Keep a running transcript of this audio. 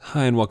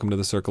Hi, and welcome to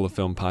the Circle of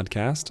Film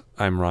podcast.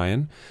 I'm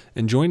Ryan,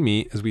 and join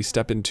me as we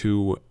step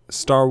into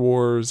Star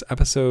Wars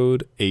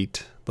Episode VIII,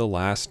 The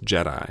Last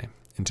Jedi,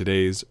 in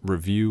today's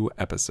review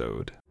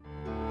episode.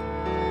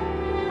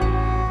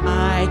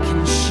 I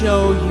can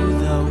show you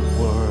the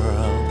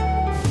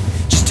world.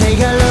 Just take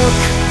a look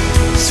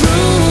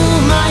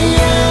through my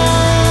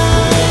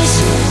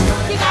eyes.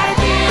 You gotta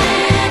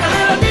dig a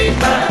little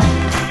deeper.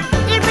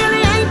 It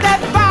really ain't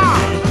that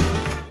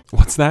far.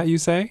 What's that, you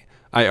say?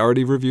 I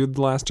already reviewed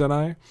The Last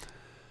Jedi?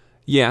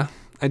 Yeah,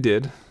 I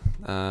did.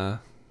 That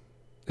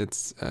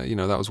was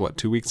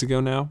 2 weeks ago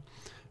now?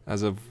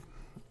 As of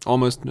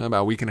almost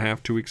about a week and a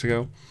half, 2 weeks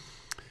ago.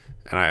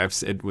 And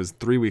it was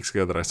 3 weeks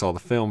ago that I saw the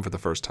film for the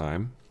first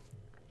time.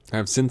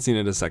 I've since seen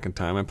it a second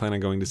time. I plan on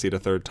going to see it a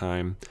third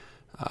time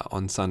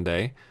on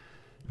Sunday.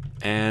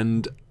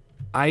 And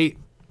I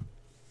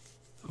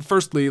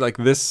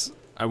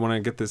want to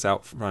get this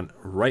out front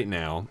right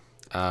now.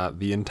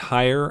 The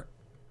entire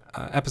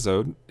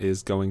episode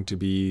is going to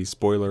be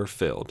spoiler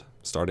filled,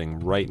 starting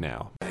right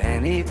now.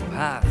 Any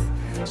path,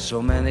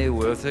 so many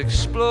worth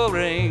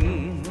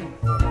exploring.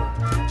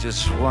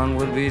 Just one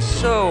would be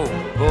so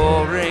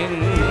boring.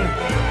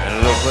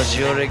 And look what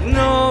you're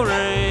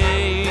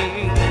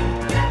ignoring.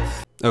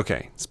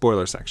 Okay,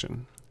 spoiler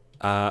section.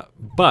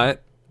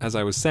 But as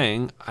I was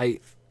saying,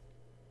 I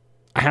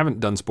haven't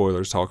done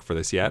spoilers talk for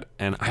this yet,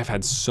 and I've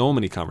had so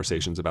many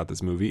conversations about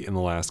this movie in the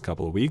last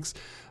couple of weeks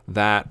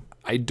that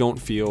I don't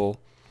feel.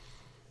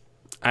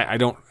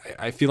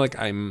 I feel like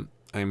I'm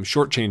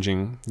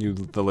shortchanging you,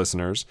 the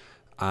listeners.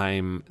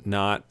 I'm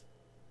not,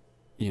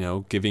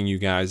 giving you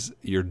guys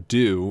your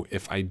due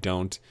if I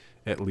don't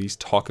at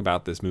least talk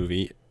about this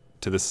movie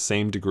to the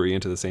same degree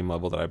and to the same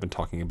level that I've been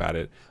talking about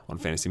it on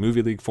Fantasy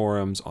Movie League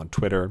forums, on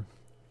Twitter,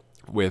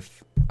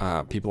 with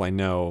people I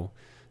know,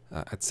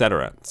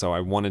 etc. So I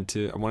wanted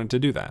to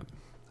do that.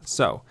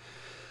 So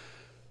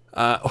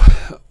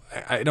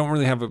I don't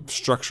really have a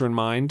structure in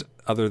mind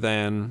other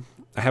than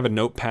I have a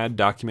notepad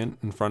document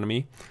in front of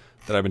me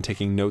that I've been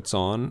taking notes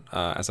on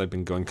as I've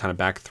been going kind of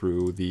back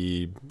through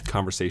the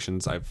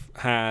conversations I've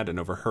had and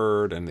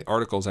overheard and the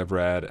articles I've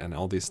read and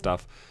all this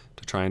stuff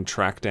to try and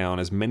track down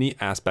as many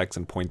aspects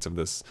and points of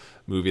this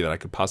movie that I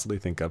could possibly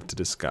think of to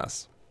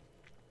discuss.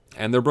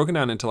 And they're broken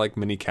down into like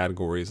mini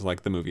categories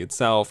like the movie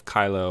itself,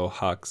 Kylo,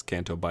 Hux,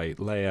 Canto Bight,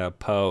 Leia,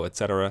 Poe,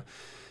 etc.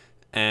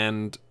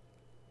 And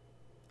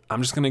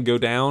I'm just going to go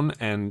down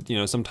and,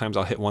 sometimes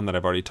I'll hit one that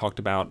I've already talked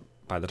about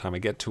by the time I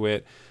get to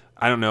it.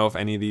 I don't know if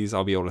any of these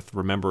I'll be able to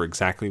remember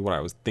exactly what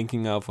I was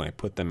thinking of when I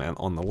put them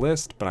on the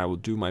list, but I will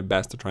do my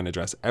best to try and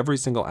address every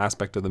single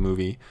aspect of the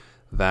movie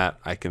that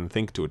I can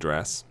think to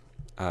address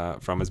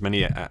from as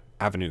many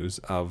avenues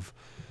of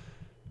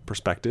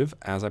perspective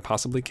as I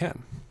possibly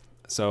can.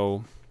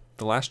 So,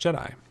 The Last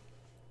Jedi.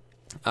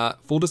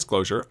 Full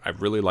disclosure, I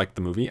really like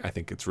the movie. I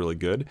think it's really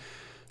good.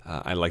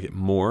 I like it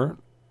more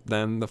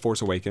than The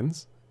Force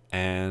Awakens.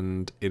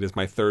 And it is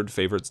my third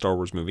favorite Star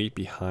Wars movie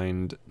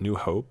behind New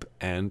Hope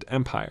and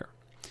Empire.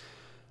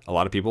 A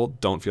lot of people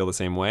don't feel the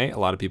same way. A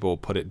lot of people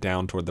put it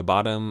down toward the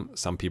bottom.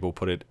 Some people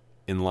put it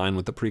in line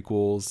with the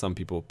prequels. Some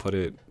people put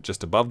it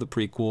just above the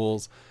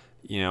prequels.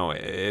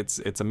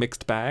 It's a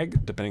mixed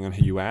bag depending on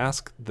who you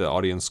ask. The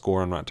audience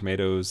score on Rotten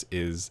Tomatoes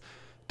is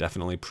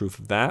definitely proof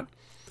of that.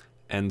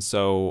 And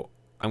so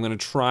I'm going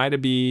to try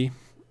to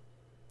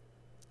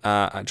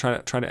try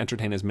to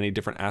entertain as many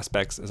different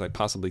aspects as I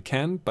possibly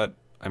can, but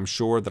I'm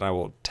sure that I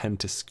will tend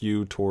to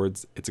skew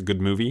towards it's a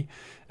good movie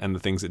and the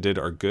things it did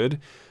are good,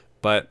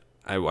 but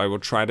I will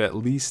try to at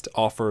least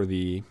offer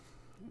the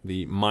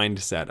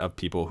mindset of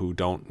people who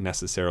don't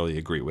necessarily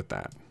agree with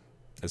that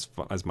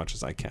as much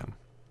as I can.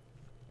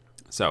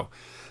 So,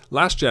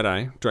 Last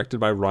Jedi, directed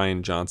by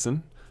Rian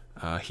Johnson.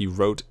 He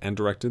wrote and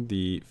directed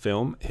the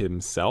film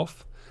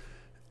himself.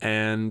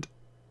 And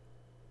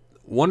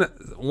one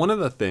of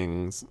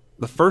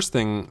the first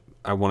thing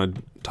I want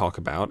to talk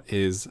about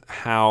is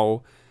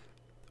how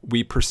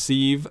we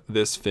perceive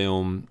this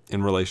film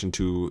in relation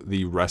to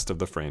the rest of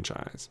the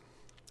franchise.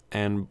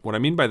 And what I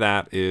mean by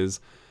that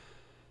is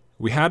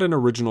we had an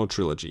original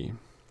trilogy,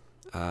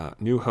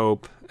 New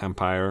Hope,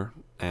 Empire,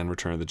 and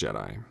Return of the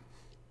Jedi.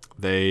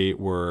 They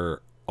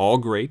were all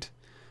great.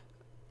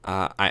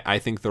 I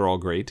think they're all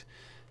great.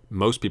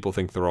 Most people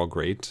think they're all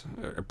great,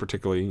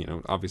 particularly,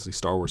 obviously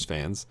Star Wars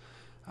fans.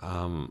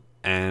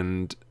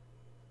 And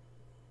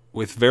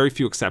with very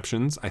few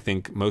exceptions, I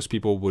think most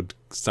people would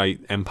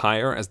cite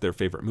Empire as their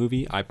favorite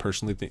movie. I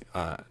personally think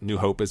New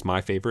Hope is my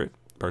favorite,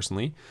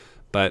 personally,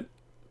 but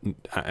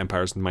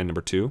Empire is my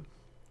number 2.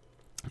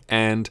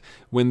 And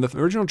when the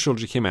original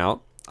trilogy came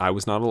out, I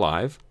was not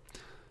alive,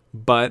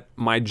 but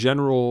my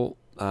general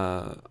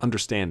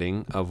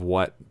understanding of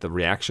what the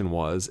reaction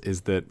was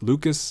is that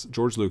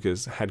George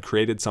Lucas had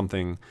created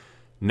something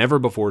never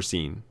before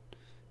seen.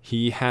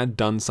 He had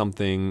done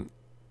something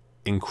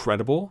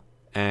incredible,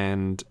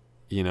 and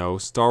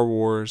Star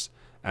Wars,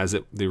 as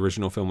the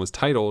original film was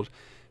titled,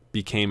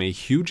 became a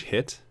huge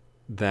hit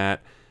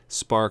that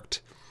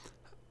sparked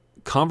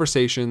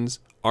conversations,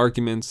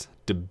 arguments,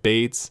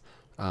 debates,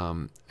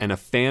 and a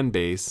fan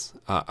base,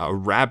 a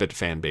rabid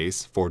fan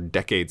base for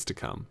decades to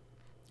come.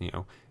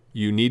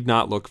 You need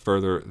not look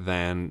further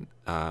than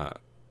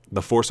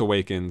The Force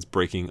Awakens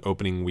breaking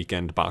opening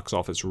weekend box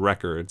office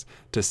records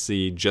to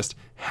see just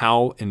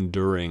how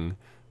enduring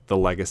the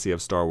legacy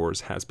of Star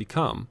Wars has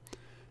become.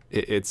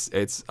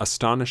 It's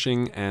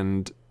astonishing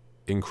and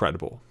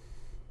incredible,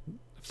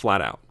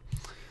 flat out.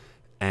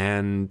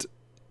 And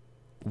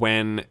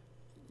when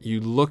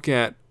you look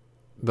at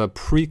the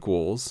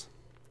prequels,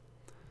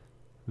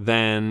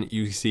 then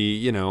you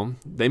see,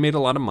 they made a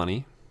lot of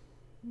money.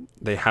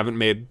 They haven't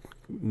made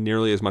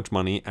nearly as much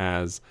money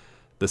as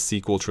the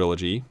sequel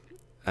trilogy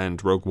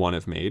and Rogue One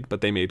have made, but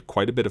they made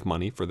quite a bit of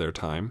money for their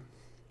time.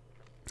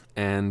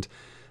 And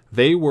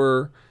they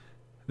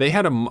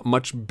had a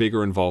much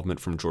bigger involvement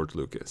from George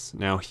Lucas.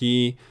 Now,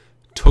 he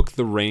took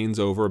the reins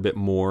over a bit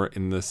more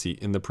in the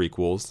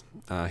prequels.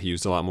 He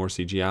used a lot more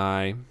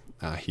CGI.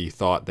 He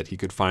thought that he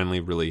could finally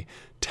really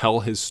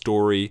tell his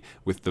story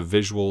with the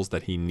visuals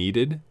that he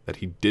needed, that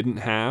he didn't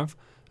have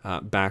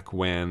back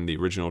when the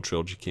original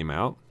trilogy came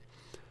out.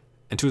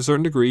 And to a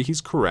certain degree,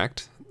 he's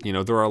correct.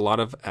 There are a lot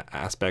of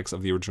aspects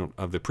of the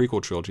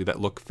prequel trilogy that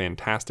look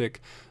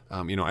fantastic.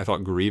 I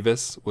thought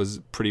Grievous was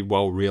pretty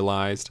well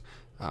realized.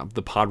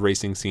 The pod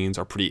racing scenes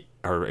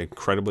are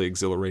incredibly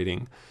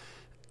exhilarating,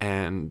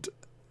 and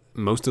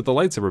most of the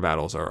lightsaber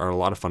battles are a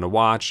lot of fun to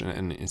watch,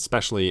 and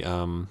especially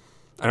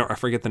I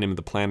forget the name of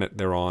the planet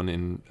they're on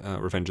in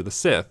Revenge of the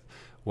Sith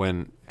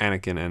when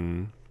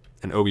Anakin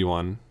and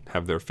Obi-Wan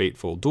have their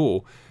fateful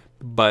duel,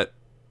 but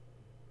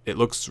it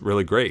looks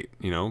really great,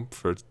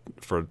 for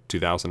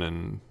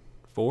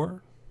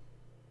 2004,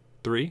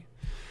 3.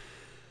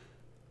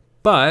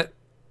 But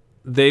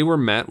they were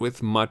met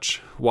with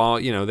much, while,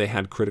 they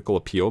had critical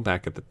appeal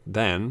back at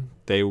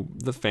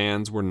the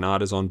fans were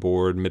not as on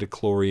board.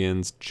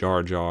 Midichlorians,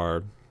 Jar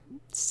Jar,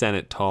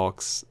 Senate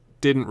talks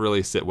didn't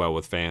really sit well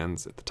with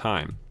fans at the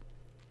time.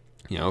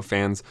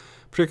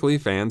 Particularly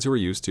fans who were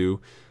used to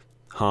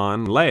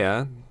Han and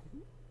Leia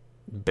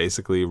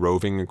basically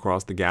roving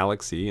across the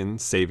galaxy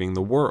and saving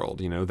the world.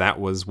 That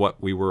was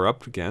what we were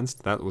up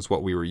against. That was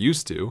what we were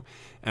used to.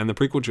 And the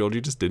prequel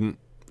trilogy just didn't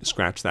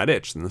scratch that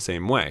itch in the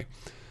same way.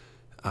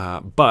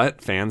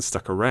 But fans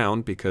stuck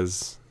around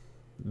because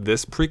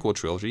this prequel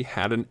trilogy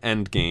had an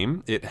end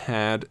game. It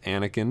had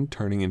Anakin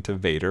turning into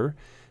Vader,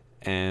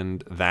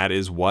 and that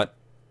is what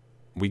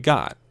we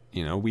got.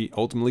 We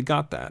ultimately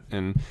got that.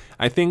 And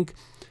I think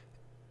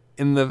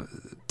in the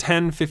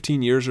 10,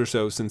 15 years or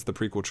so since the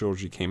prequel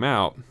trilogy came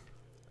out,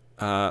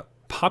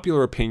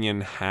 popular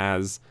opinion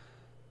has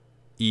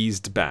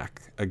eased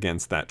back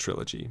against that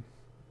trilogy.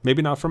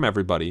 Maybe not from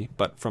everybody,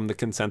 but from the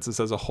consensus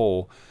as a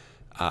whole,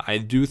 I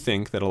do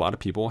think that a lot of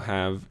people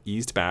have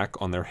eased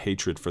back on their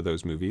hatred for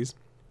those movies.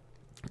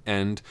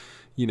 And,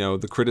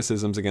 the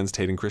criticisms against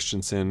Hayden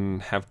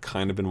Christensen have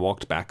kind of been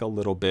walked back a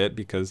little bit,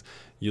 because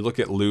you look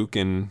at Luke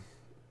in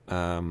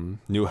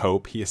New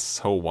Hope, he is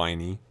so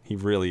whiny. He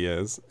really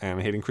is.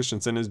 And Hayden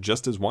Christensen is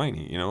just as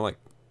whiny,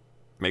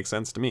 makes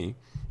sense to me.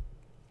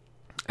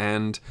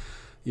 And,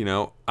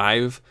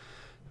 I've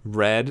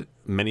read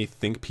many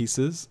think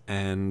pieces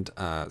and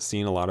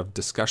seen a lot of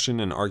discussion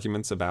and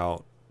arguments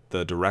about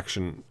the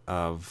direction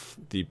of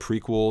the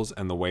prequels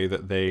and the way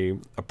that they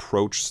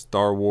approach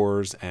Star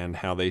Wars and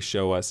how they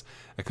show us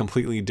a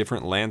completely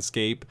different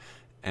landscape,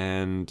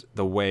 and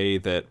the way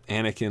that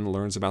Anakin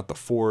learns about the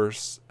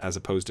Force as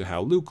opposed to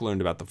how Luke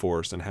learned about the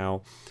Force, and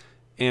how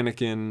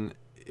Anakin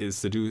is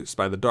seduced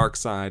by the dark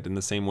side in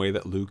the same way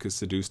that Luke is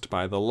seduced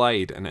by the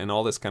light, and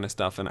all this kind of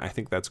stuff. And I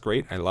think that's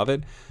great. I love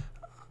it.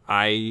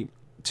 I,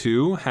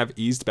 too, have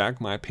eased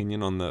back my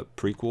opinion on the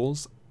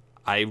prequels.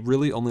 I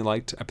really only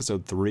liked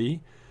episode 3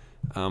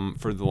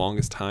 for the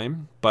longest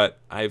time, but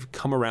I've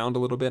come around a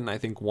little bit, and I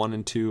think 1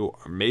 and 2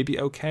 are maybe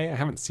okay. I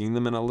haven't seen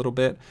them in a little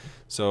bit,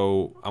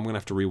 so I'm going to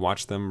have to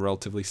rewatch them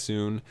relatively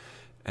soon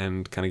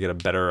and kind of get a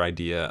better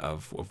idea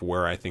of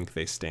where I think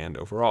they stand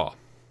overall.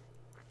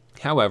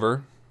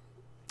 However,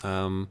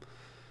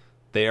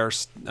 they are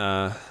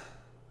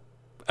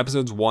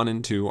episodes 1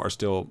 and 2 are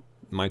still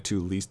my 2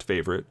 least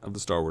favorite of the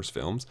Star Wars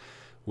films,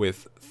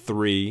 with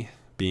 3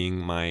 being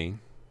my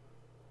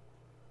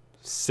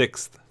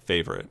 6th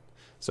favorite.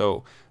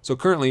 So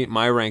currently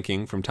my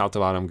ranking from top to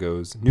bottom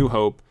goes New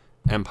Hope,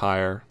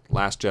 Empire,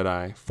 Last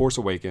Jedi, Force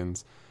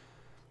Awakens,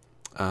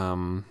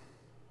 Return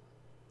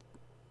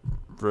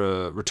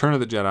of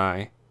the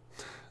Jedi,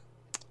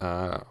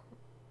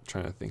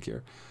 trying to think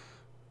here,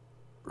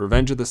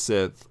 Revenge of the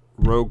Sith,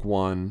 Rogue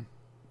One,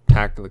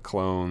 Attack of the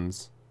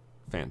Clones,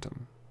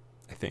 Phantom,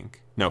 I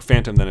think. No,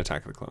 Phantom, then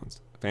Attack of the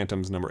Clones.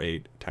 Phantom's number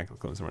 8, Attack of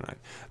the Clones number 9.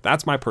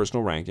 That's my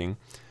personal ranking.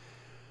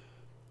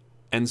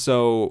 And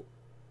so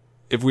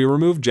if we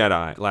remove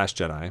Last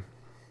Jedi,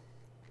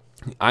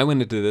 I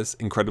went into this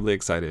incredibly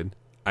excited.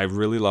 I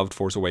really loved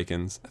Force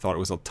Awakens. I thought it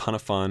was a ton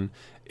of fun.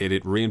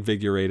 It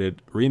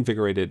reinvigorated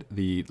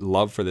the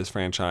love for this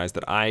franchise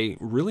that I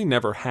really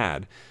never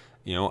had.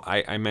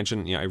 I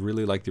mentioned, I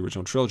really liked the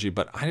original trilogy,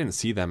 but I didn't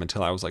see them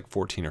until I was like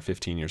 14 or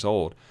 15 years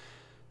old.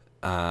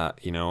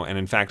 And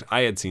in fact,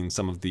 I had seen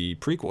some of the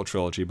prequel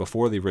trilogy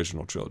before the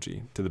original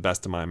trilogy, to the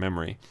best of my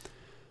memory.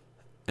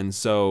 And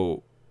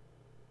so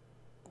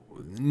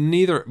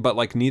neither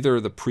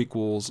the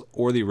prequels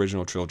or the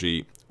original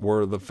trilogy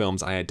were the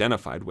films I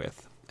identified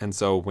with. And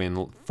so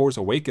when Force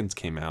Awakens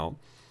came out,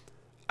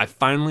 I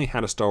finally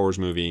had a Star Wars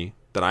movie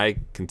that I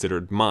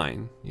considered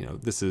mine.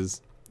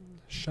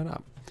 Shut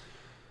up.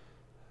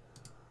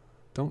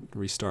 Don't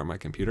restart my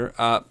computer.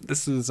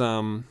 These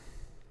are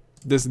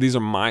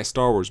my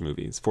Star Wars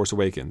movies. Force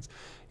Awakens,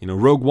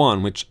 Rogue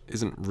One, which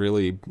isn't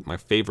really my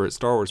favorite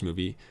Star Wars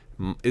movie,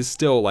 is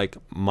still like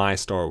my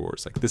Star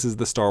Wars. Like, this is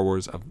the Star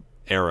Wars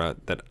era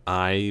that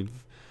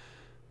I've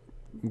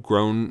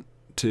grown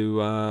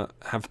to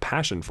have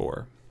passion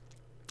for,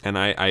 and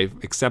I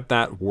accept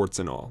that, warts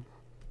and all.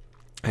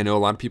 I know a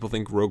lot of people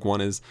think Rogue One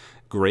is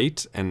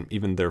great, and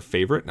even their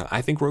favorite. Now,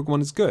 I think Rogue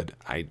One is good.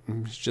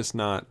 It's just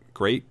not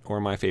great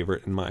or my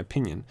favorite, in my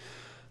opinion.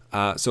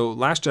 So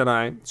Last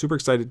Jedi, super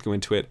excited to go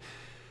into it.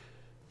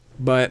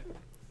 But,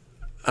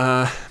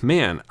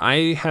 man,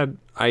 I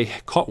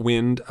caught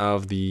wind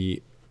of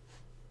the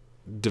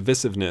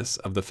divisiveness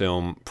of the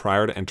film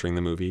prior to entering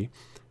the movie,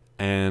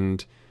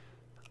 and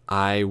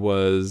I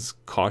was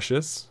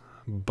cautious,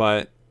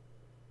 but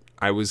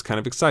I was kind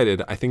of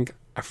excited.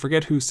 I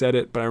forget who said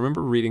it, but I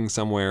remember reading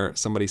somewhere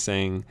somebody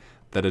saying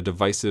that a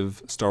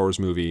divisive Star Wars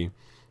movie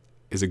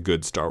is a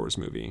good Star Wars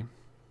movie.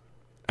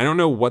 I don't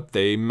know what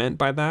they meant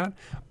by that,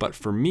 but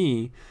for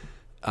me,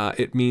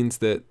 it means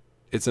that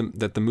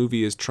that the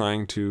movie is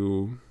trying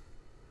to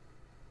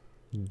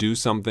do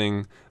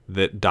something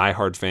that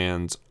diehard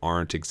fans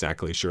aren't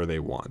exactly sure they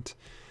want.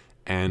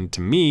 And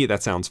to me,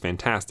 that sounds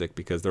fantastic,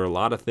 because there are a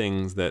lot of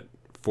things that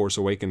Force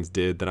Awakens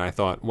did that I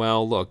thought,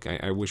 well, look,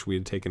 I wish we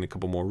had taken a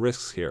couple more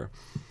risks here.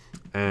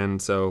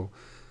 And so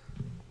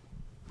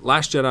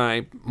Last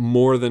Jedi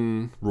more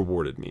than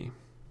rewarded me.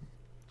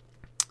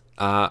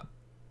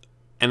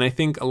 And I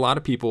think a lot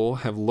of people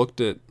have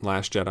looked at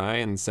Last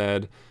Jedi and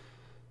said,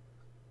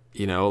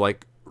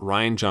 like,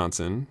 Rian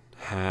Johnson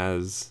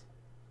has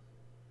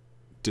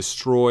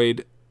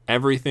destroyed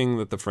everything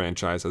that the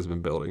franchise has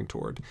been building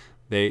toward.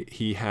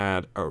 He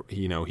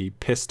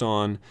pissed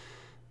on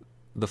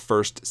the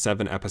first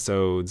 7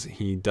 episodes.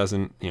 He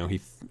doesn't,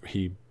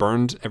 he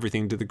burned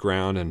everything to the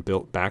ground and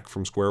built back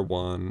from square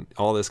one,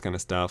 all this kind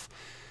of stuff.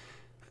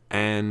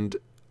 And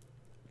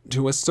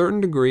to a certain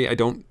degree, I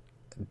don't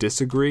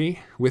disagree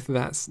with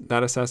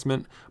that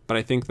assessment, but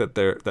I think that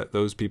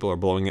those people are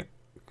blowing it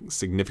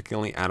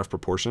significantly out of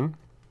proportion.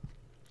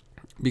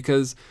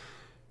 Because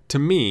to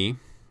me,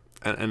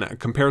 and a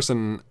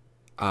comparison,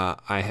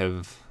 I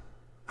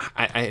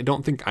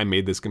don't think I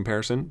made this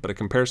comparison, but a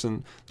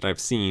comparison that I've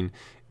seen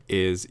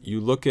is, you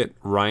look at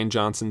Rian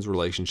Johnson's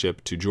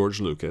relationship to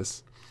George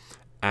Lucas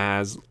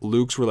as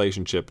Luke's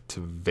relationship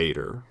to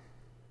Vader.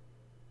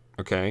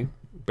 Okay?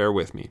 Bear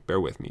with me.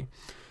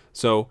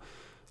 So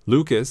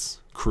Lucas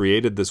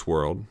created this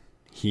world.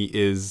 He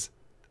is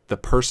the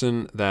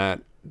person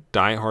that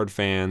diehard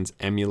fans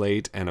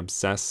emulate and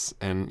obsess,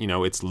 and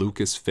it's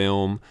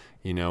Lucasfilm.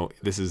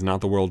 This is not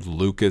the world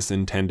Lucas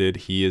intended.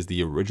 He is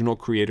the original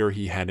creator.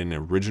 He had an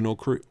original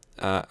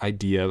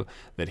idea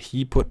that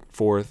he put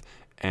forth,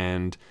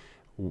 and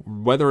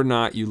whether or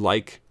not you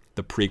like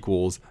the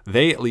prequels,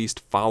 they at least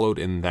followed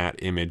in that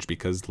image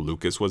because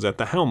Lucas was at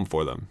the helm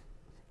for them.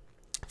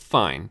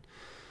 Fine.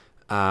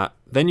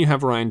 Then you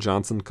have Rian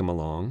Johnson come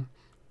along,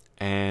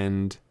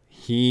 and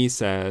he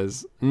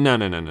says,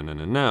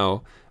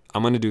 no,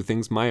 I'm going to do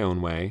things my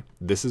own way.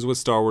 This is what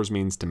Star Wars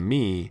means to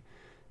me,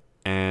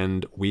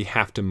 and we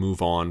have to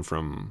move on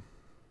from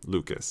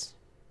Lucas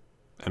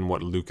and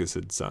what Lucas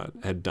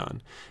had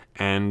done.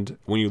 And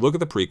when you look at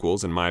the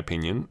prequels, in my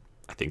opinion,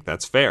 I think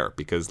that's fair,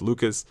 because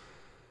Lucas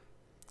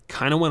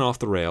kind of went off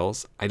the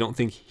rails. I don't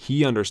think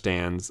he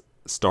understands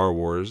Star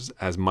Wars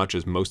as much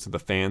as most of the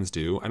fans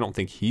do. I don't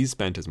think he's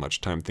spent as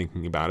much time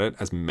thinking about it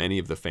as many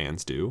of the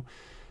fans do.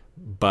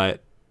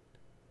 But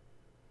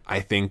I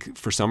think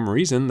for some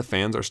reason the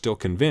fans are still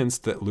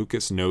convinced that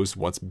Lucas knows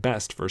what's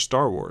best for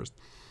Star Wars.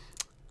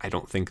 I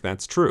don't think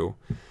that's true.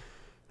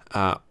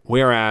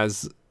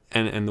 Whereas,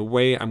 and the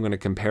way I'm going to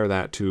compare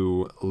that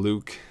to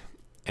Luke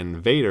and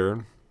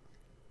Vader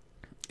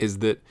is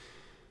that,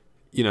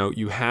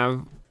 you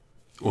have,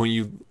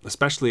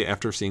 especially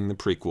after seeing the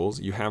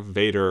prequels, you have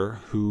Vader,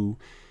 who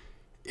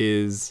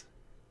is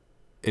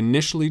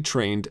initially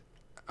trained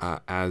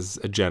as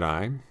a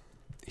Jedi.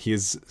 He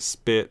has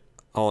spit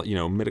all,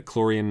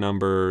 midichlorian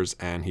numbers,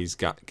 and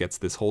gets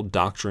this whole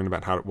doctrine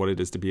about what it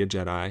is to be a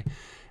Jedi.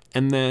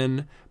 And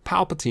then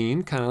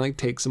Palpatine kind of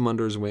takes him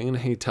under his wing, and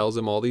he tells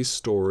him all these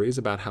stories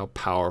about how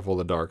powerful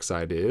the dark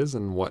side is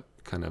and what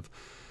kind of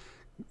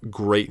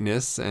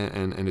greatness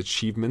and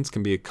achievements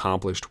can be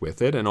accomplished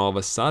with it. And all of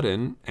a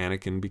sudden,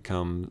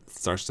 Anakin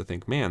starts to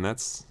think, man,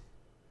 that's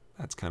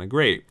kind of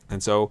great.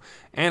 And so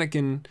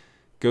Anakin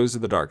goes to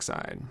the dark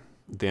side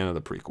at the end of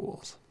the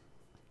prequels.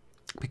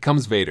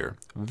 Becomes Vader.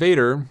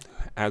 Vader,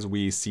 as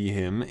we see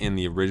him in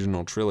the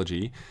original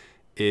trilogy,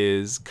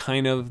 is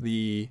kind of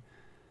the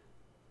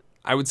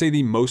I would say,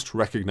 the most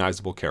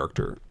recognizable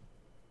character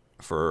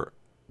for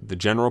the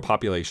general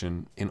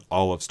population in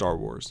all of Star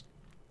Wars.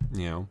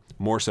 You know,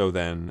 more so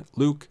than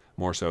Luke,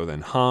 more so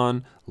than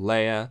Han,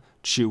 Leia,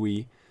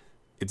 Chewie.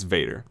 It's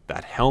Vader.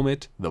 That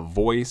helmet, the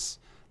voice,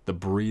 the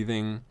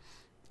breathing,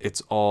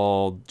 it's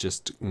all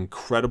just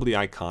incredibly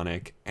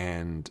iconic.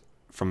 And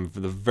from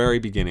the very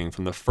beginning,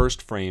 from the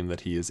first frame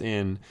that he is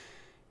in,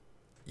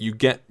 you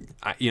get,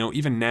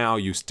 even now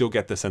you still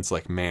get the sense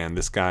like, man,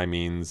 this guy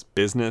means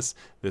business.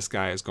 This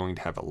guy is going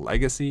to have a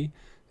legacy.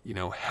 You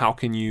know, how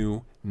can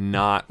you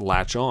not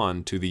latch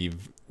on to the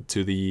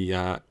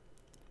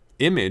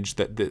image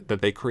that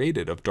they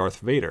created of Darth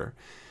Vader?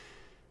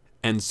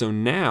 And so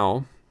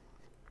now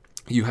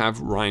you have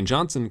Rian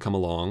Johnson come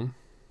along,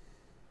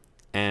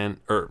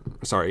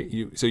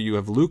 you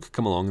have Luke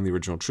come along in the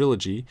original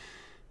trilogy,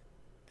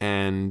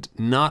 and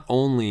not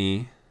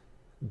only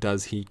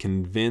does he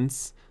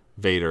convince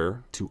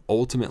Vader to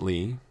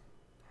ultimately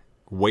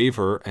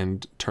waver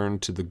and turn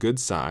to the good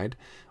side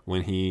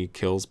when he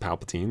kills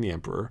Palpatine, the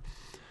Emperor,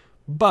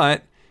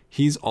 but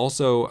he's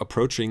also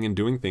approaching and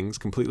doing things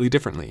completely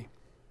differently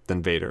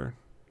than Vader.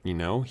 You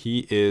know,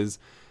 he is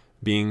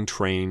being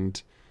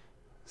trained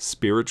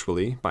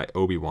spiritually by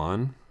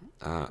Obi-Wan,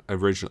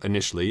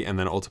 initially, and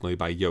then ultimately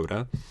by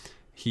Yoda.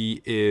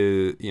 He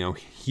is,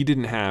 he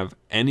didn't have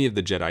any of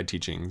the Jedi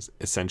teachings,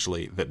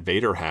 essentially, that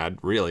Vader had,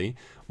 really,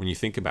 when you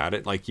think about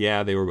it. Like,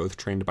 yeah, they were both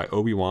trained by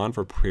Obi-Wan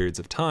for periods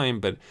of time,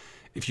 but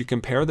if you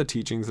compare the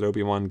teachings that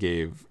Obi-Wan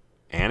gave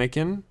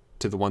Anakin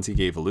to the ones he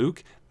gave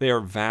Luke, they are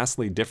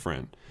vastly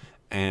different.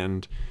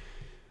 And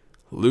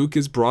Luke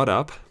is brought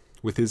up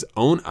with his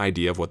own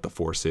idea of what the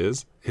Force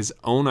is, his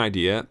own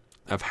idea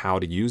of how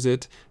to use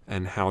it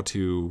and how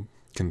to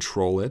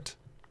control it.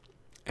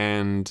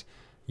 And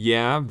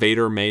yeah,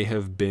 Vader may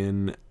have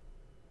been,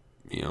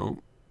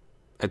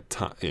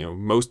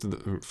 most of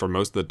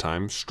the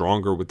time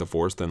stronger with the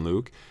Force than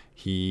Luke.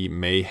 He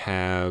may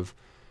have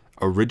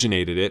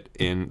originated it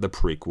in the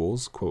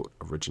prequels, quote,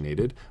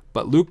 originated.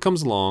 But Luke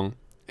comes along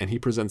and he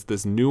presents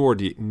this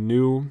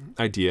new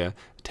idea,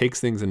 takes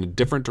things in a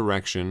different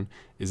direction,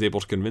 is able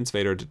to convince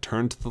Vader to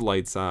turn to the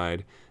light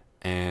side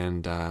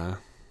and,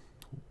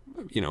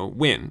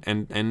 win.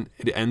 And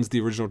it ends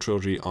the original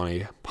trilogy on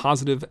a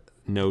positive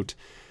note,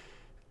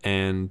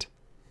 and,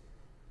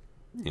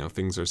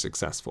 things are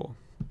successful.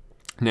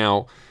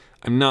 Now,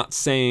 I'm not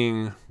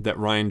saying that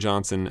Rian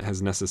Johnson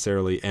has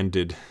necessarily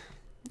ended.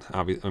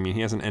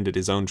 He hasn't ended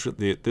his own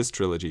this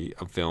trilogy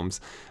of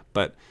films,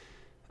 but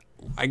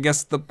I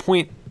guess the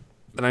point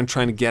that I'm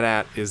trying to get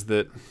at is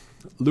that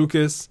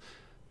Lucas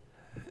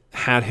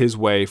had his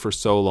way for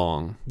so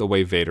long, the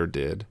way Vader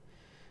did,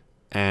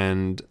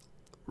 and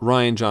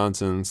Rian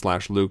Johnson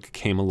 / Luke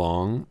came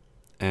along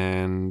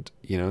and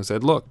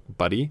said, "Look,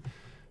 buddy,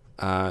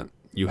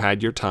 you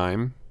had your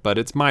time, but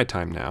it's my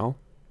time now,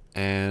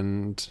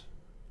 and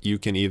you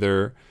can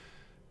either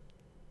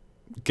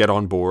get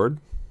on board,"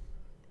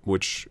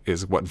 which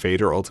is what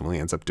Vader ultimately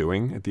ends up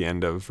doing at the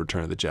end of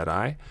Return of the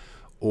Jedi,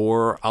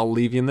 "or I'll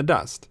leave you in the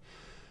dust."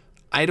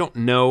 I don't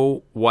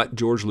know what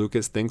George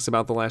Lucas thinks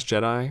about The Last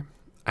Jedi.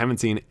 I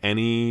haven't seen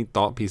any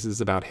thought pieces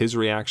about his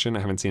reaction. I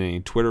haven't seen any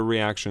Twitter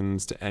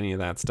reactions to any of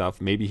that stuff.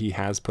 Maybe he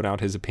has put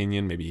out his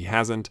opinion. Maybe he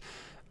hasn't.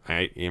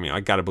 I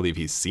gotta believe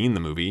he's seen the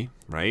movie,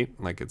 right?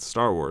 Like, it's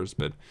Star Wars,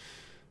 but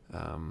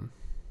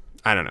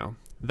I don't know.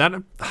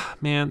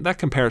 That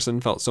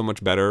comparison felt so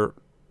much better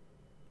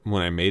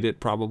when I made it,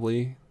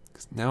 probably.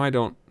 'Cause now I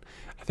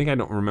think I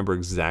don't remember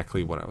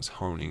exactly what I was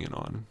honing in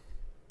on.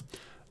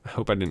 I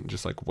hope I didn't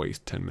just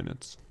waste 10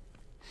 minutes.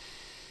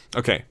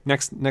 Okay,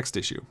 next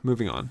issue.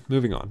 Moving on.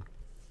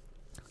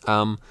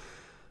 A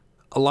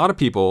lot of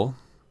people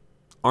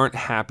aren't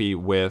happy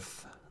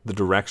with the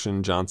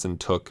direction Johnson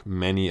took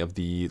many of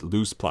the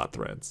loose plot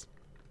threads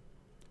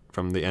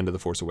from the end of The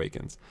Force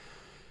Awakens.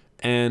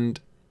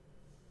 And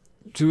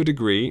to a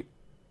degree,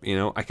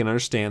 I can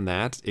understand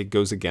that. It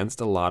goes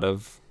against a lot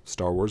of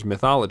Star Wars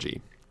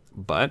mythology.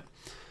 But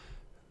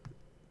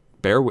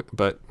let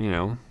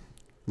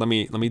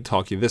me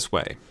talk you this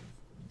way.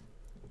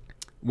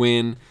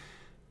 When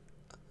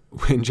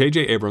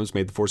J.J. Abrams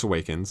made The Force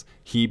Awakens,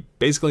 he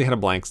basically had a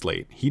blank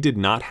slate. He did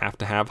not have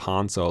to have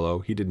Han Solo.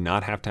 He did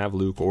not have to have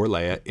Luke or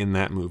Leia in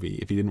that movie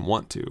if he didn't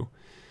want to.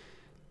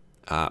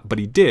 But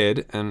he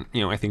did, and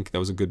I think that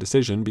was a good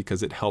decision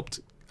because it helped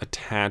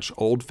attach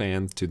old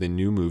fans to the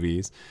new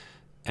movies,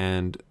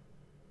 and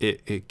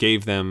it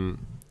gave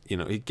them,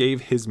 it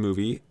gave his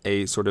movie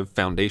a sort of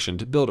foundation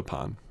to build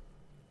upon.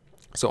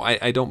 So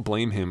I don't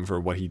blame him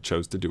for what he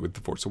chose to do with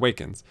The Force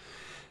Awakens.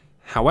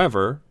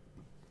 However,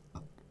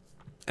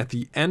 at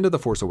the end of The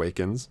Force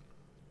Awakens,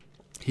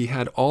 he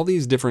had all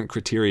these different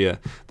criteria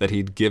that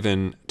he'd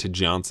given to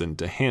Johnson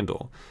to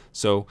handle.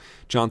 So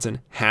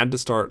Johnson had to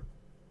start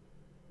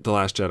The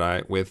Last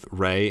Jedi with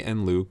Rey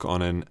and Luke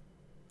on an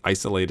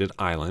isolated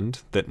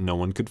island that no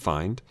one could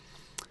find.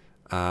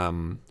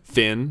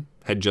 Finn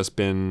had just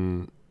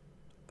been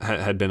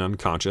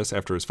unconscious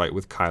after his fight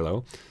with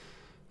Kylo.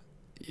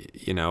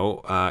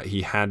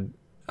 He had,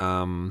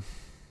 I'm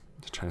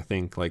trying to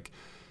think,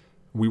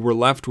 we were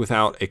left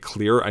without a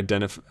clear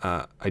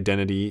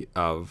identity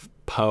of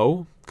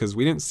Poe, because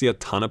we didn't see a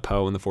ton of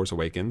Poe in The Force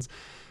Awakens.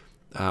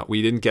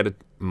 We didn't get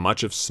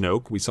much of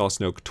Snoke. We saw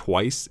Snoke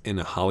twice in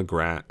as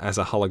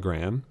a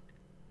hologram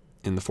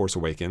in The Force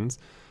Awakens.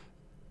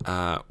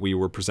 We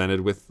were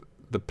presented with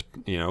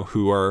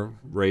who are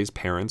Rey's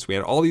parents. We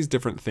had all these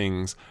different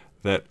things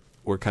that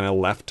were kind of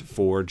left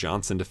for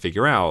Johnson to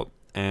figure out,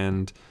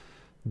 and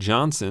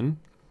Johnson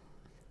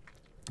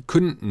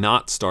couldn't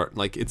not start.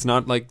 Like, it's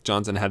not like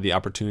Johnson had the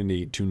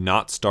opportunity to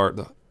not start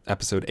the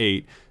episode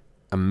 8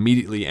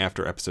 immediately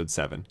after episode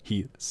 7.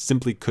 He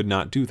simply could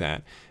not do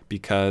that,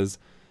 because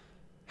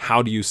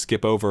how do you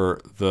skip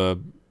over the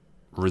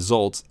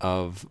results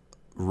of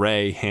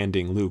Rey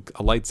handing Luke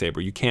a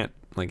lightsaber? You can't,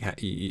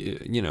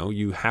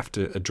 you have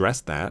to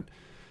address that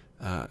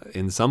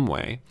in some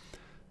way.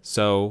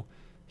 So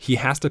he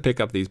has to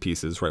pick up these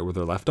pieces right where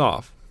they're left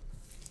off.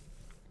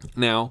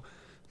 Now,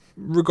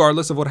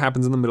 regardless of what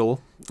happens in the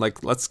middle,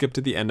 let's skip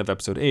to the end of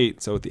episode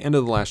 8. So at the end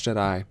of The Last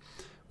Jedi,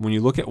 when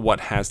you look at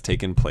what has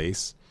taken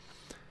place,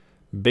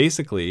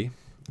 basically,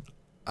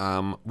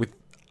 with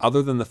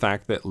other than the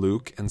fact that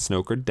Luke and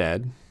Snoke are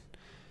dead,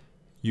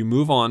 you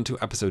move on to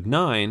episode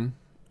 9,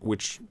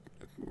 which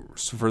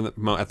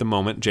at the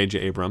moment J.J.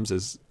 Abrams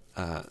is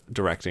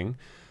directing,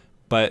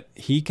 but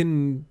he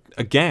can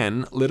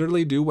again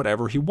literally do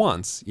whatever he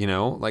wants.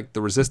 Like,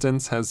 the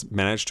Resistance has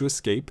managed to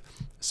escape,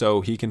 so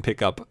he can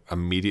pick up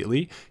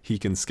immediately. He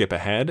can skip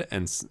ahead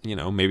and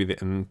maybe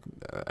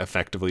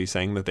effectively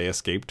saying that they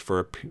escaped for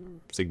a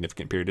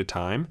significant period of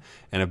time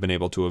and have been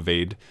able to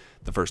evade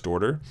the First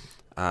Order.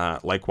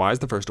 Likewise,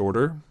 the First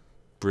Order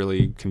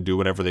really can do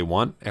whatever they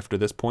want after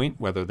this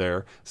point, whether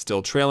they're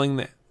still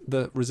trailing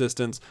the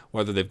Resistance,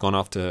 whether they've gone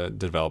off to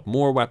develop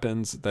more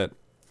weapons that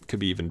could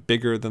be even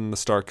bigger than the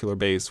Starkiller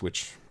base,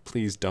 which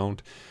please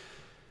don't.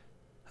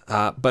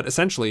 But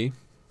essentially,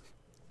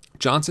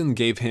 Johnson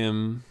gave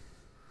him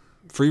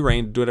free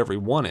reign to do whatever he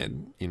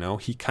wanted.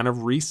 He kind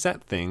of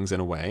reset things in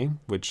a way,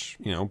 which,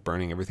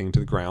 burning everything to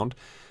the ground.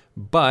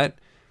 But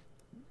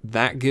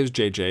that gives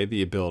JJ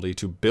the ability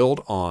to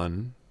build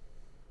on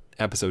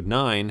episode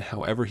 9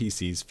 however he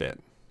sees fit.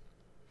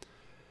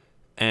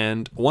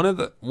 And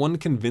one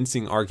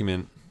convincing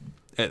argument,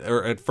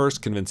 at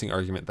first convincing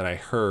argument that I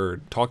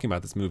heard talking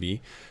about this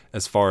movie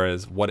as far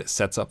as what it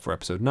sets up for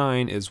episode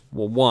 9 is,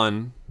 well,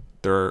 one,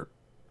 there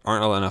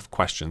aren't enough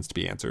questions to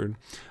be answered.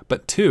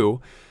 But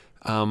two,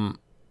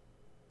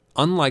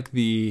 unlike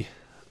the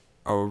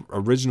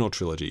original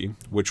trilogy,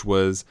 which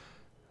was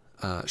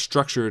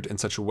structured in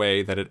such a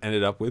way that it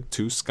ended up with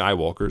two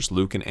Skywalkers,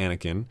 Luke and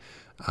Anakin,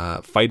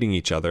 fighting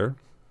each other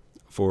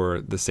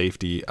for the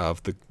safety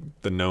of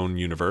the known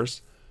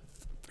universe,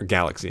 or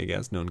galaxy, I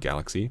guess, known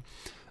galaxy.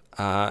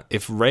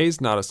 If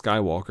Rey's not a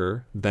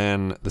Skywalker,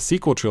 then the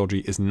sequel trilogy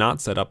is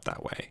not set up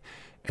that way.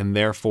 And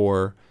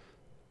therefore,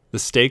 the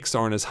stakes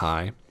aren't as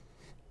high.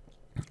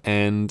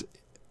 And,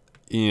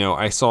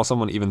 I saw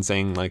someone even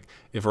saying, like,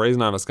 if Rey's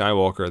not a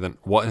Skywalker, then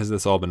what has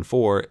this all been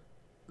for?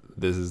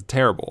 This is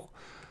terrible.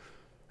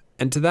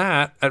 And to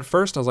that, at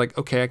first, I was like,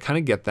 okay, I kind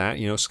of get that.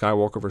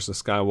 Skywalker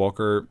versus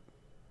Skywalker,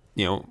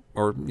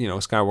 or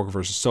Skywalker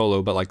versus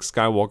Solo, but like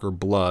Skywalker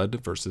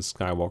blood versus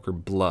Skywalker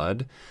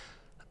blood.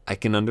 I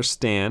can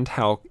understand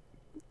how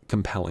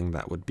compelling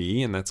that would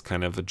be, and that's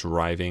kind of a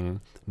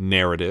driving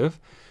narrative.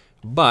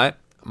 But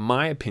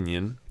my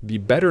opinion, the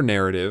better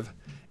narrative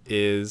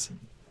is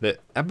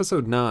that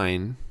episode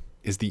 9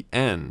 is the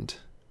end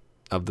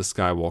of the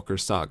Skywalker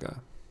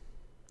saga.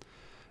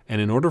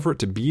 And in order for it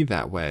to be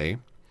that way,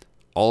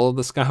 all of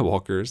the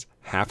Skywalkers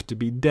have to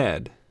be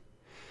dead.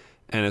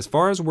 And as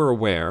far as we're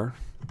aware,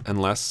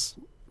 unless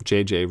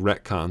JJ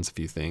retcons a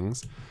few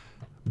things,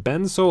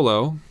 Ben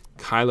Solo,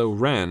 Kylo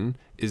Ren,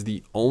 is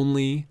the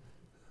only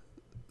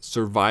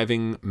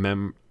surviving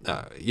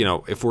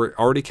if we're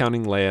already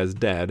counting Leia as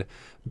dead,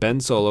 Ben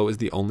Solo is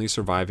the only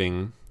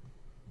surviving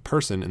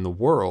person in the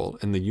world,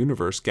 in the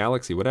universe,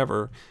 galaxy,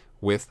 whatever,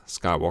 with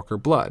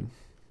Skywalker blood.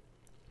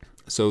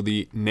 So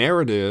the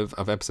narrative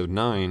of episode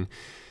 9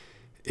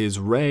 is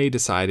Rey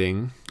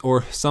deciding,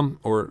 or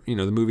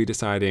the movie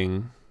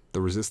deciding,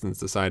 the Resistance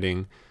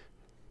deciding,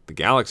 the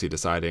galaxy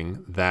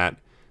deciding that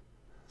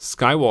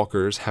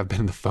Skywalkers have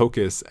been the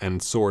focus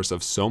and source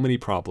of so many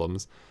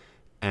problems,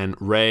 and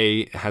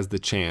Rey has the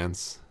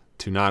chance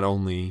to not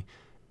only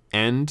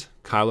end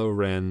Kylo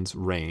Ren's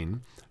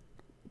reign,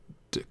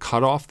 to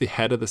cut off the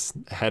head of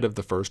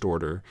the First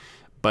Order,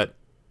 but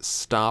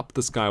stop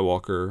the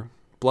Skywalker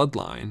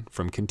bloodline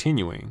from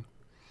continuing,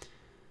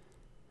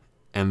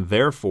 and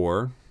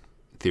therefore,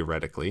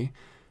 theoretically,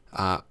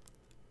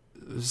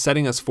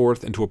 setting us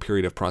forth into a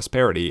period of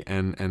prosperity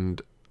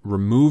and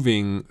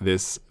removing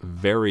this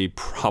very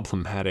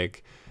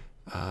problematic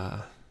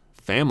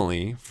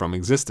family from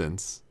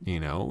existence.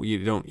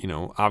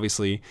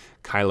 Obviously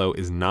Kylo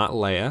is not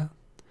Leia,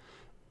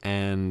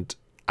 and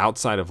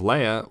outside of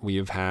Leia, we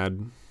have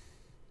had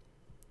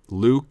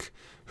Luke,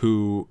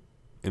 who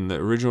in the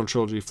original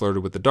trilogy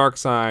flirted with the dark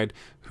side,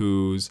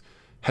 whose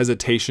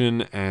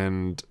hesitation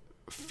and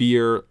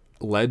fear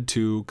led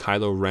to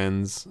Kylo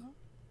Ren's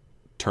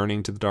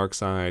turning to the dark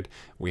side.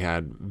 We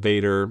had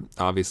Vader,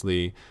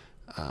 obviously.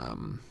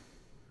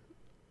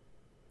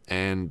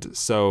 And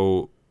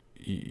so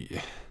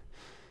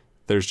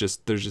there's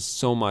just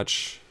so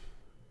much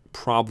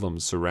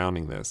problems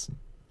surrounding this.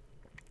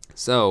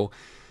 So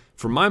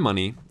for my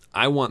money,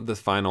 I want the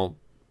final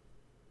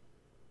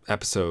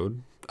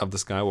episode of the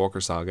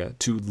Skywalker saga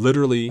to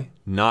literally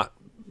not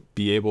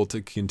be able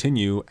to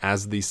continue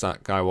as the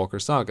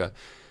Skywalker saga.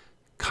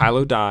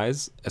 Kylo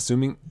dies,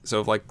 assuming,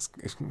 so if like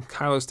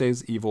Kylo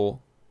stays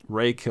evil,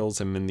 Rey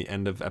kills him in the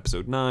end of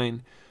episode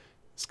 9,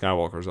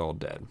 Skywalker's all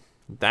dead.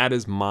 That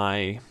is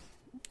my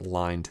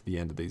line to the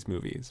end of these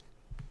movies.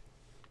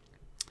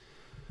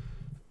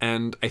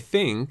 And I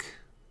think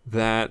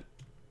that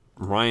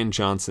Rian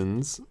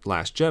Johnson's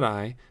Last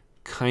Jedi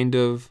kind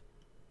of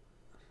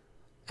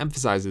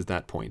emphasizes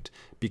that point,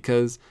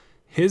 because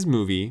his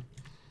movie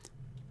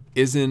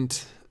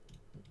isn't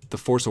The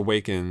Force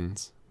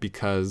Awakens,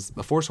 because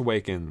The Force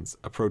Awakens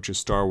approaches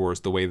Star Wars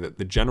the way that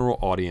the general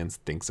audience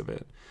thinks of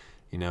it.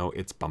 You know,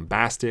 it's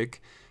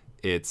bombastic,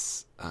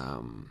 it's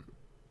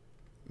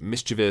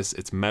mischievous,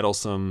 it's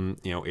meddlesome,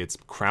 you know, it's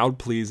crowd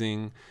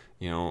pleasing.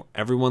 You know,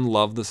 everyone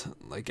loved this.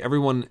 Like,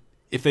 everyone,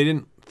 if they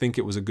didn't think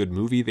it was a good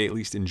movie, they at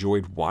least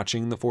enjoyed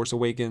watching The Force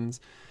Awakens.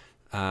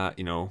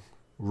 You know,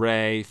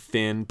 Rey,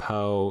 Finn,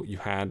 Poe, you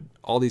had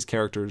all these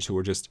characters who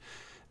were just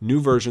new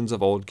versions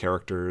of old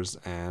characters,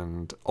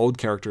 and old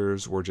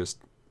characters were just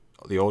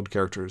the old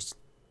characters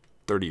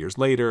 30 years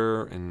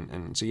later,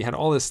 and so you had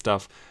all this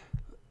stuff,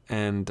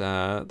 and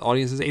the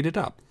audiences ate it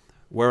up.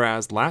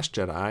 Whereas Last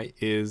Jedi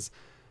is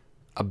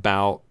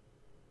about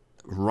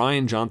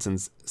Rian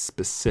Johnson's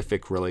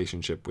specific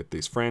relationship with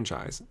this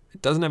franchise.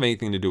 It doesn't have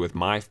anything to do with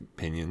my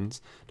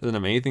opinions, doesn't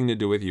have anything to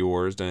do with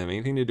yours, doesn't have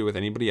anything to do with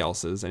anybody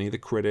else's, any of the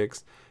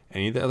critics,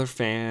 any of the other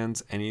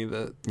fans, any of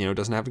the, you know,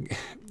 doesn't have,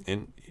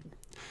 and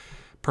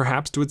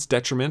perhaps to its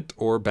detriment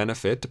or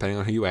benefit, depending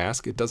on who you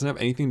ask, it doesn't have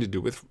anything to do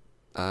with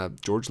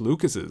George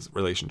Lucas's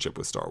relationship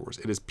with Star Wars.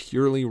 It is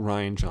purely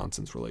Rian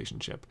Johnson's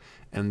relationship,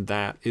 and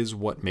that is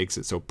what makes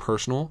it so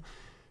personal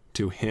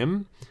to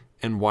him,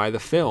 and why the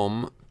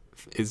film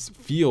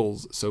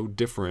feels so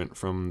different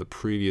from the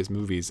previous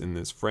movies in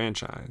this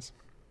franchise.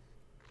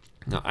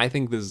 Now, I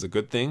think this is a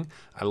good thing.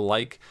 I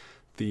like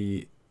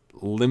the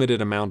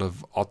limited amount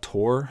of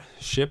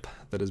authorship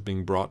that is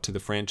being brought to the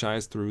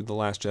franchise through The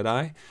Last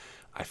Jedi.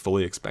 I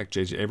fully expect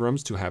J.J.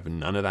 Abrams to have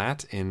none of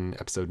that in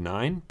Episode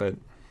 9, but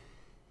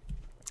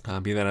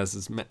be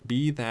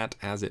that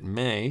as it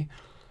may,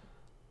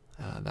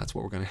 that's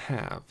what we're going to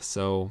have.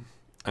 So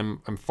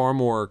I'm far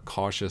more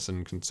cautious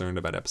and concerned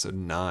about Episode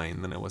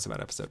 9 than I was about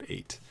Episode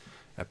 8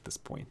 at this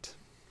point.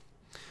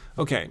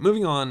 Okay,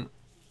 moving on.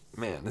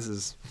 Man, this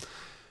is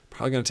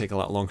probably going to take a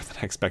lot longer than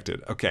I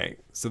expected. Okay,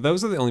 so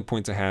those are the only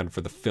points I had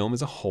for the film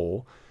as a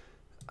whole.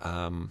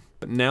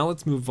 But now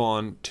let's move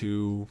on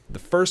to the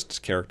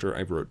first character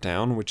I wrote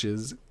down, which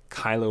is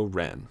Kylo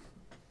Ren.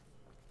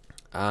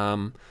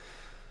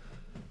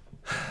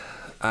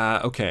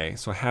 Okay,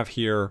 so I have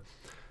here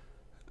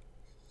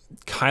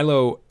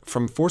Kylo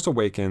from Force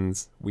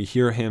Awakens. We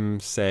hear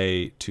him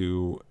say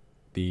to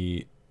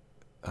the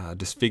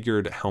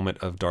disfigured helmet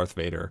of Darth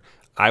Vader,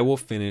 "I will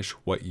finish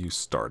what you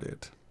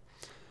started."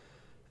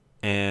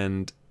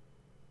 And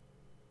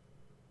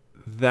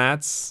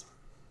that's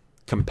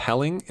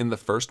compelling in the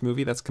first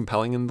movie. That's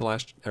compelling in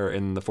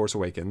the Force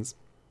Awakens,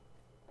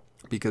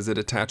 because it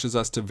attaches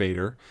us to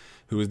Vader,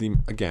 who is the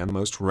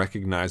most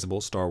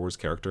recognizable Star Wars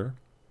character.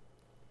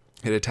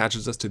 It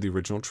attaches us to the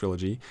original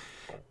trilogy,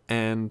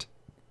 and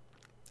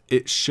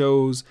it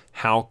shows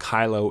how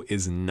Kylo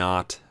is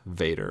not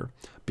Vader,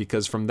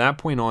 because from that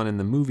point on in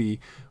the movie,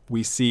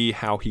 we see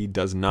how he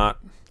does not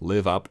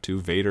live up to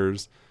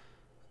Vader's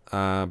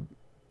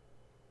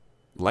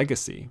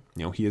legacy.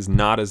 You know, he is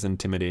not as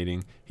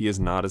intimidating, he is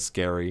not as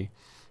scary,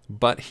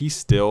 but he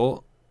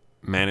still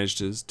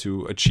manages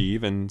to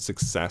achieve and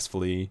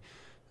successfully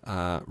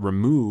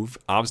remove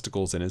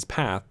obstacles in his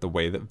path the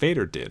way that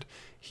Vader did.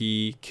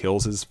 He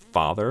kills his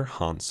father,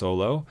 Han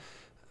Solo,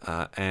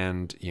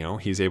 and you know,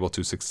 he's able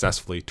to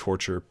successfully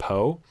torture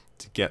Poe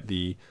to get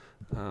the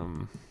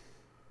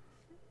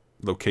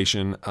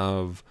location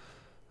of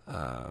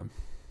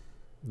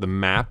the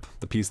map,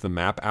 the piece of the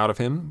map out of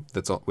him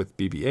that's with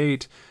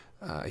BB-8.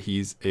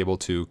 He's able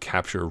to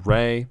capture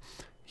Rey.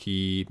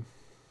 He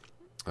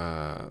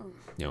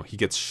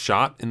gets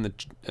shot in the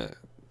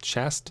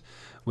chest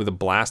with a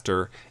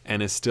blaster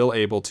and is still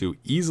able to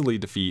easily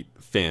defeat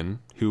Finn,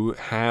 who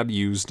had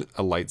used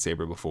a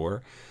lightsaber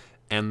before,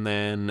 and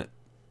then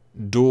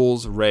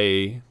duels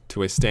Rey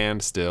to a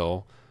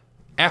standstill,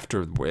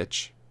 after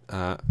which,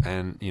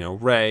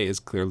 Rey is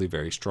clearly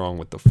very strong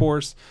with the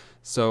Force,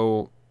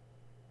 so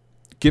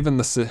given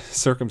the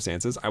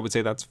circumstances, I would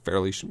say that's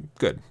fairly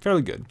good.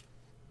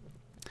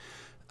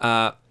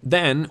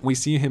 Then we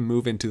see him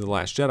move into The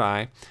Last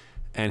Jedi,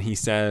 and he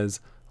says,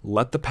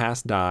 "Let the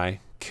past die,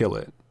 kill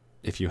it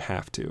if you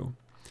have to."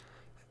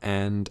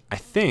 And I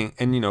think,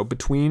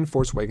 between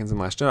Force Awakens and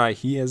Last Jedi,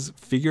 he has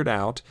figured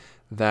out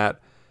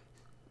that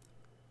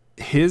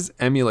his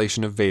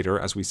emulation of Vader,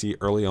 as we see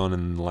early on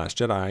in The Last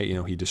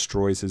Jedi, he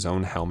destroys his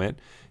own helmet.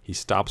 He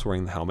stops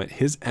wearing the helmet.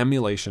 His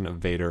emulation of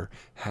Vader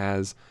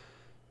has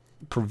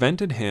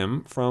prevented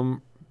him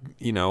from,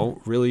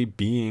 really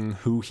being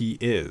who he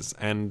is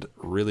and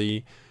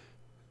really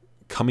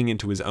coming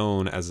into his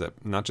own as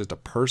not just a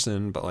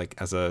person, but like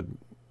as a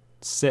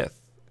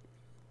Sith.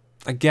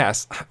 I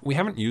guess we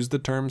haven't used the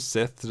term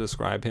Sith to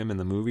describe him in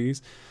the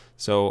movies,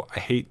 so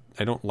I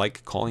don't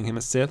like calling him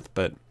a Sith,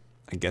 but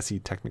I guess he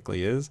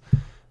technically is.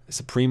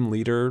 Supreme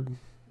Leader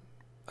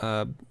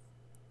Kylo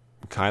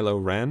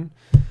Ren,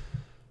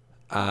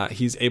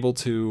 he's able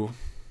to,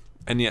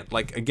 and yet,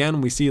 like,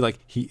 again, we see, like,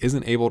 he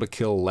isn't able to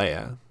kill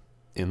Leia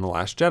in The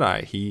Last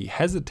Jedi. He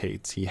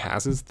hesitates. He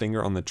has his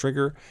finger on the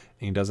trigger,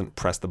 and he doesn't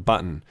press the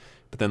button.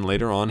 But then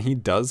later on, he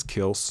does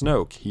kill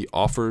Snoke. He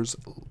offers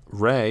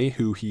Rey,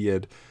 who he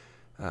had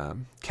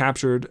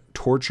captured,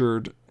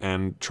 tortured,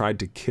 and tried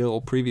to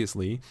kill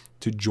previously,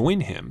 to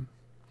join him.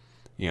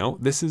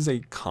 This is a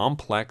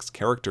complex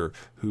character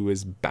who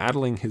is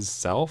battling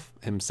himself,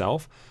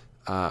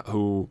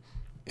 who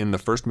in the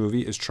first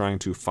movie is trying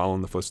to follow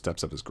in the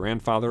footsteps of his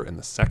grandfather. In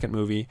the second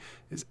movie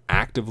is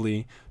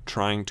actively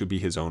trying to be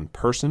his own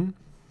person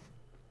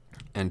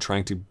and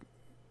trying to,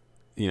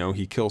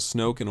 he kills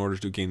Snoke in order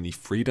to gain the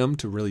freedom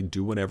to really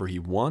do whatever he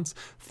wants,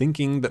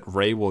 thinking that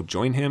Rey will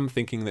join him,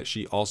 thinking that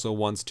she also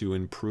wants to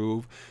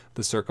improve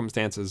the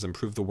circumstances,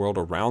 improve the world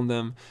around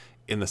them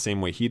in the same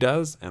way he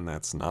does, and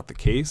that's not the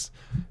case.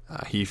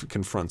 He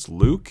confronts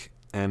Luke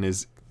and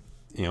is,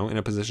 in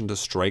a position to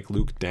strike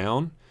Luke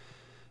down,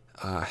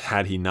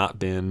 had he not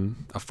been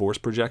a Force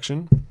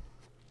projection.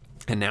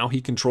 And now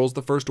he controls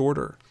the First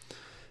Order.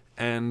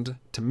 And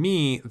to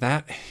me,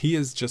 that he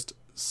is just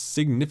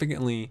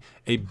significantly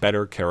a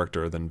better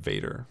character than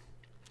Vader.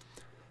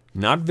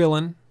 Not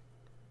villain,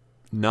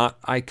 not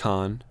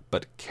icon,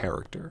 but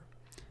character.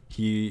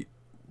 He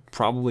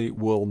probably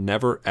will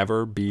never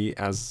ever be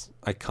as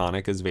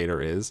iconic as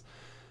Vader is,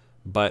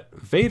 but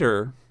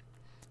Vader,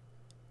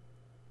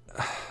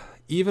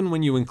 even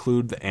when you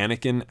include the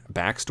Anakin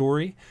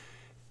backstory,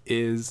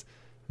 is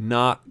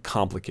not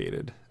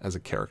complicated as a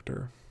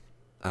character.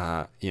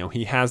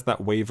 He has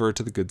that waver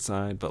to the good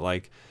side, but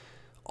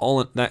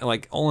all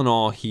in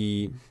all,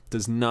 he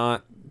does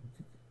not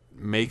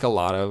make a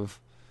lot of.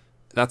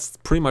 That's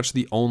pretty much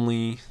the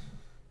only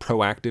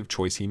proactive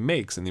choice he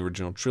makes in the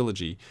original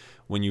trilogy.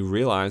 When you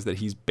realize that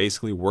he's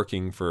basically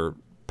working for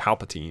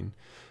Palpatine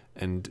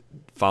and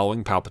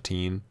following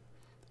Palpatine,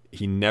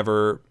 he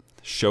never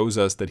shows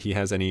us that he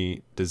has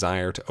any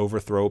desire to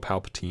overthrow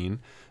Palpatine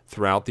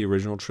throughout the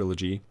original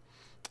trilogy,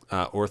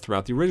 or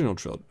throughout the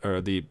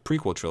the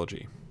prequel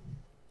trilogy.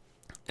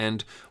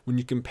 And when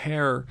you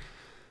compare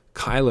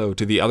Kylo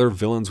to the other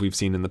villains we've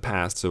seen in the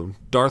past, so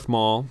Darth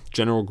Maul,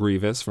 General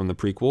Grievous from the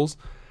prequels,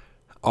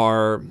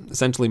 are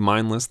essentially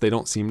mindless. They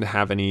don't seem to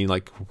have any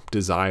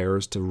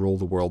desires to rule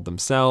the world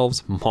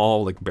themselves.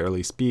 Maul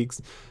barely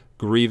speaks.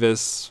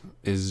 Grievous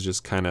is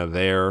just kind of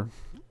there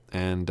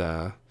and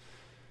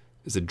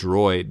is a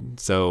droid,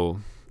 so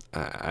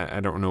I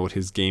don't know what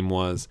his game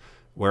was.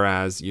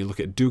 Whereas you look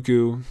at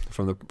Dooku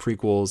from the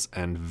prequels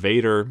and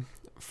Vader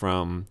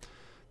from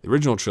the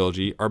original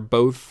trilogy are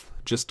both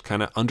just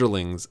kind of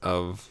underlings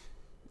of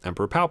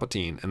Emperor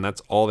Palpatine, and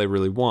that's all they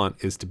really want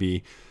is to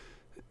be.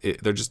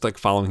 They're just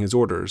following his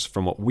orders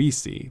from what we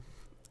see.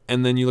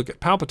 And then you look at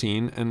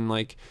Palpatine and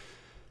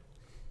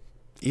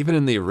even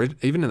in the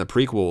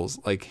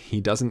prequels,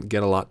 he doesn't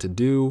get a lot to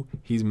do.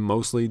 He's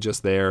mostly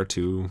just there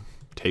to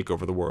take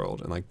over the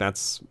world. And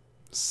that's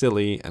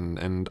silly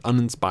and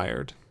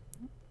uninspired,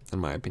 in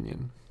my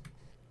opinion.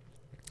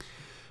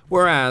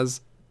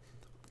 Whereas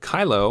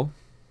Kylo,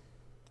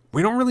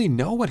 we don't really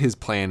know what his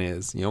plan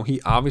is.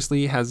 He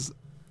obviously has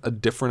a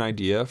different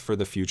idea for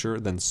the future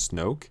than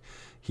Snoke.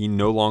 He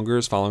no longer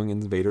is following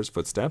in Vader's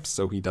footsteps,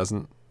 so he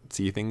doesn't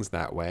see things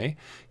that way.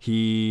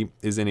 He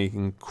is in an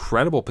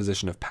incredible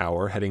position of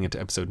power heading into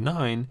Episode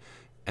 9,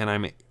 and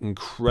I'm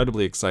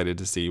incredibly excited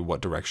to see what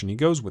direction he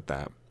goes with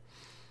that.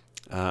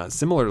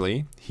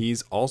 Similarly,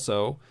 he's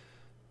also,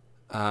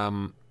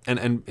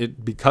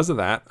 because of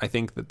that, I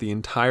think that the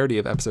entirety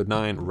of Episode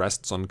 9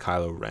 rests on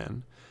Kylo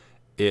Ren.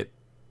 It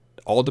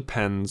all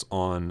depends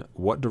on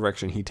what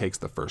direction he takes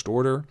the First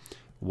Order,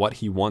 what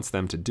he wants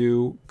them to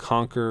do,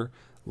 conquer,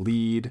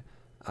 lead,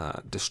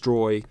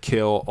 destroy,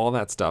 kill, all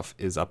that stuff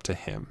is up to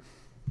him.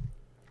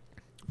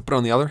 But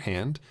on the other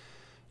hand,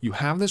 you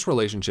have this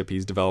relationship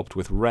he's developed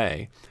with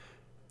Rey,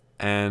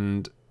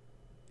 and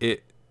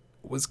it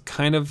was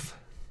kind of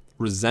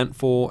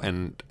resentful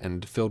and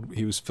filled.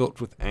 He was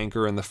filled with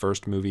anger in the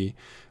first movie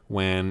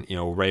when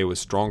Rey was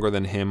stronger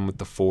than him with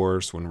the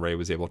Force, when Rey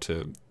was able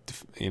to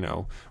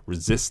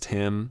resist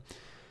him.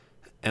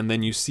 And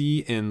then you see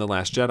in The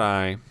Last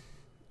Jedi,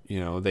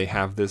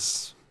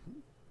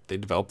 they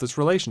develop this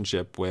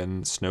relationship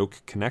when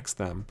Snoke connects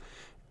them,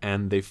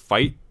 and they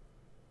fight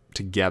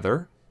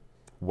together,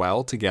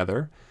 but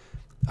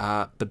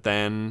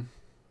then,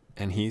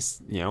 and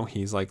he's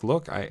like,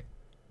 look,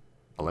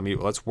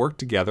 let's work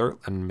together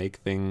and make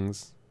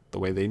things the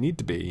way they need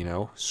to be,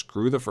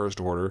 screw the First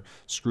Order,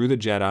 screw the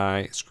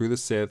Jedi, screw the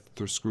Sith,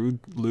 or screw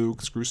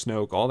Luke, screw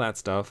Snoke, all that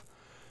stuff.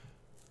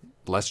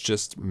 Let's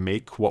just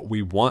make what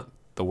we want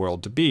the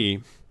world to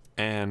be.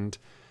 And,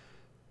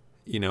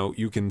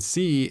 you can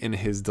see in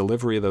his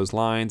delivery of those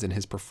lines and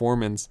his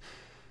performance,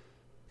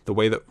 the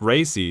way that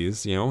Rey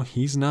sees,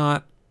 he's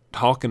not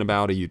talking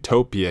about a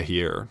utopia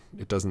here.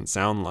 It doesn't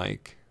sound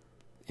like,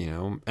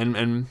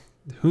 and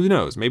who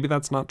knows? Maybe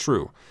that's not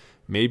true.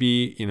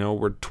 Maybe,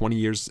 we're 20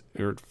 years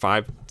or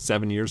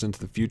 7 years into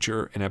the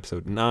future in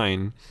episode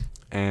 9,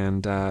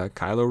 and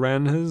Kylo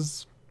Ren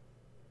has,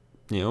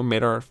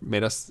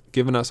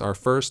 given us our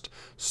first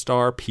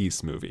star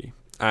peace movie.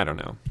 I don't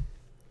know.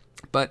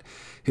 But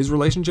his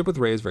relationship with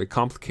Rey is very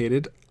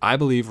complicated. I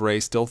believe Rey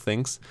still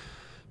thinks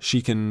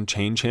she can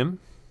change him.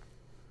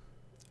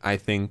 I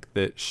think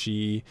that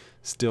she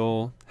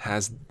still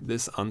has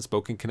this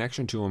unspoken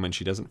connection to him, and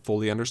she doesn't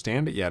fully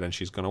understand it yet, and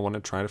she's going to want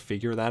to try to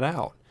figure that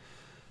out.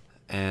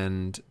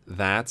 And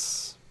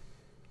that's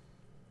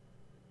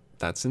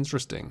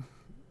interesting.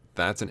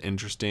 That's an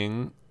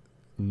interesting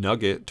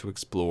nugget to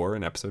explore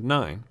in episode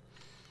 9.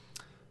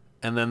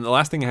 And then the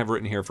last thing I have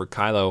written here for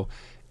Kylo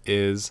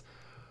is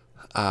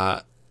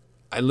I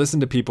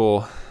listened to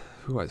people.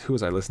 Who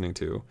was I listening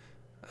to?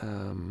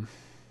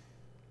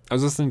 I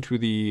was listening to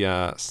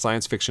the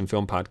Science Fiction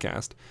Film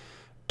Podcast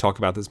talk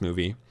about this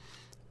movie,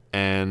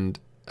 and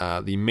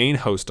the main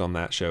host on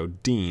that show,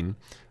 Dean,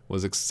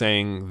 was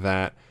saying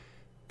that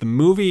the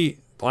movie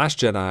Last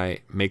Jedi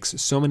makes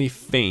so many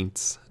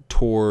feints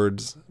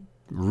towards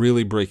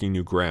really breaking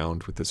new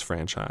ground with this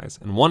franchise.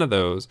 And one of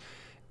those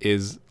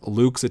is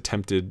Luke's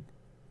attempted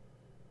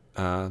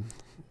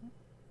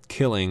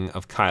killing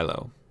of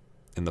Kylo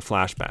in the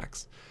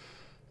flashbacks.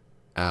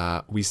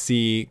 We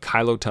see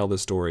Kylo tell the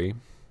story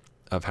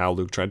of how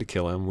Luke tried to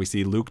kill him. We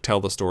see Luke tell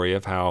the story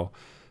of how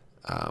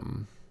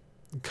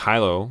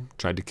Kylo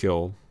tried to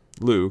kill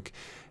Luke.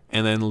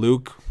 And then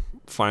Luke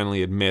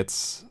finally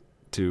admits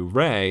to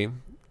Rey,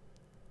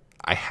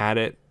 I had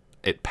it.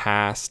 It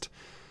passed.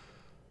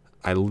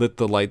 I lit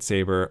the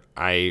lightsaber.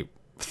 I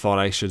thought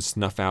I should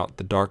snuff out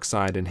the dark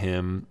side in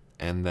him.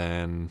 And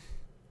then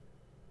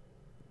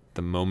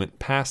the moment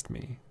passed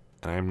me.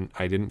 And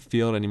I didn't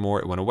feel it anymore.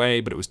 It went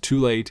away, but it was too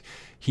late.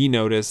 He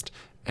noticed,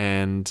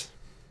 and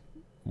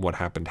what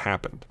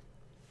happened.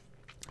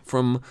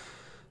 From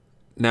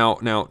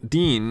now,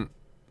 Dean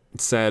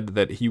said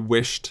that he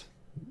wished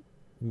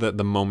that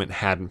the moment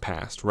hadn't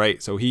passed,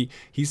 right? So he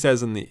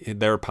says in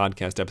their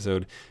podcast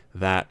episode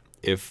that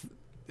if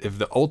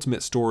the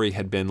ultimate story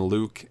had been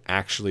Luke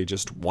actually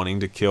just wanting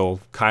to kill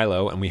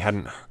Kylo, and we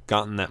hadn't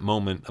gotten that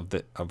moment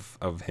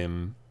of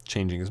him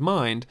changing his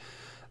mind,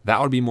 that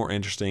would be more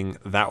interesting.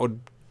 That would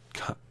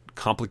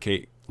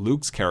complicate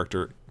Luke's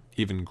character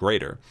even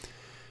greater.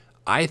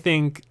 I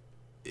think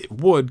it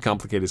would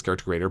complicate his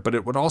character greater, but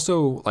it would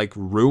also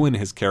ruin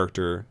his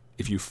character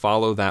if you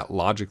follow that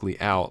logically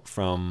out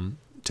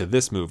to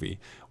this movie.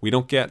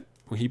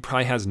 He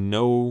probably has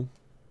no,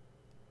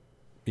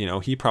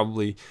 he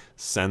probably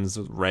sends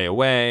Rey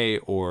away,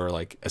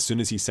 or as soon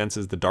as he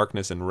senses the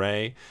darkness in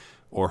Rey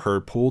or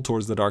her pull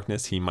towards the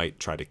darkness, he might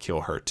try to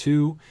kill her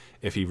too,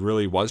 if he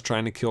really was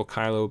trying to kill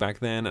Kylo back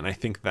then. And I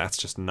think that's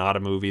just not a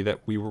movie that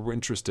we were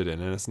interested in,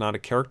 and it's not a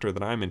character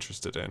that I'm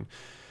interested in,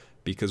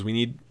 because we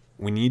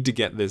need to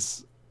get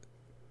this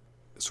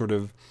sort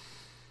of,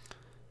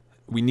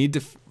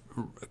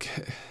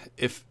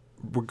 if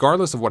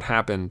regardless of what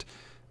happened,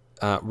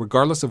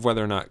 regardless of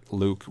whether or not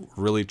Luke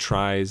really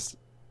tries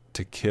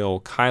to kill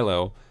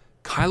Kylo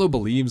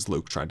believes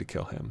Luke tried to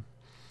kill him.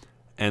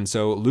 And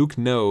so Luke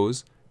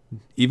knows,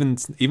 even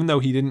though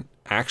he didn't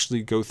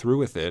actually go through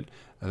with it,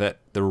 that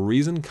the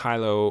reason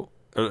Kylo,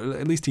 or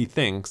at least he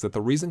thinks that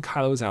the reason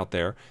Kylo is out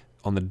there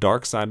on the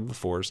dark side of the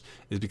Force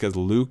is because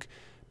Luke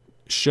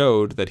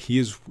showed that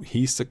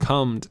he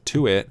succumbed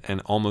to it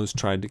and almost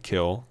tried to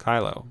kill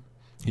Kylo.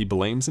 He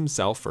blames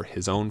himself for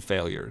his own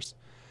failures.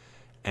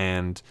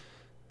 And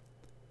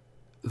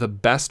the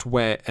best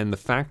way, and the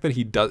fact that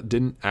he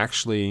didn't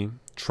actually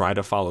try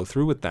to follow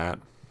through with that,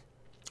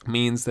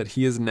 means that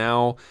he is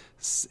now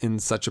in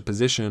such a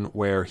position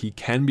where he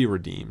can be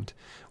redeemed.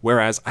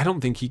 Whereas I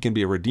don't think he can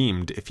be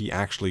redeemed if he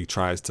actually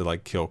tries to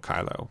kill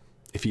Kylo.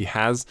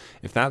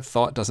 If that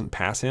thought doesn't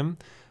pass him,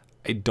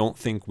 I don't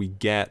think we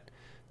get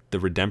the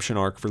redemption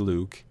arc for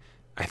Luke.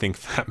 I think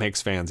that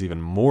makes fans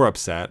even more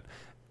upset.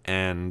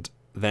 And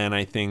then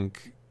I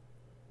think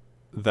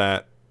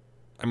that,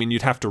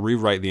 you'd have to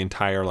rewrite the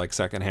entire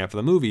second half of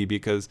the movie,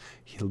 because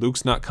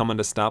Luke's not coming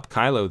to stop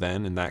Kylo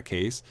then in that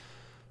case,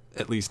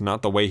 at least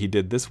not the way he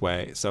did this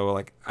way.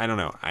 So I don't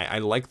know. I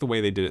like the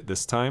way they did it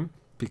this time,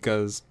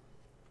 because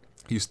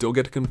you still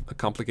get a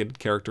complicated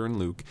character in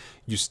Luke.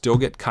 You still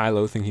get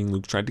Kylo thinking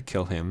Luke tried to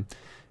kill him.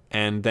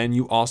 And then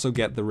you also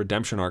get the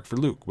redemption arc for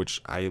Luke,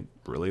 which I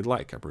really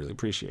like. I really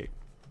appreciate.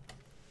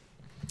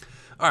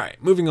 All right,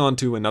 moving on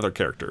to another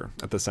character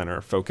at the center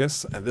of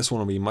focus, and this one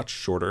will be much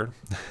shorter,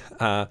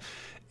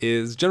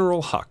 is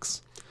General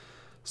Hux.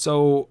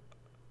 So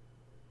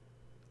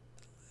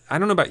I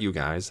don't know about you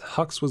guys.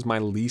 Hux was my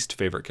least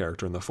favorite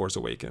character in The Force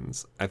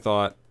Awakens. I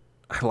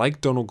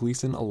liked Donald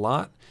Gleason a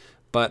lot,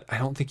 but I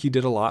don't think he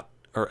did a lot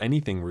or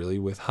anything really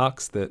with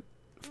Hux that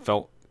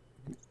felt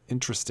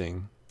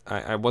interesting.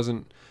 I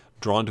wasn't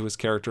drawn to his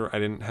character. I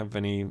didn't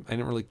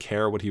really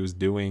care what he was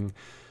doing.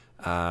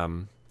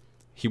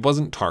 He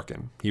wasn't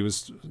Tarkin. He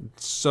was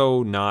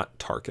so not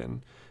Tarkin.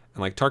 And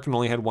like Tarkin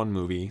only had one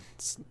movie,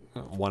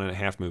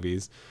 1.5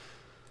 movies,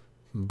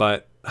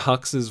 but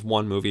Hux's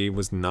one movie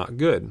was not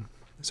good.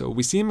 So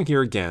we see him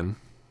here again.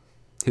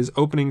 His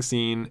opening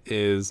scene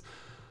is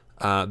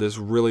this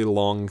really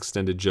long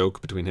extended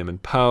joke between him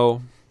and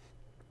Poe.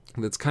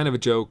 That's kind of a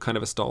joke, kind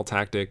of a stall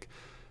tactic.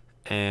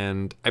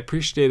 And I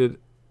appreciated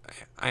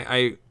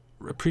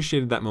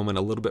that moment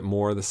a little bit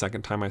more the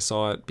second time I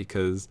saw it,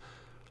 because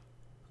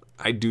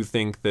I do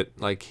think that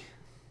like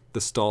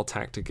the stall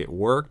tactic, it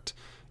worked.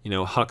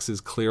 Hux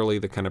is clearly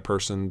the kind of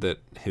person that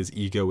his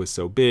ego is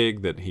so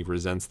big that he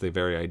resents the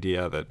very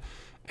idea that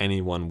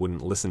anyone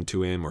wouldn't listen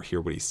to him or hear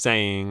what he's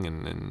saying.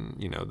 And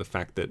the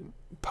fact that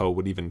Poe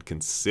would even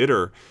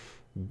consider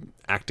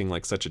acting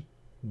like such a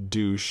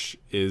douche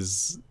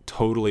is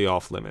totally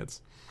off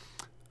limits.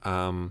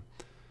 So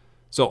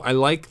I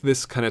like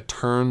this kind of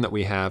turn that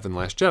we have in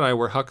Last Jedi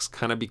where Hux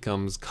kind of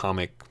becomes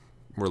comic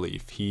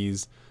relief.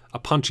 He's a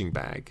punching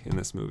bag in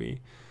this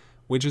movie,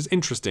 which is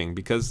interesting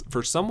because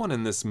for someone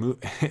in this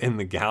in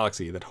the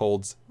galaxy that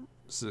holds,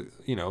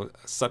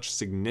 such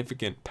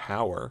significant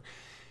power,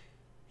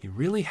 he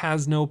really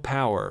has no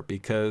power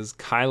because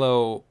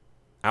Kylo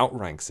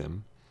outranks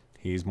him.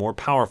 He's more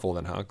powerful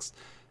than Hux,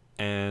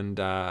 and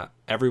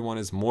everyone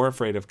is more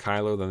afraid of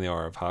Kylo than they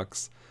are of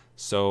Hux.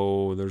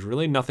 So there's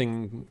really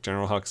nothing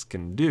General Hux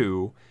can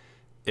do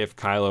if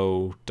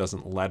Kylo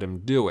doesn't let him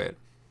do it.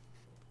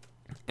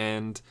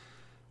 And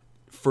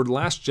for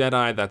Last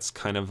Jedi, that's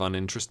kind of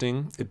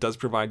uninteresting. It does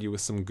provide you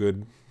with some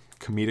good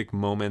comedic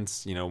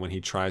moments, when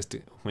he's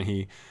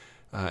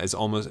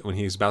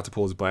about to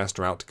pull his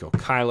blaster out to kill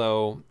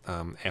Kylo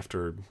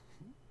after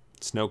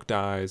Snoke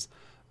dies,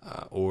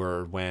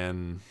 or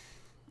when,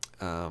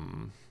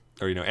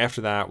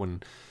 after that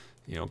when,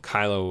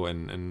 Kylo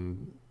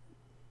and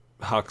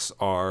Hux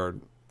are,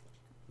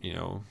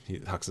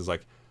 Hux is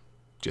like,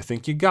 do you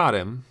think you got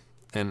him?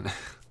 And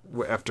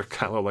after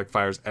Kylo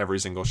fires every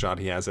single shot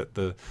he has at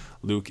the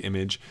Luke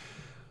image,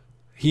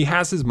 he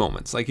has his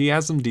moments. He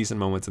has some decent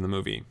moments in the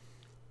movie.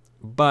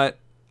 But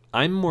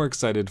I'm more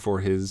excited for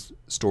his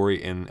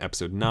story in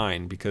Episode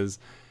 9 because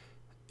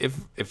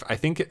if I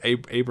think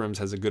Abrams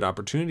has a good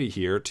opportunity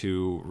here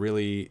to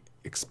really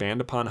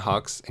expand upon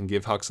Hux and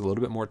give Hux a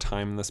little bit more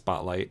time in the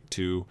spotlight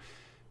to,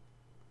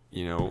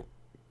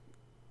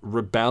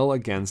 rebel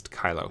against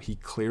Kylo. He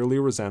clearly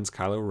resents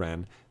Kylo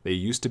Ren. They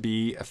used to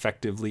be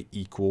effectively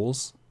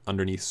equals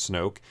underneath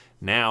Snoke.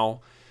 Now,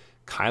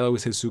 Kylo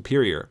is his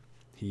superior.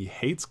 He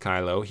hates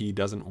Kylo. He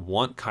doesn't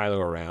want Kylo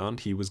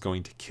around. He was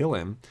going to kill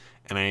him.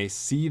 And I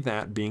see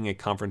that being a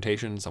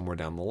confrontation somewhere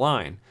down the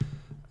line.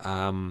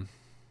 I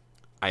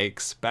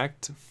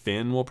expect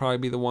Finn will probably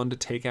be the one to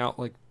take out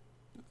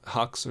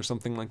Hux or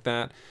something like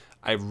that.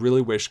 I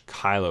really wish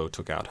Kylo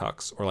took out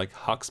Hux, or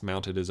Hux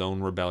mounted his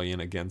own rebellion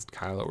against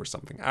Kylo or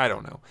something. I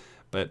don't know.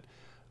 But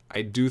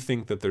I do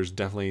think that there's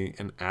definitely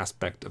an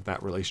aspect of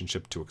that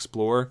relationship to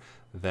explore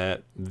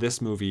that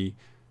this movie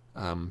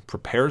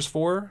prepares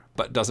for,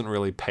 but doesn't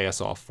really pay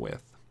us off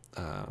with.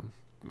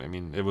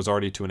 It was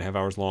already 2.5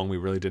 hours long. We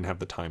really didn't have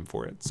the time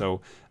for it. So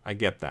I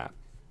get that.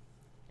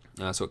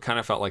 So it kind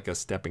of felt like a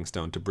stepping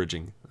stone to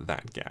bridging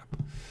that gap.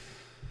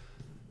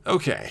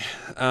 Okay,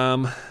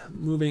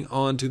 moving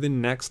on to the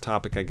next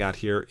topic I got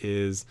here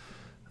is,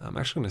 I'm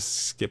actually going to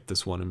skip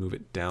this one and move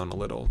it down a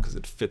little because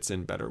it fits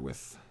in better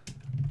with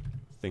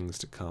things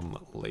to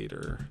come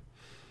later.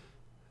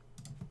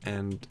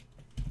 And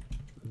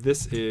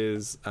this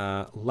is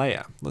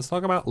Leia. Let's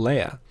talk about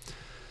Leia.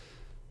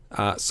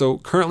 So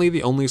currently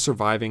the only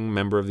surviving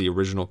member of the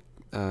original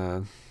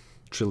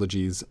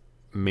trilogy's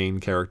main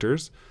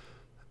characters,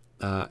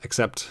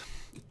 except...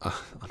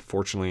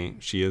 unfortunately,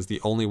 she is the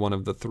only one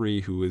of the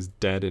three who is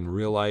dead in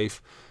real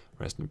life.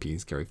 Rest in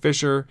peace, Carrie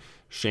Fisher.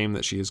 Shame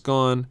that she is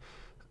gone.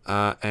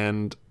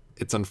 And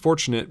it's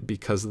unfortunate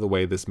because of the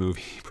way this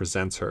movie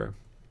presents her.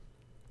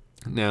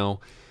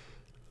 Now,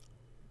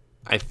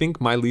 I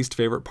think my least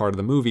favorite part of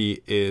the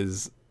movie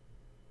is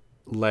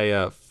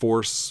Leia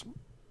force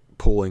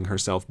pulling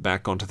herself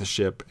back onto the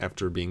ship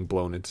after being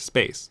blown into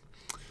space.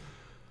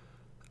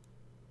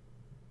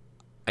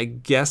 I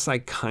guess I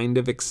kind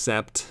of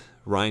accept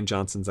Rian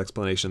Johnson's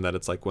explanation that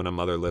it's like when a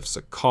mother lifts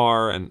a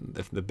car and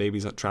if the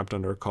baby's not trapped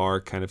under a car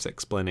kind of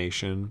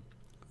explanation.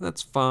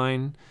 That's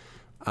fine.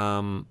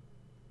 But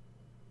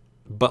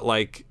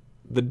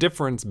the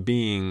difference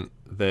being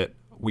that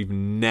we've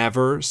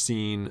never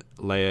seen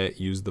Leia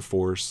use the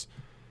Force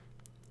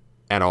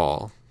at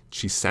all.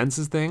 She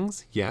senses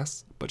things,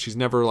 yes, but she's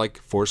never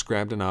force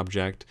grabbed an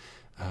object.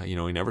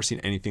 We've never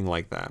seen anything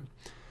like that.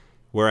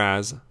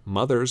 Whereas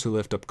mothers who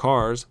lift up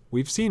cars,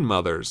 we've seen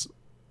mothers.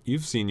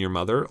 You've seen your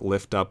mother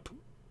lift up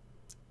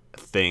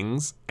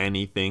things,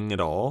 anything at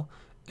all,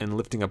 and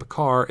lifting up a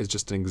car is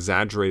just an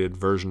exaggerated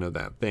version of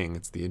that thing.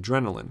 It's the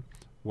adrenaline.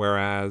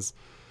 Whereas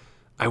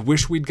I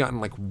wish we'd gotten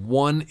like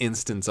one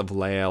instance of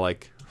Leia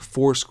like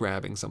force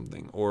grabbing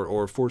something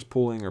or force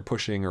pulling or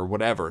pushing or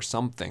whatever,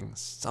 something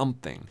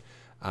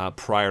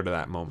prior to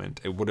that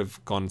moment. It would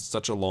have gone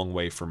such a long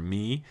way for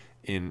me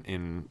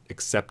in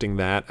accepting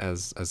that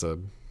as a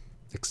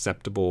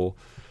acceptable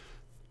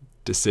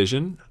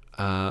decision.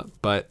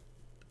 But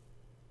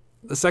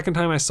the second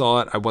time I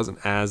saw it, I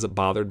wasn't as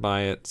bothered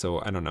by it.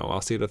 So I don't know.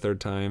 I'll see it a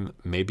third time.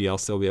 Maybe I'll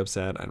still be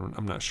upset.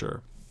 I'm not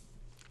sure.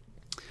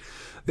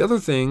 The other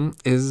thing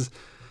is,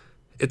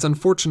 it's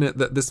unfortunate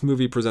that this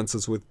movie presents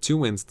us with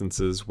two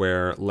instances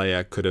where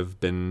Leia could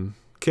have been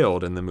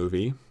killed in the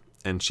movie,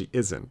 and she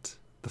isn't.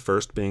 The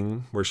first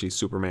being where she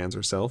Supermans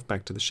herself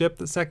back to the ship.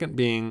 The second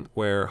being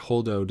where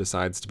Holdo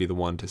decides to be the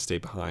one to stay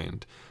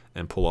behind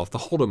and pull off the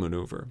Holdo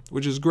maneuver,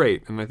 which is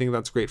great, and I think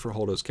that's great for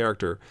Holdo's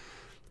character.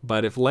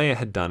 But if Leia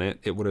had done it,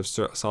 it would have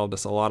solved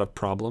us a lot of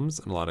problems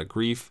and a lot of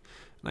grief.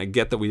 And I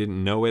get that we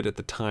didn't know it at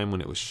the time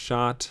when it was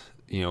shot.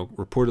 You know,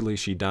 reportedly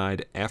she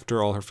died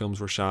after all her films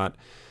were shot.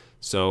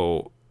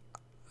 So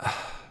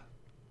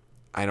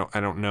I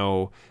don't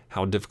know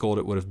how difficult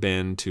it would have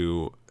been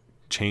to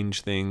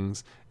change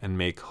things and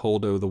make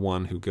Holdo the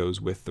one who goes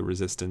with the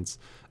Resistance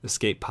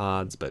escape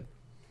pods, but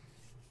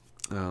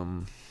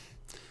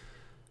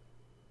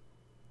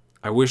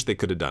I wish they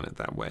could have done it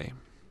that way.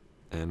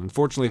 And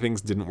unfortunately things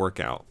didn't work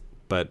out.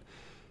 But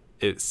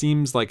it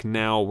seems like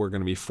now we're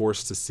going to be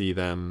forced to see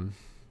them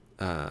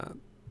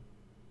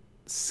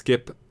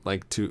skip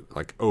to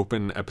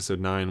open episode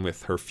 9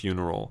 with her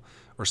funeral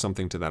or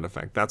something to that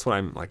effect. That's what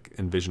I'm like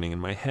envisioning in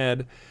my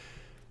head.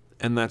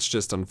 And that's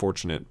just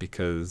unfortunate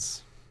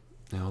because,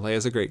 you know,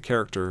 Leia's a great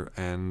character,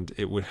 and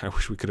I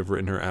wish we could have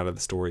written her out of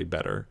the story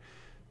better.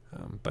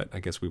 But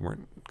I guess we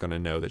weren't going to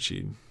know that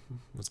she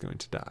was going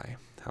to die.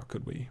 How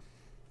could we?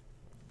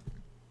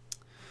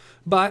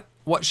 But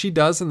what she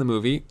does in the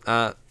movie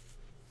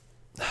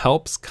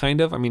helps,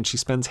 kind of. I mean, she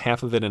spends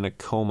half of it in a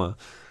coma.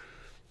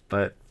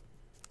 But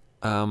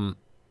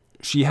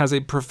she has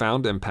a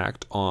profound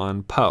impact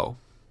on Poe.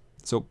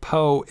 So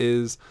Poe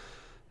is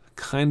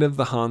kind of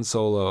the Han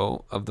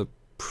Solo of the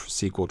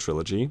sequel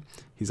trilogy.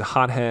 He's a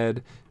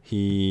hothead,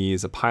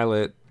 he's a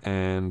pilot,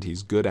 and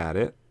he's good at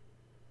it.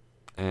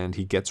 And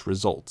he gets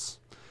results.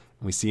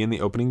 And we see in the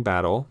opening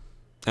battle,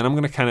 and I'm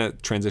going to kind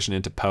of transition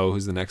into Poe,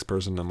 who's the next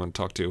person I'm going to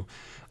talk to.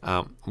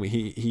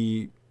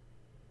 He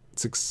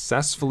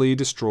successfully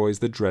destroys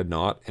the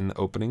Dreadnought in the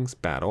opening's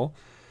battle,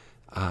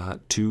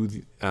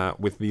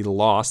 with the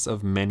loss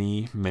of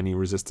many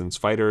Resistance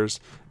fighters,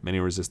 many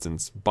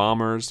Resistance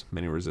bombers,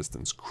 many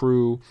Resistance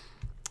crew,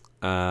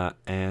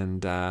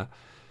 and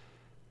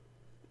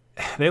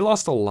they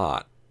lost a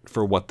lot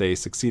for what they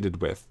succeeded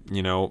with.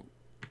 You know,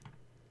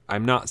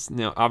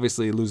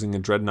 obviously losing a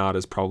Dreadnought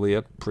is probably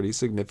a pretty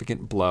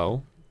significant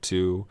blow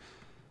to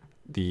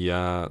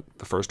the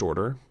First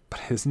Order, but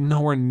it's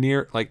nowhere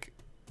near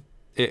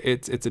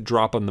it's a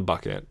drop in the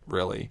bucket,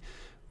 really,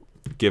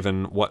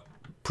 given what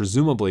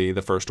presumably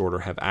the First Order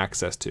have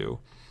access to,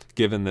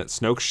 given that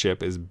Snoke's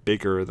ship is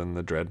bigger than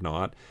the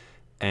Dreadnought,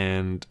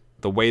 and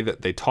the way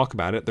that they talk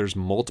about it, there's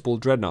multiple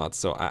Dreadnoughts.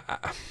 So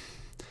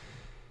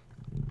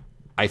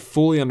I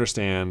fully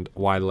understand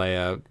why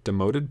Leia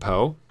demoted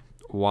Poe,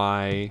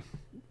 why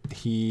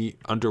he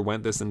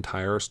underwent this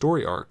entire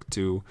story arc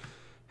to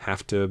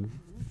have to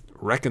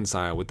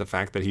reconcile with the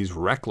fact that he's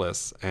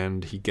reckless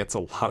and he gets a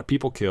lot of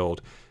people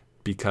killed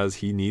because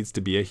he needs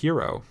to be a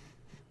hero.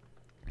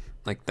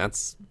 Like,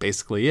 that's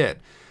basically it.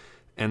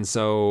 And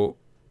so,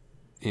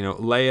 you know,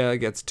 Leia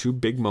gets two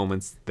big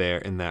moments there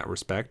in that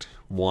respect.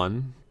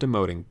 One,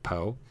 demoting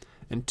Poe,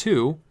 and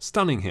two,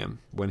 stunning him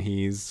when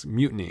he's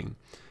mutinying.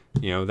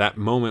 You know, that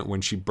moment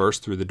when she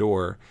bursts through the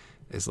door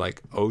is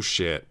like, oh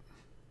shit,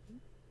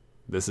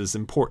 this is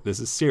important. This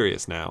is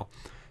serious now.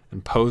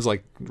 And Poe's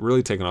like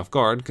really taken off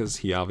guard because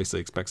he obviously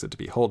expects it to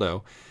be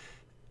Holdo.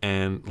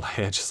 And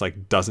Leia just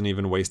like doesn't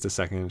even waste a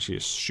second. She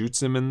just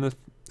shoots him in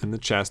the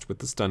chest with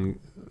the stun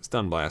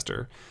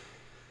blaster.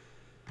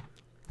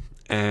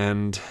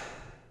 And,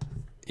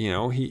 you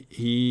know,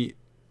 he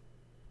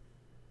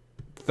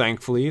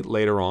thankfully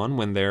later on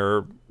when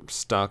they're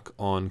stuck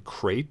on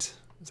Crate,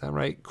 is that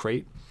right?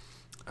 Crate.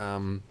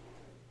 You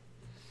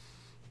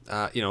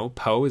know,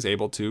 Poe is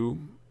able to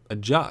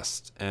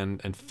adjust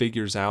and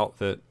figures out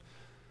that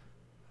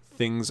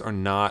things are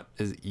not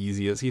as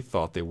easy as he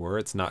thought they were.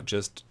 It's not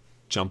just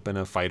jump in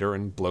a fighter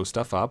and blow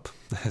stuff up,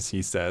 as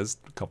he says,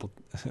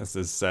 as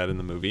is said in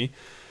the movie.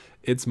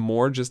 It's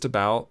more just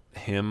about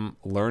him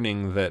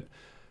learning that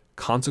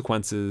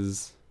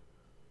consequences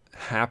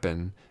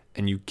happen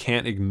and you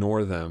can't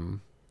ignore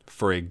them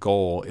for a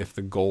goal if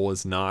the goal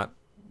is not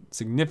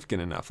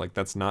significant enough. Like,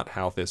 that's not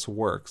how this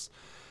works.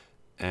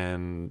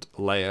 And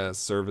Leia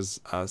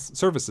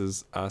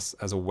services us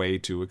as a way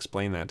to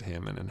explain that to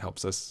him and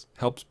helps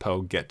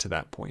Poe get to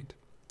that point.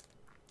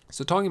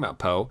 So talking about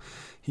Poe,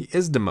 he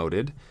is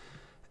demoted,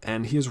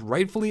 and he is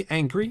rightfully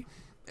angry,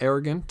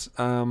 arrogant.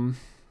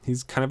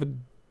 He's kind of a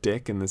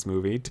dick in this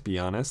movie, to be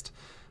honest.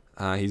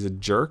 He's a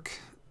jerk,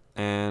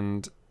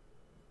 and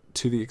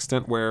to the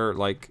extent where,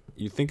 like,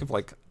 you think of,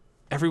 like,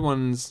 a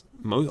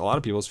lot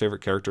of people's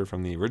favorite character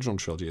from the original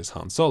trilogy is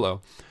Han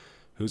Solo,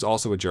 who's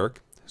also a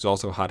jerk, who's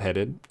also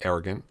hot-headed,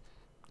 arrogant,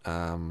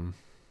 and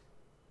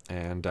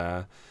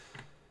the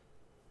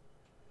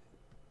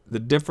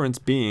difference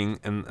being,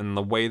 and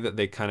the way that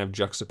they kind of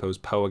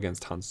juxtapose Poe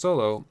against Han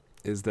Solo,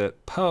 is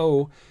that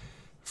Poe,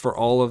 for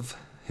all of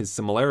his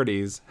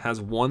similarities, has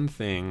one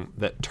thing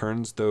that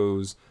turns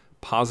those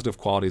positive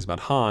qualities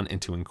about Han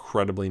into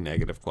incredibly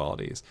negative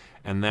qualities,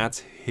 and that's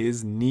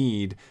his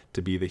need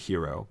to be the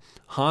hero.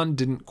 Han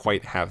didn't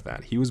quite have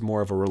that. He was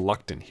more of a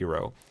reluctant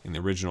hero in the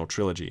original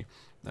trilogy,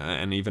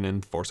 and even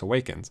in Force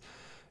Awakens.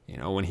 You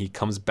know, when he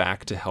comes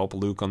back to help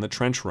Luke on the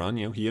trench run,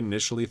 you know, he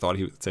initially thought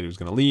said he was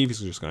going to leave. He was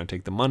just going to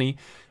take the money.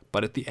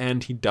 But at the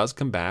end, he does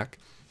come back,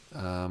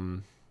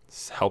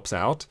 helps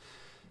out,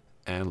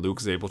 and Luke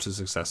is able to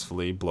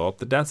successfully blow up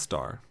the Death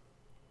Star.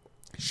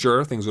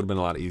 Sure, things would have been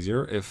a lot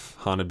easier if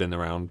Han had been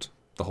around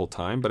the whole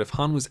time. But if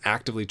Han was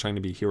actively trying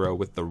to be a hero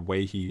with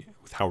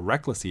with how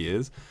reckless he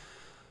is,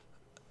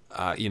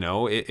 you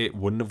know, it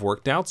wouldn't have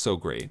worked out so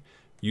great.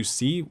 You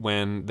see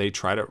when they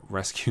try to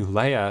rescue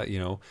Leia, you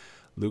know,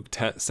 Luke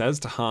says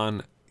to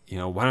Han, you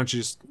know, why don't you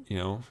just, you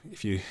know,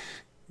 if you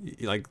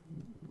like,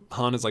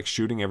 Han is like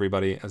shooting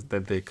everybody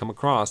that they come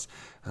across,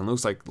 and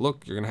Luke's like,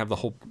 look, you're gonna have the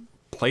whole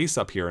place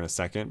up here in a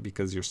second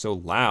because you're so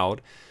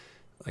loud.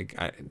 Like,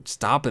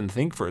 stop and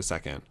think for a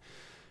second.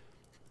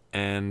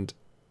 And,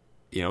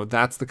 you know,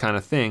 that's the kind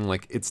of thing,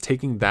 like, it's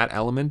taking that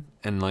element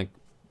and, like,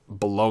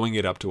 blowing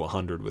it up to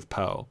 100 with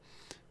Poe.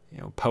 You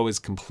know, Poe is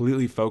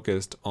completely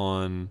focused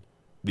on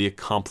the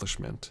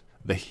accomplishment,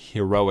 the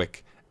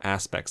heroic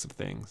aspects of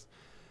things.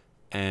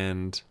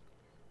 And,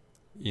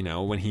 you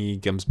know, when he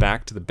comes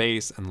back to the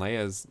base and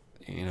Leia's,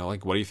 you know,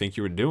 like, what do you think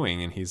you were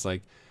doing? And he's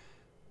like,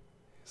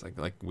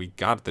 we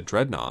got the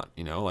dreadnought,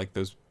 you know, like,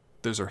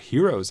 those are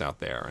heroes out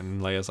there.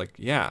 And Leia's like,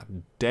 yeah,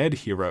 dead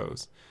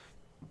heroes.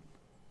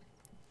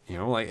 You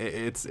know, like,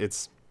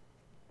 it's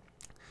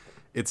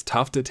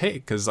tough to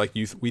take, because, like,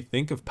 we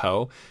think of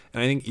Poe,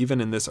 and I think even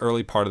in this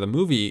early part of the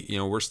movie, you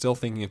know, we're still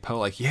thinking of Poe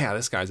like, yeah,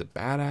 this guy's a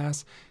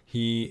badass.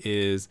 He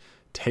is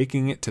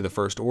taking it to the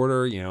First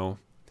Order. You know,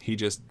 he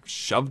just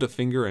shoved a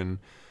finger in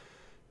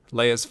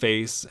Leia's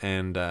face,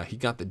 and he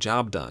got the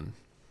job done.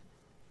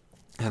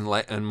 And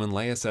when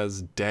Leia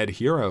says dead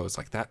heroes,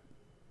 like, that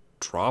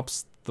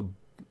drops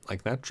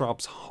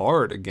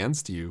hard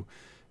against you,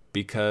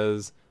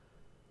 because,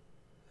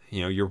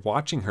 you know, you're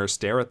watching her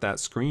stare at that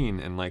screen,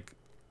 and, like,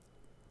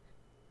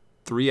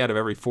 3 out of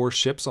every 4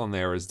 ships on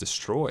there is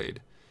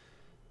destroyed.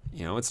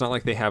 You know, it's not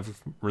like they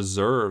have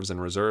reserves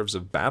and reserves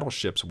of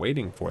battleships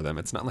waiting for them.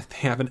 It's not like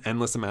they have an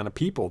endless amount of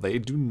people. They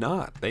do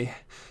not. They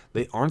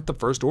aren't the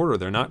First Order.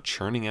 They're not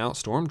churning out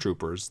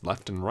stormtroopers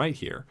left and right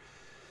here.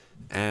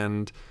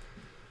 And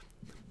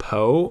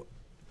Poe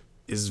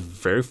is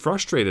very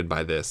frustrated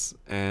by this.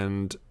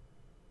 And,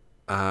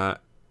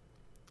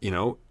 you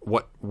know,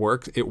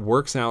 it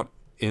works out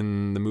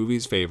in the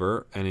movie's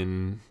favor and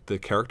in the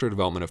character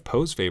development of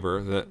Poe's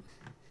favor that,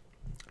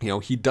 you know,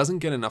 he doesn't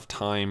get enough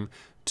time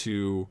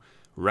to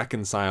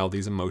reconcile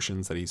these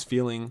emotions that he's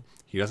feeling.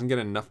 He doesn't get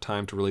enough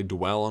time to really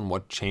dwell on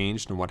what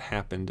changed and what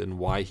happened and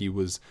why he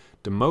was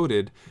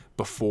demoted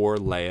before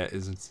Leia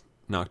is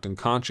knocked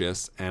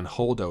unconscious and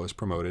Holdo is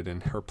promoted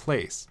in her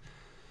place.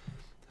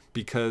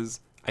 Because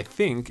I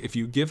think if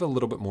you give a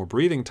little bit more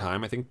breathing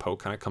time, I think Poe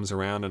kind of comes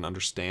around and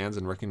understands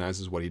and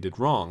recognizes what he did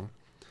wrong.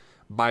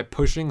 By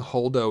pushing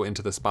Holdo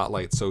into the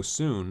spotlight so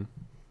soon,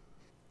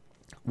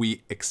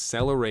 we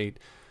accelerate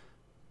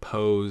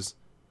Poe's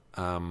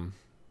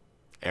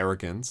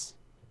arrogance,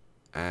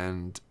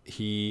 and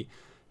he,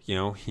 you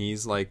know,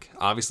 he's like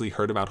obviously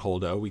heard about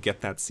Holdo. We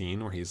get that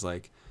scene where he's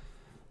like,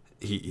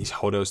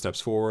 Holdo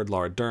steps forward,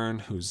 Laura Dern,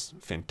 who's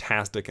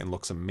fantastic and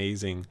looks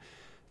amazing,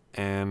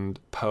 and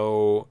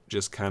Poe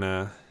just kind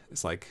of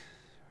is like,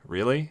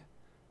 really?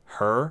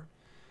 Her?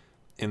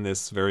 In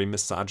this very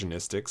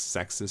misogynistic,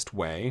 sexist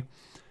way.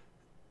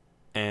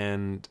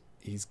 And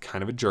he's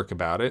kind of a jerk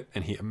about it,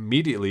 and he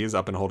immediately is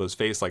up in Holdo's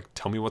face like,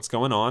 tell me what's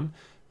going on.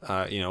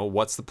 You know,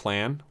 what's the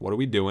plan? What are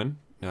we doing?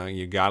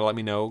 You gotta let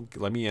me know.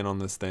 Let me in on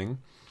this thing.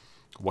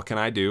 What can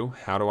I do?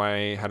 How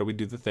do we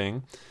do the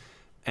thing?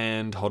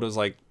 And Holdo's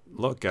like,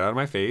 look, get out of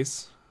my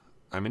face.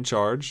 I'm in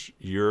charge.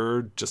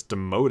 You're just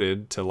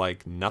demoted to,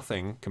 like,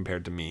 nothing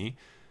compared to me.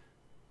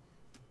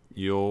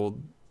 You'll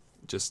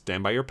just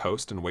stand by your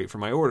post and wait for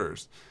my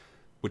orders,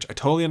 which I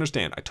totally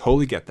understand. I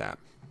totally get that.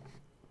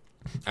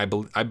 I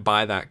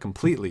buy that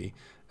completely,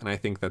 and I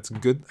think that's a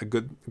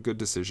good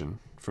decision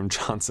from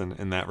Johnson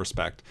in that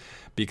respect,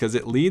 because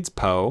it leads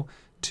Poe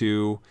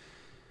to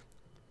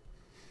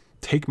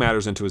take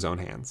matters into his own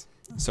hands.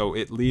 So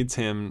it leads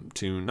him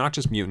to not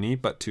just mutiny,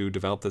 but to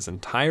develop this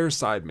entire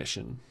side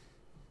mission,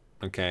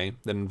 okay,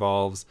 that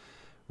involves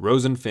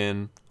Rose and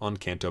Finn on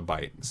Canto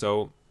Bight.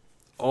 So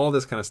all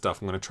this kind of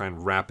stuff, I'm going to try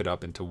and wrap it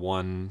up into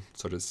one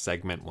sort of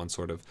segment, one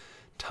sort of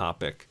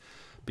topic,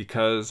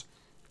 because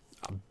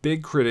A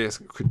big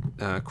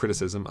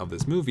criticism of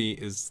this movie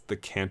is the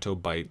Canto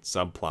Bight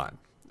subplot,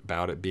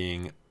 about it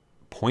being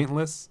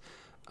pointless,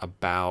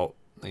 about,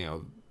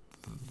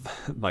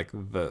 like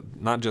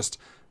not just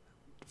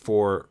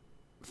for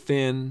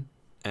Finn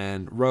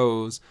and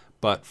Rose,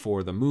 but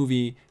for the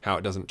movie, how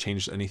it doesn't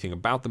change anything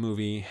about the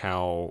movie,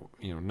 how,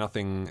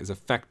 nothing is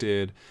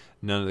affected,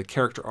 none of the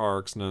character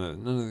arcs, none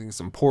of the things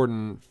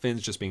important.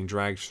 Finn's just being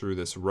dragged through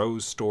this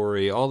Rose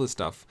story, all this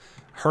stuff.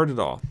 Heard it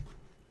all.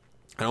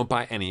 I don't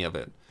buy any of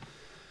it.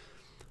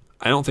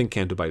 I don't think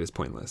Canto Bight is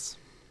pointless.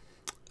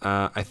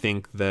 I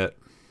think that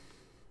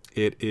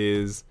it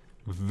is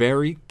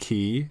very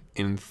key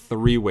in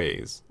 3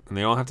 ways, and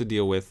they all have to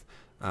deal with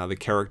the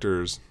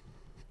characters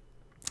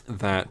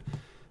that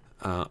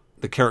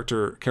the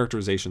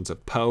characterizations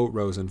of Poe,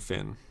 Rose, and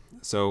Finn.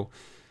 So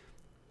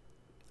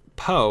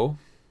Poe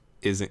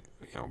is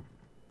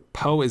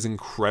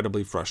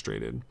incredibly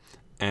frustrated,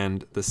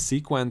 and the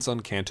sequence on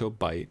Canto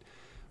Bight,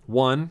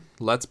 one,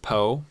 lets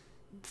Poe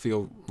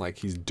feel like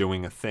he's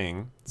doing a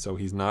thing, so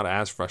he's not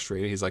as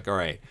frustrated. He's like, all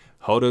right,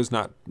 Hodo's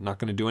not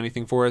going to do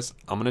anything for us.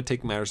 I'm going to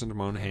take matters into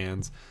my own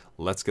hands.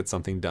 Let's get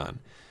something done.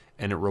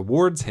 And it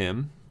rewards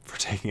him for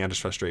taking out his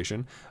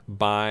frustration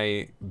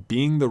by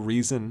being the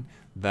reason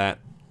that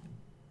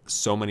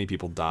so many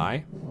people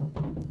die.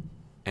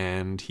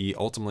 And he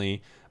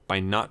ultimately, by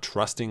not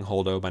trusting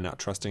Holdo, by not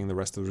trusting the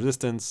rest of the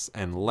Resistance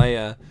and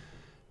Leia,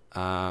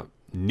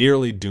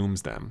 nearly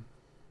dooms them.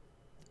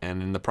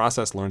 And in the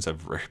process learns a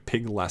very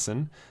big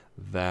lesson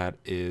that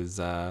is,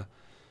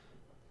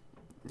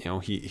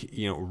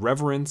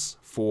 reverence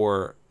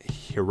for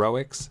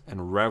heroics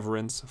and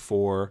reverence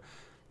for,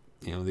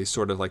 these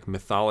sort of like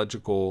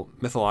mythological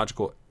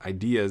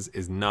ideas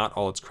is not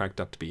all it's cracked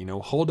up to be.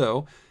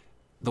 Holdo,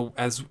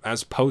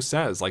 as Poe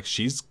says, like,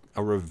 she's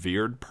a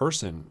revered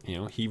person.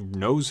 He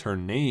knows her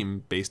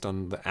name based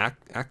on the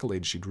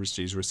accolades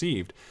she's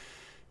received.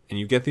 And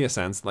you get the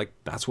sense, like,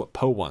 that's what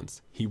Poe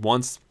wants. He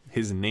wants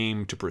his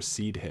name to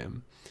precede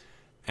him.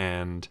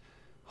 And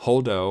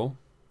Holdo,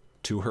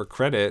 to her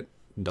credit,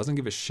 doesn't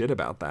give a shit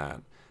about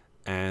that.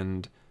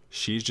 And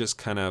she's just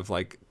kind of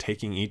like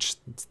taking each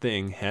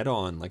thing head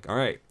on. Like, all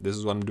right, this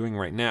is what I'm doing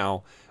right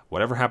now.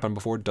 Whatever happened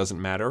before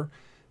doesn't matter.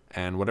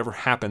 And whatever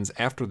happens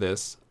after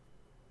this,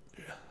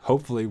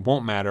 hopefully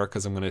won't matter,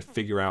 because I'm going to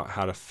figure out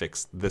how to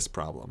fix this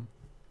problem.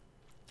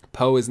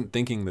 Poe isn't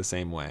thinking the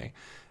same way.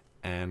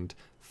 And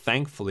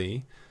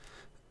thankfully,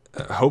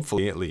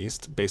 hopefully at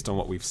least, based on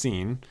what we've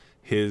seen,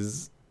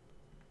 his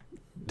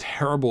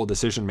terrible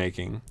decision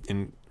making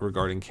in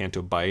regarding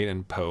Canto Bight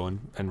and Poe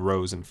and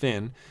Rose and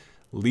Finn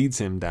leads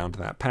him down to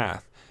that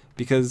path.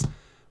 Because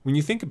when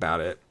you think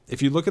about it,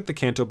 if you look at the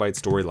Canto Bight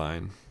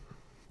storyline,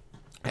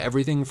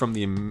 everything from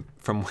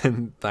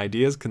when the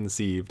idea is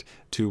conceived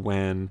to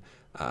when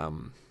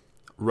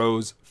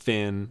Rose,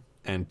 Finn,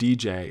 and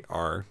DJ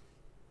are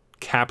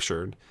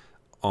captured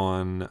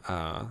on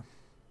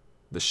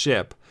the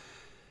ship,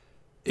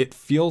 it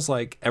feels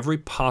like every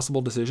possible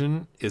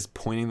decision is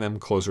pointing them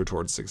closer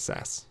towards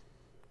success.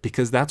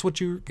 Because that's what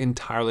you're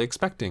entirely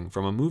expecting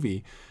from a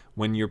movie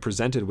when you're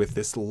presented with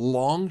this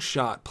long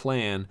shot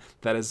plan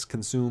that has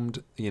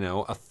consumed,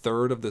 a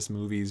third of this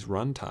movie's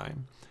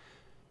runtime.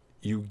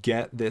 You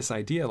get this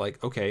idea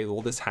like, okay,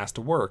 well, this has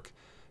to work.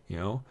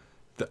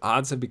 The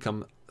odds have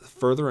become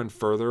further and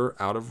further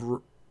out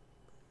of,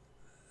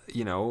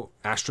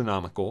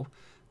 astronomical.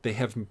 They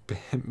have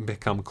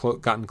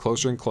gotten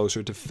closer and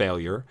closer to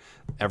failure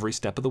every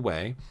step of the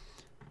way.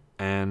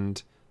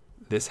 And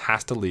this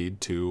has to lead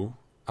to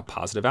a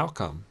positive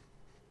outcome.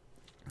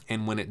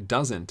 And when it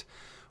doesn't,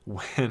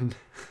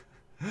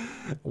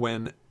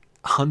 when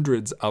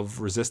hundreds of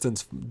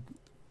Resistance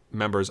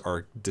members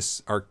are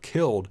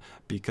killed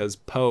because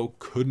Poe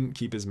couldn't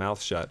keep his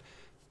mouth shut,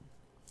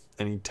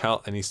 and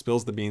he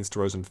spills the beans to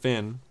Rose and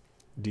Finn,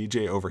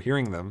 DJ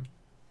overhearing them,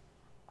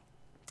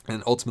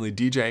 and ultimately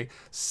DJ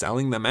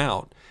selling them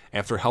out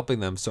after helping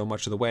them so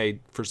much of the way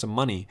for some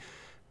money,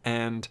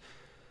 and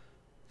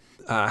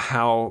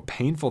how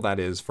painful that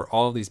is for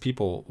all of these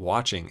people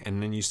watching.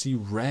 And then you see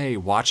Rey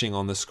watching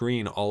on the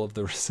screen all of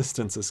the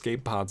Resistance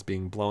escape pods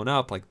being blown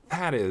up. Like,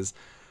 that is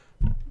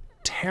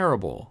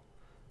terrible.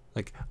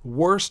 Like,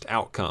 worst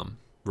outcome,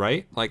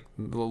 right? Like,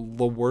 the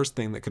worst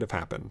thing that could have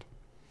happened.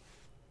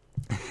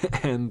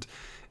 And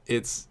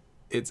it's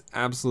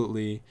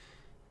absolutely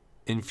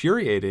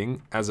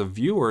infuriating as a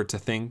viewer to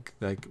think,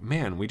 like,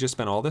 man, we just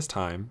spent all this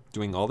time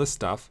doing all this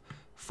stuff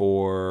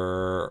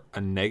for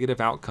a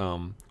negative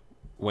outcome,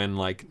 when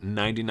like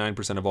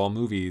 99% of all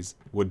movies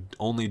would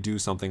only do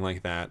something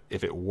like that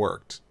if it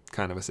worked,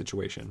 kind of a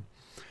situation.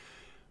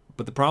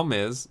 But the problem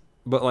is,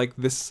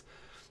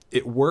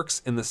 it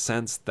works in the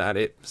sense that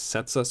it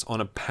sets us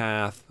on a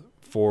path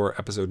for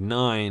episode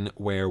 9,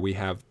 where we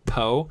have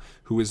Poe,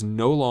 who is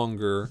no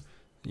longer,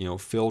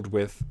 filled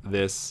with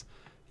this,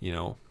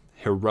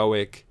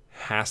 heroic,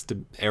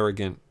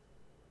 arrogant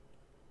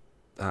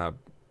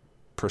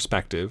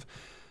perspective.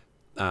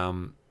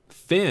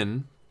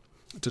 Finn,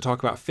 to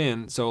talk about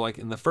Finn, so like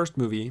in the first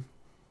movie,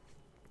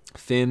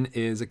 Finn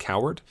is a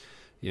coward.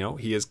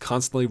 He is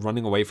constantly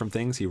running away from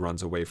things. He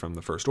runs away from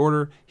the First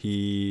Order.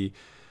 He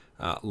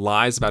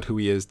lies about who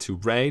he is to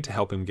Rey to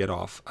help him get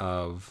off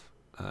of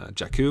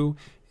Jakku.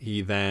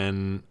 He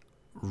then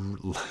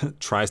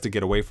tries to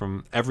get away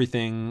from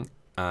everything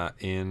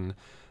in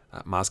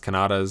Maz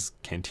Kanata's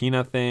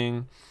cantina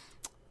thing.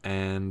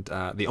 And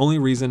the only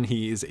reason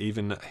he is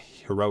even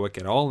heroic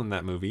at all in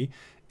that movie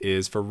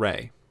is for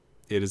Rey.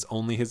 It is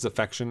only his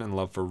affection and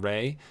love for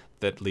Rey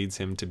that leads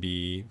him to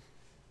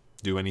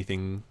do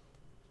anything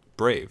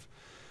brave.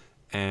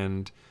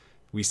 And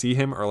we see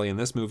him early in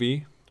this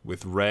movie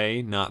with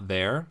Rey not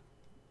there.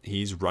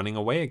 He's running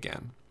away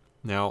again.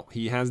 Now,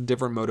 he has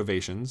different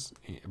motivations,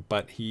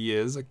 but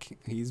he's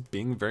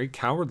being very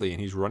cowardly, and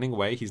he's running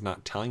away. He's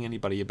not telling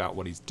anybody about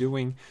what he's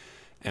doing.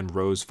 And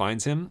Rose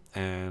finds him,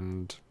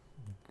 and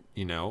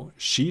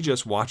she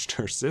just watched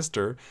her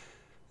sister,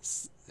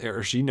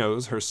 or she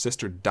knows her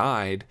sister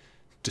died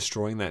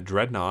destroying that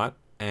dreadnought,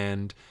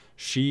 and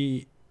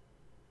she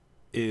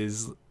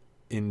is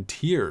in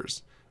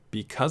tears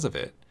because of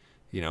it.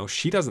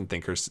 She doesn't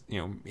think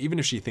even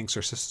if she thinks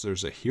her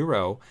sister's a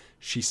hero,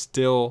 she's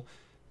still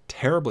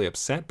terribly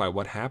upset by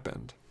what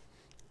happened.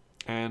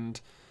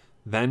 And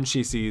then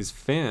she sees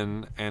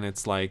Finn, and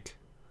it's like,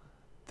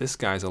 this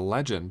guy's a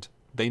legend.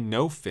 They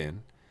know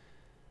Finn.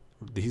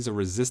 He's a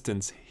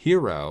Resistance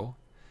hero,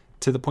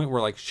 to the point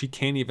where like she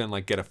can't even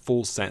like get a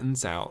full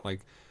sentence out.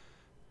 Like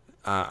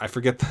I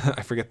forget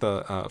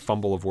the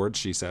fumble of words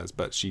she says,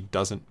 but she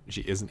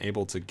isn't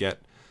able to get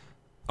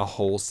a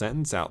whole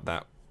sentence out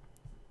that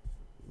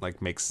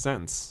like makes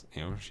sense.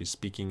 She's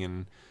speaking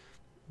in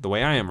the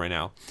way I am right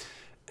now.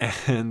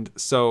 And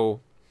so,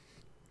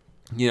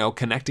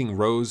 connecting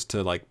Rose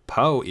to like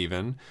Poe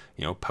even,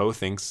 Poe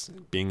thinks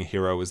being a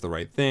hero is the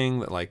right thing,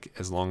 that like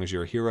as long as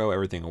you're a hero,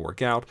 everything will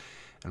work out.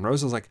 And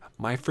Rose is like,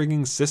 my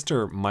frigging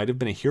sister might have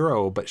been a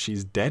hero, but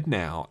she's dead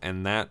now.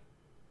 And that,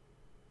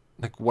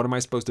 like, what am I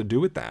supposed to do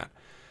with that?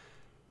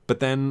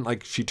 But then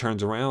like she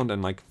turns around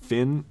and like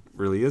Finn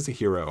really is a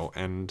hero,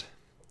 and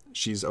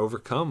she's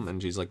overcome,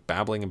 and she's like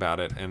babbling about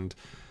it. And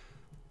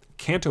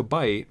Canto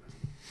Bight,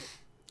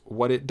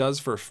 what it does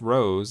for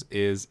Rose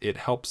is it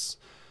helps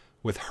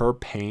with her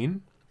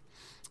pain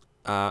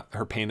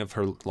of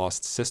her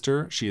lost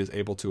sister. She is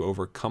able to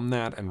overcome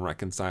that and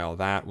reconcile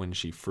that when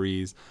she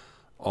frees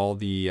all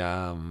the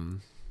I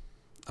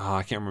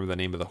can't remember the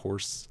name of the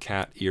horse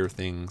cat ear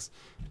things.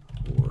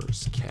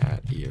 Horse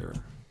cat ear.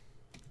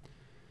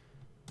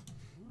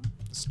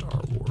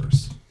 Star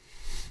Wars.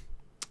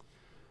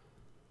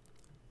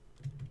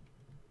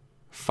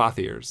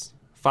 Fathiers.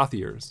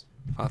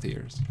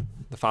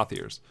 The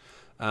Fathiers.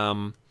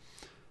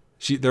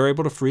 They're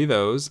able to free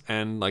those,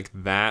 and like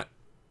that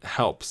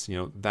helps.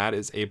 That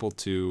is able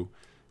to,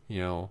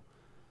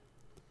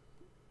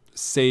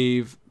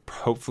 save,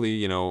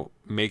 hopefully,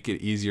 make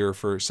it easier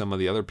for some of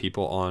the other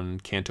people on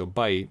Canto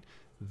Bight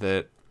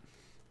that,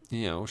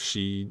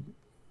 she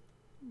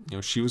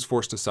was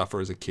forced to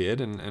suffer as a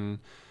kid, and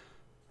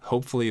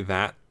hopefully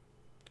that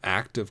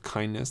act of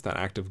kindness, that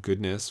act of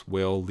goodness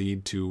will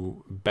lead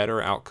to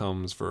better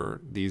outcomes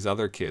for these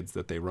other kids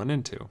that they run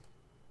into.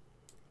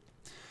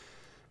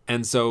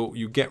 And so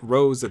you get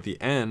Rose at the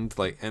end,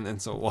 like,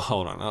 and so, well,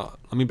 hold on.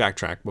 Let me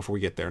backtrack before we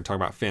get there and talk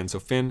about Finn. So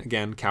Finn,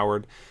 again,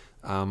 coward.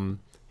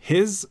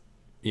 His,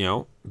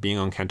 being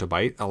on Canto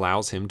Bight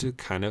allows him to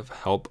kind of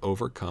help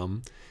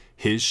overcome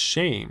his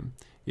shame.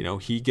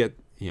 His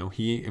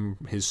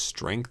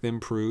strength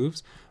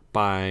improves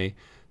by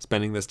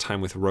spending this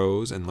time with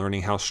Rose and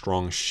learning how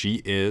strong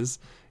she is.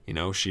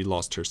 She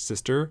lost her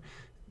sister,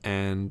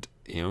 and,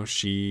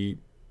 she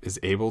is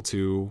able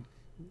to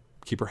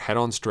keep her head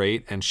on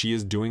straight, and she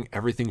is doing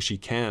everything she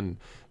can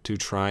to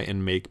try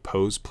and make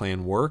Poe's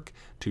plan work,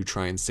 to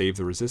try and save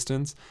the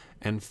Resistance.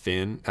 And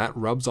Finn, that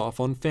rubs off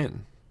on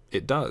Finn.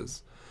 It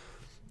does.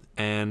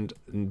 And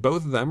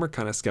both of them are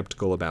kind of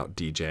skeptical about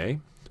DJ,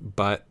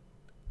 but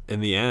in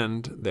the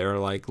end, they're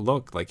like,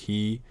 look, like,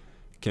 he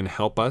can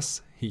help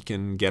us. He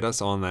can get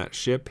us on that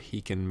ship.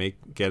 He can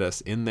get us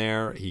in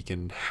there. He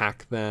can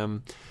hack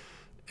them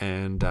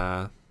and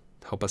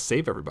help us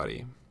save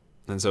everybody.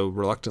 And so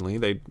reluctantly,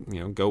 they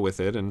go with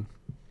it. And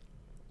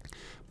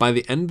by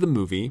the end of the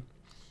movie,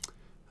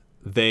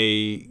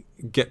 they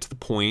get to the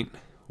point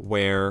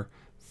where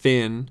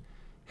Finn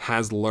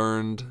has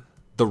learned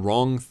the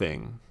wrong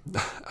thing,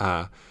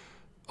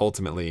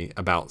 ultimately,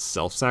 about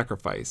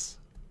self-sacrifice.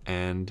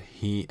 And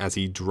as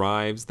he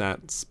drives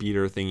that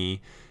speeder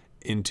thingy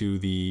into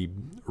the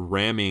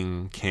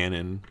ramming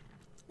cannon,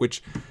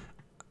 which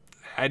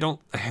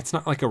it's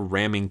not like a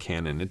ramming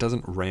cannon. It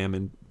doesn't ram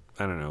in,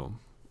 I don't know.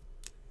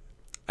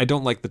 I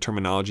don't like the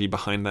terminology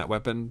behind that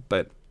weapon,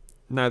 but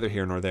neither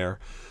here nor there.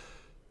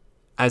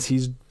 As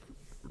he's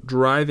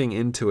driving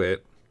into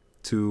it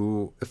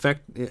to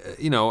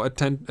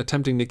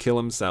attempting to kill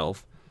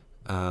himself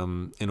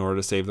in order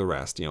to save the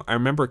rest. I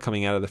remember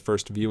coming out of the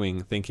first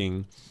viewing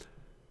thinking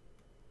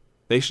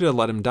they should have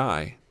let him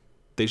die.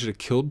 They should have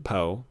killed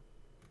Poe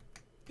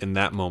in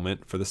that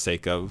moment for the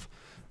sake of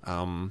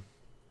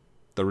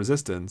the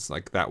Resistance.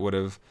 Like, that would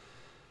have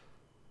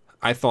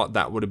I thought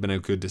that would have been a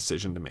good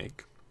decision to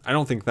make. I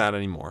don't think that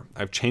anymore.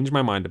 I've changed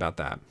my mind about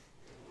that.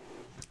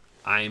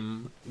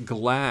 I'm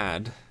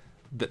glad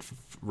that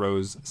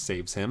Rose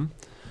saves him.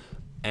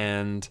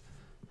 And,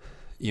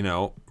 you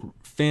know,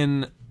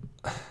 Finn,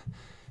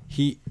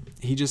 he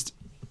just,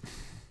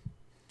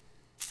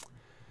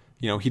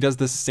 you know, he does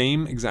the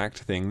same exact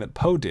thing that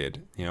Poe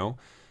did, you know,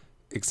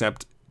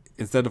 except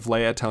instead of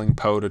Leia telling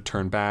Poe to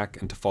turn back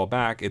and to fall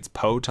back, it's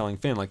Poe telling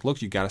Finn, like,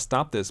 look, you got to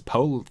stop this.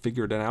 Poe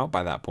figured it out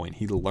by that point.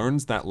 He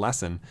learns that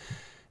lesson.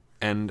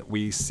 And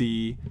we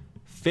see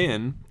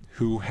Finn,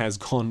 who has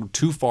gone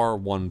too far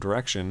one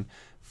direction,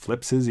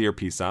 flips his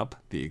earpiece up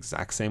the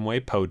exact same way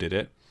Poe did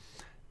it,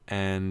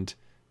 and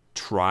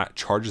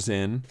charges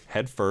in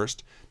head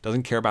first,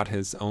 doesn't care about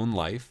his own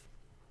life.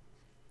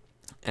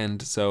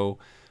 And so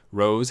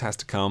Rose has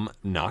to come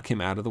knock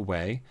him out of the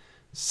way,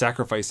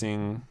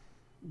 sacrificing,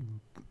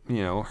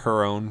 you know,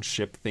 her own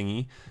ship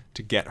thingy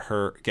to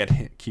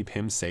keep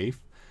him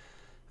safe.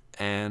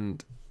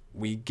 And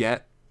we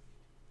get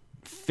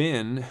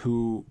Finn,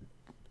 who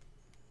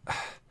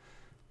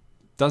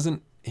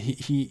doesn't,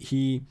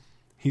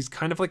 he's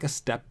kind of like a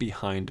step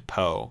behind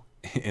Poe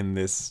in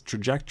this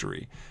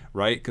trajectory,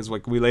 right? Because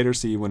like we later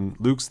see when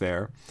Luke's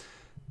there,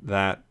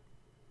 that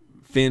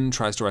Finn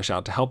tries to rush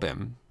out to help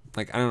him.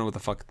 Like, I don't know what the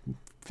fuck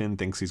Finn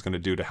thinks he's going to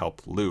do to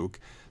help Luke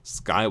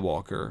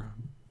Skywalker,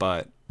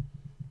 but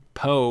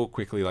Poe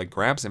quickly like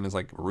grabs him and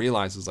like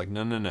realizes like,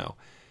 no.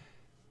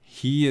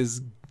 He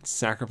is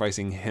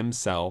sacrificing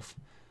himself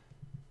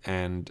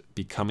and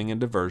becoming a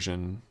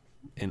diversion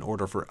in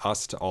order for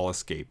us to all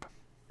escape.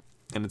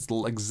 And it's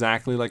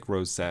exactly like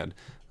Rose said,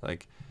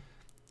 like,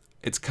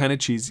 it's kind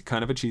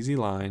of a cheesy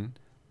line,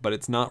 but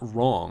it's not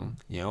wrong.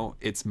 You know,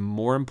 it's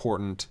more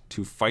important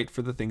to fight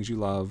for the things you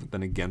love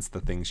than against the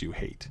things you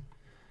hate.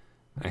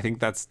 And I think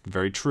that's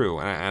very true.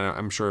 And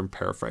I'm sure I'm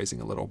paraphrasing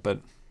a little,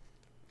 but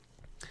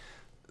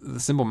the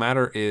simple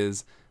matter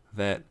is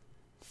that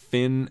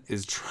Finn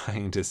is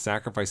trying to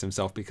sacrifice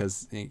himself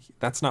because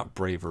that's not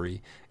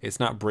bravery. It's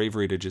not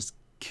bravery to just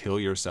kill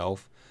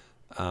yourself.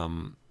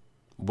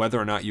 Whether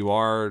or not you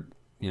are,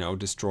 you know,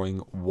 destroying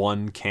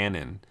one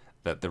cannon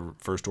that the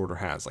First Order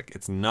has. Like,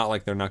 it's not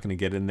like they're not going to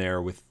get in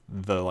there with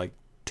the like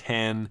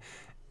 10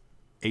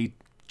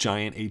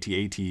 giant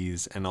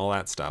AT-ATs and all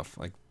that stuff.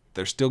 Like,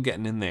 they're still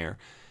getting in there.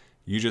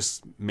 You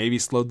just maybe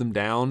slowed them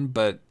down,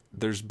 but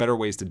there's better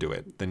ways to do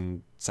it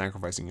than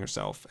sacrificing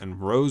yourself.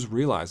 And Rose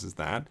realizes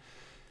that,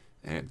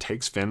 and it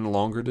takes Finn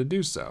longer to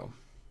do so.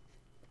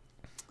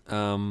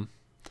 Let's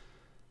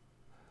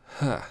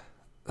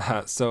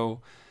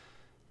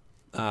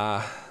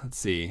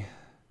see.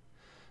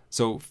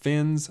 So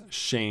Finn's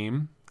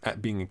shame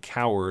at being a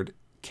coward,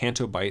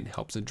 Canto Bight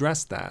helps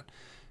address that.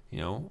 You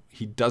know,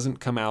 he doesn't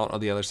come out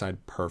on the other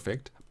side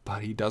perfect,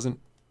 but he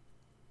doesn't,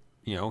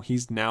 you know,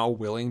 he's now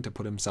willing to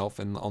put himself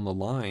on the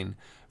line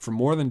for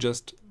more than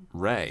just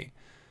Rey.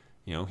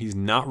 You know, he's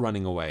not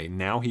running away.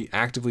 Now he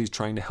actively is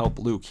trying to help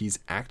Luke. He's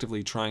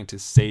actively trying to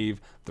save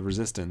the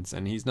Resistance,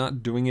 and he's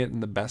not doing it in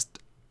the best,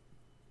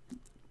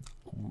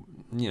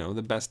 you know,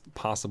 the best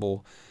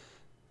possible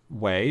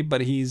way,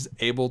 but he's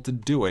able to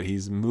do it.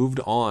 He's moved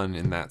on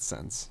in that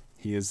sense.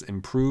 He has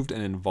improved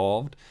and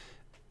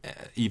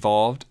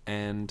evolved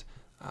and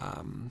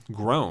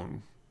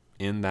grown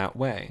in that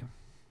way.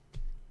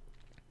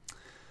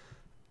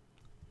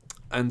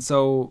 And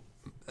so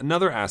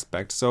another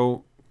aspect,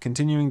 so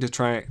continuing to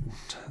try,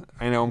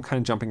 I know I'm kind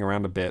of jumping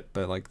around a bit,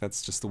 but like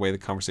that's just the way the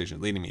conversation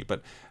is leading me.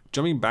 But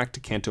jumping back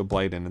to Canto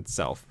Bight in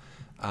itself,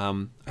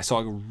 I saw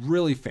a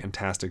really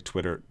fantastic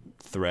Twitter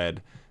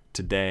thread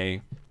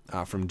today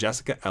from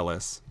Jessica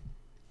Ellis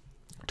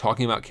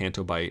talking about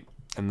Canto Bight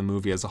and the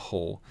movie as a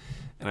whole.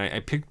 And I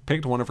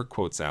picked one of her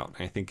quotes out.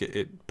 And I think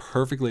it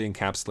perfectly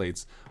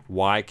encapsulates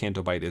why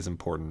Canto Bight is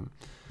important.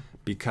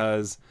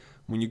 Because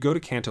when you go to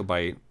Canto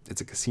Bight, it's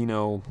a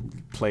casino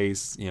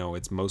place, you know,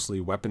 it's mostly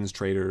weapons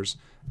traders.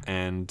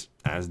 And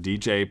as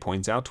DJ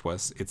points out to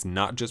us, it's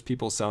not just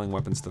people selling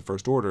weapons to the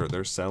First Order,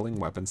 they're selling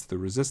weapons to the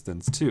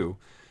Resistance too.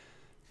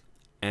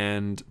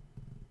 And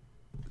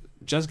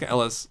Jessica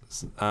Ellis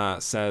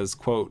says,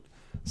 quote,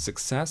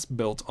 "Success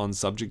built on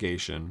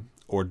subjugation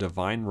or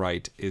divine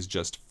right is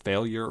just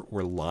failure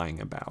we're lying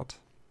about."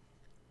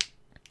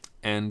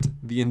 And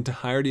the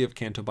entirety of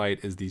Canto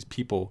Bight is these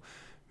people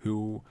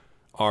who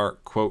are,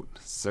 quote,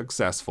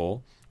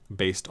 successful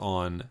based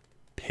on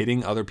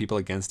pitting other people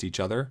against each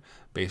other,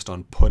 based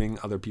on putting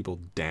other people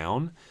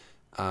down.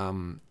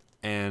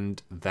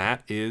 And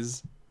that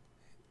is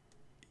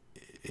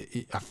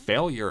a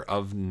failure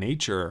of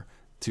nature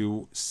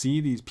to see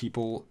these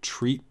people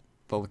treat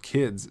the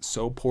kids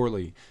so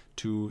poorly,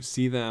 to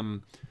see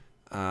them,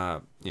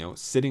 you know,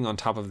 sitting on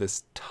top of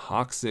this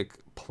toxic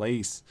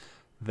place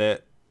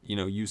that, you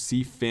know, you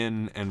see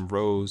Finn and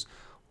Rose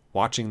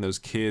watching those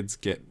kids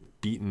get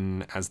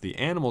beaten as the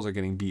animals are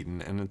getting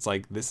beaten. And it's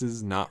like, this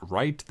is not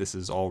right. This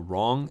is all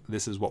wrong.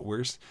 This is what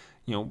we're,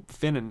 you know,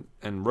 Finn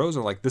and Rose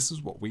are like, this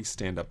is what we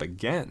stand up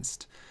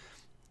against.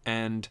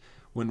 And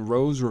when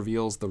Rose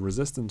reveals the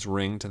Resistance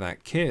ring to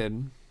that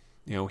kid,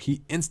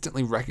 he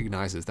instantly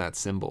recognizes that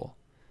symbol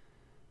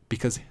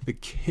because the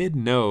kid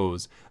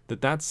knows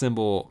that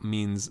symbol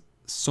means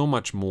so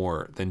much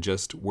more than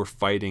just we're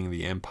fighting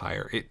the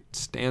Empire. It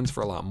stands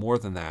for a lot more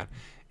than that.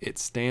 It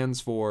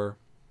stands for,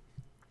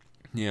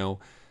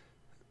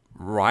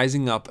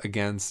 rising up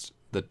against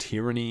the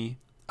tyranny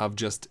of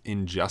just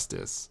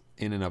injustice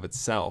in and of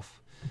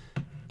itself.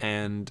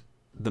 And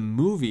the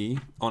movie,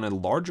 on a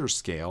larger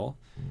scale,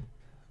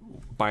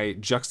 by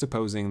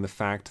juxtaposing the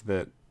fact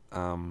that,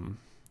 I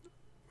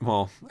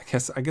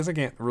guess I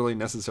can't really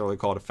necessarily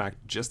call it a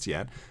fact just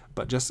yet,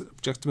 but just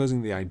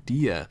juxtaposing the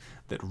idea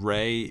that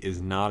Rey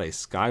is not a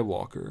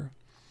Skywalker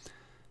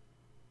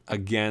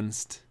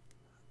against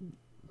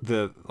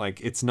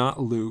it's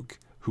not Luke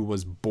who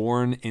was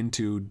born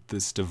into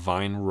this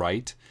divine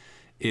right.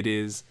 It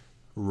is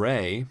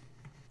Rey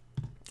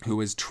who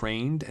is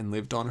trained and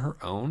lived on her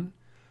own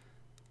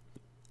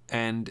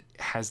and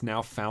has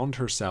now found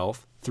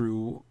herself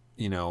through,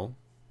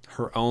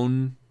 her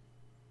own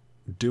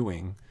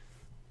doing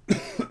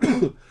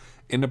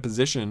in a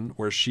position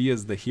where she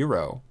is the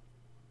hero.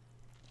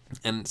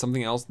 And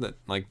something else that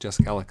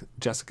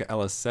Jessica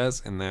Ellis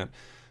says in that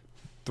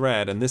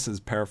thread, and this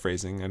is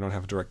paraphrasing, I don't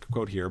have a direct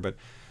quote here, but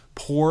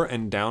poor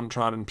and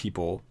downtrodden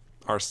people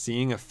are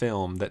seeing a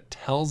film that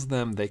tells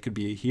them they could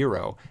be a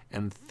hero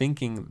and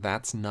thinking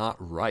that's not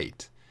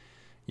right.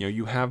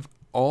 You have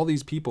all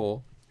these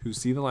people who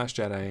see The Last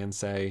Jedi and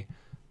say,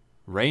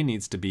 Rey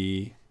needs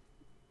to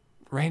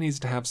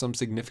have some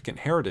significant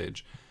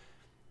heritage.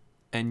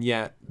 And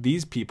yet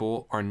these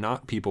people are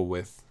not people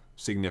with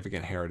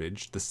significant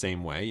heritage the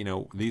same way.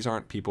 These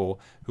aren't people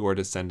who are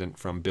descendant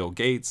from Bill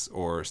Gates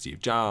or Steve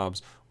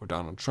Jobs or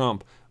Donald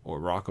Trump or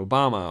Barack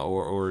Obama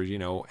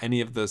or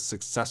any of the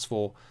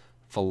successful,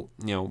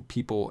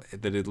 people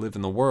that live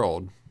in the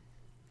world.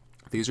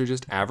 These are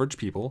just average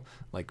people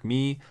like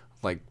me,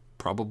 like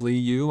probably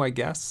you, I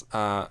guess,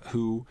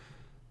 who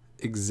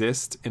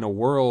exist in a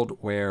world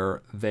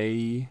where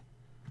they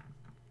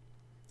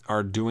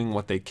are doing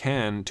what they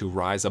can to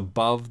rise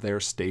above their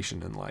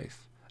station in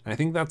life. And I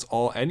think that's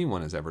all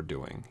anyone is ever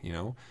doing.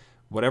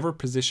 Whatever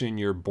position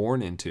you're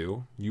born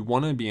into, you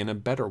want to be in a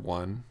better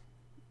one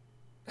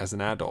as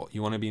an adult.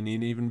 You want to be in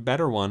an even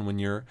better one when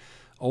you're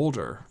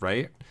older,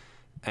 right?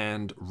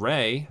 And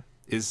Rey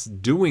is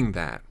doing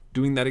that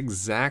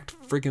exact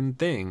friggin'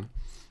 thing.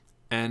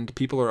 And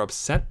people are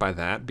upset by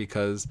that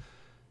because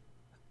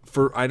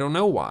I don't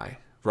know why,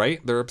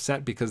 right? They're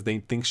upset because they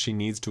think she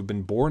needs to have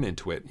been born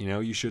into it.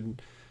 You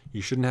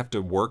shouldn't have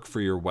to work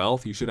for your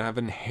wealth. You should have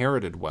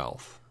inherited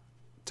wealth,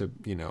 to,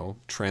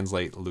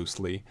 translate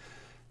loosely.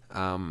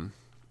 And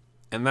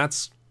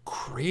that's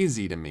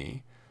crazy to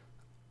me.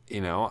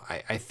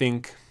 I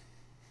think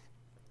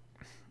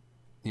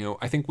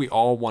we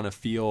all want to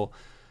feel,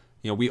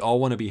 we all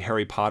want to be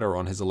Harry Potter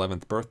on his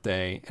 11th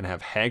birthday and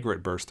have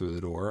Hagrid burst through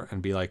the door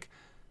and be like,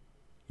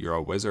 you're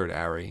a wizard,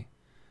 Harry.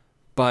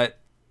 But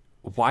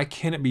why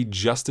can't it be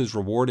just as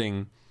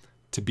rewarding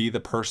to be the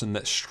person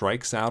that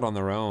strikes out on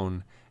their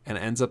own and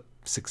ends up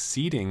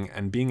succeeding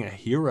and being a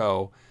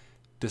hero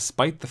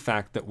despite the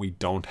fact that we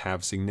don't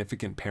have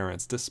significant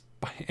parents,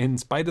 in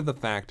spite of the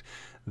fact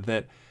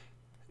that,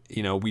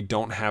 we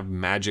don't have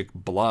magic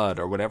blood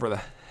or whatever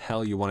the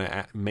hell you want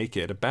to make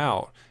it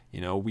about.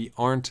 We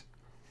aren't,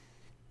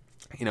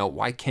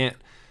 why can't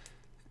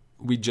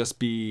we just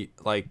be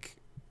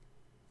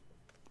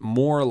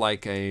more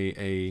like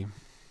I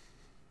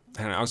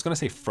don't know, I was going to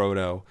say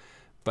Frodo,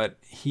 but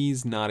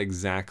he's not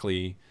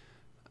exactly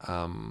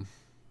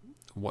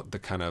what the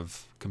kind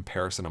of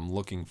comparison I'm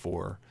looking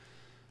for.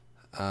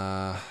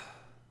 I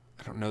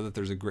don't know that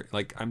there's a great,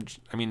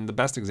 the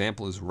best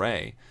example is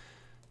Rey.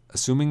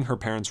 Assuming her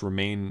parents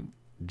remain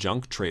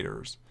junk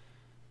traders,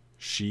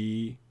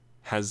 she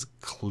has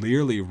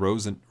clearly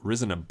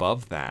risen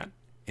above that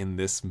in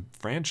this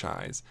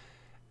franchise.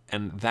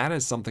 And that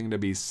is something to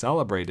be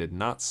celebrated,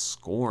 not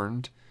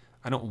scorned.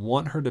 I don't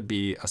want her to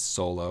be a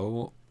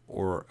Solo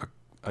or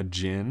a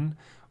Jin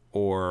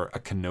or a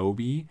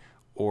Kenobi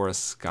or a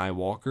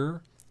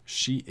Skywalker.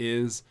 She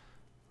is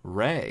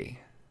Rey.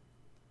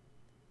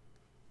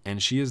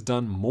 And she has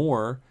done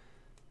more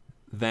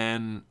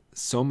than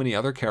so many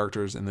other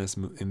characters in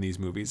these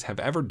movies have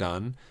ever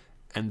done.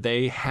 And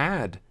they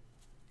had,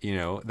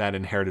 that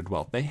inherited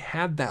wealth. They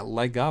had that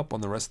leg up on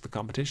the rest of the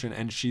competition,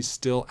 and she's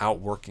still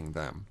outworking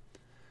them.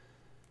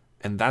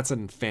 And that's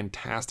a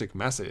fantastic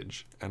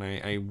message. And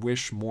I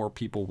wish more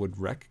people would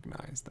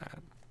recognize that.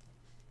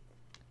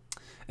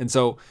 And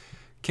so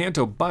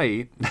Canto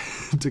Bight,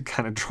 to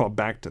kind of draw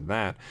back to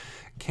that,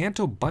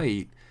 Canto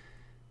Bight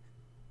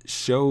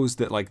shows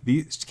that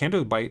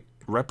Canto Bight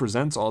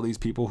represents all these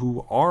people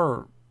who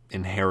are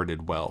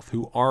inherited wealth,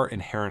 who are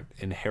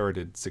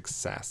inherited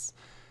success.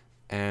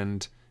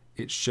 And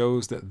it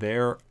shows that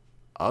they're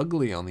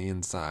ugly on the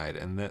inside,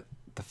 and that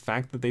the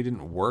fact that they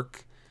didn't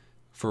work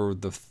for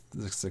the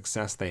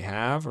success they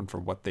have and for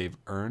what they've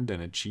earned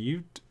and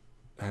achieved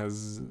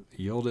has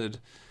yielded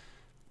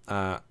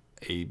a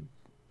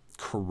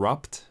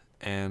corrupt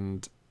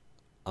and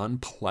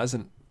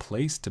unpleasant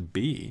place to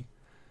be.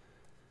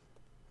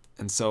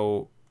 And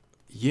so,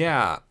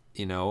 yeah,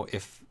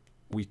 if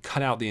we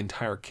cut out the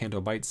entire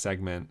Canto Bight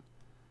segment,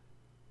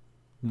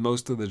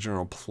 most of the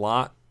general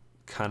plot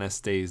kind of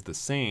stays the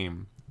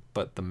same,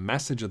 but the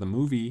message of the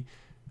movie,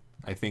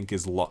 I think,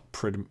 is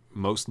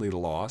mostly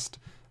lost.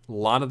 A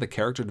lot of the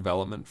character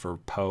development for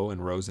Poe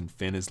and Rose and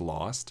Finn is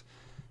lost,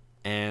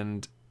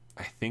 and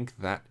I think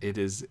that it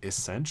is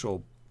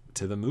essential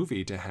to the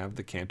movie to have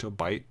the Canto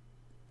Bight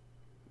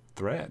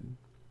thread.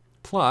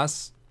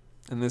 Plus,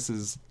 and this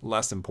is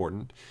less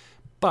important,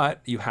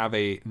 but you have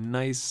a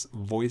nice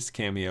voice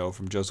cameo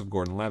from Joseph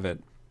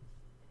Gordon-Levitt.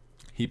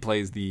 He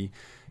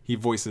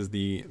voices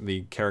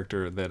the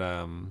character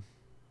that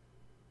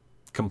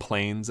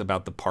complains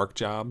about the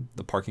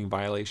parking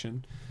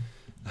violation,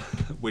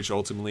 which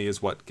ultimately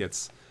is what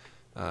gets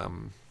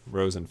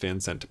Rose and Finn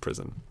sent to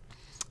prison.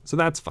 So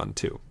that's fun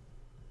too.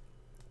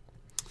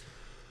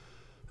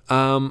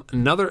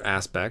 Another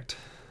aspect,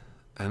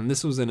 and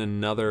this was in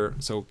another,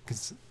 so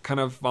kind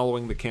of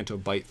following the Canto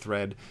Bight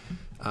thread,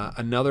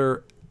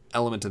 another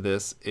element of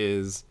this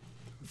is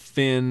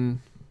Finn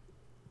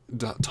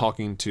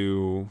talking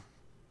to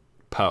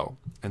Poe.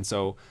 And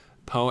so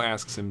Poe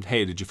asks him,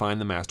 hey, did you find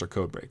the Master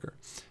Codebreaker?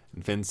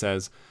 And Finn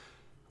says,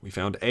 we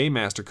found a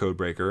Master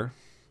Codebreaker,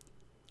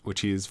 which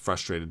he's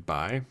frustrated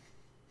by.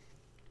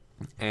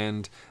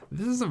 And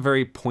this is a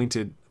very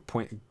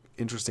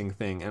interesting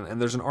thing. And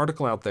there's an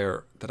article out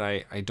there that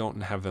I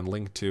don't have a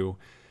link to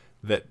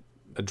that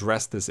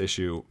addressed this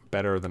issue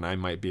better than I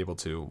might be able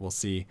to. We'll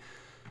see.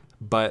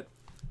 But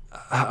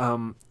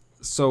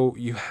so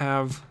you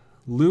have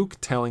Luke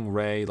telling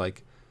Rey,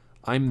 like,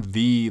 I'm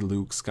the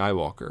Luke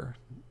Skywalker,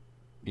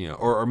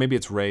 or maybe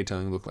it's Rey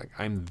telling Luke, like,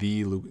 I'm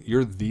the Luke,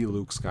 you're the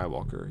Luke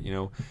Skywalker,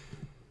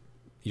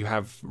 You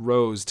have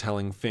Rose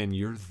telling Finn,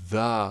 you're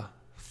the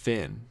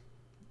Finn.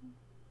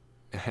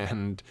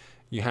 And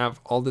you have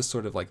all this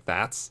sort of like,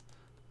 that's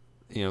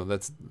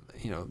the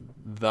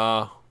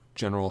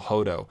General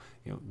Hodo,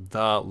 the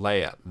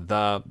Leia,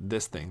 the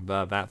this thing,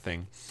 the that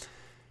thing.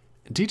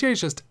 DJ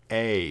is just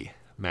a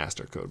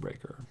Master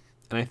Codebreaker.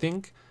 And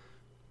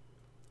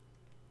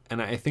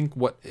I think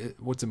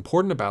what's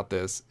important about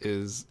this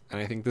is,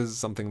 and I think this is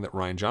something that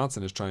Rian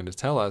Johnson is trying to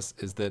tell us,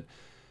 is that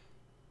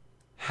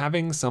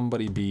having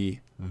somebody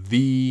be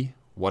the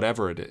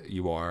whatever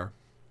you are,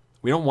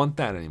 we don't want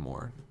that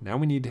anymore. Now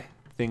we need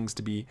things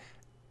to be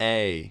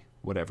a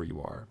whatever you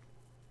are.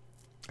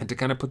 And to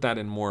kind of put that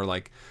in more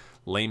like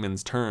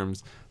layman's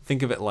terms,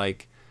 think of it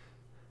like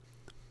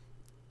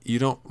you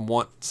don't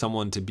want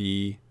someone to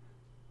be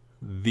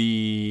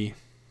the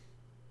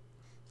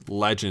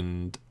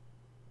legend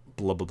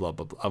blah blah blah,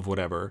 blah, blah of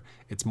whatever.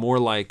 It's more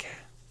like,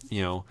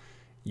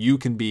 you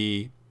can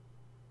be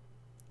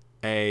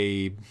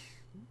a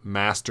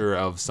master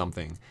of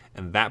something,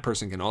 and that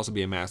person can also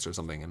be a master of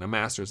something, and a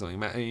master of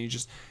something. And you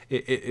just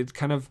it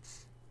kind of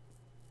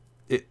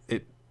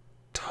it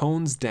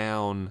tones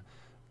down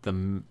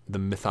the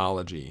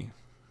mythology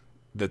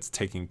that's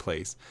taking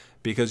place,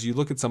 because you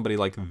look at somebody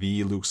like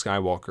the Luke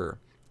Skywalker,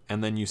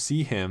 and then you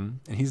see him,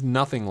 and he's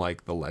nothing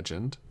like the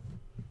legend.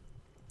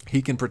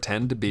 He can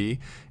pretend to be,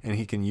 and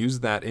he can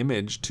use that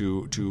image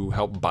to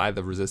help buy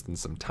the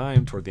Resistance some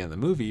time toward the end of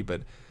the movie,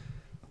 but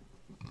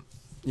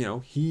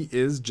he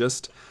is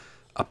just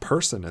a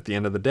person at the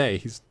end of the day.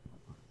 He's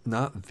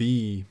not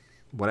the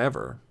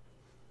whatever.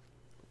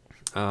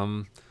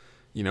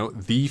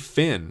 The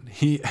Finn.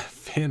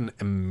 Finn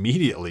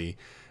immediately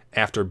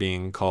after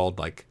being called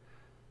like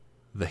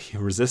the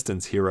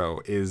Resistance hero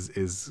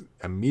is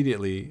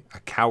immediately a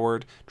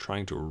coward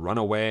trying to run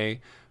away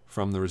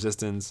from the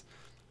Resistance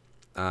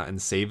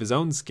and save his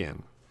own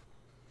skin.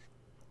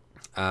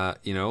 I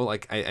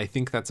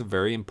think that's a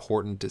very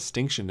important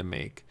distinction to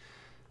make.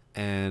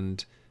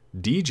 And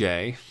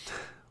DJ,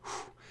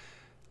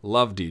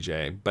 love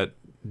DJ, but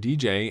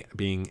DJ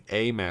being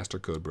a Master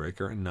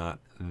Codebreaker and not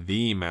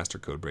the Master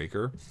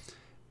Codebreaker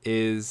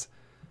is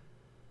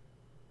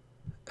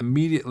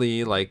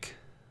immediately like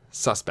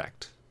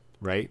suspect,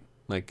 right?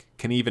 Like,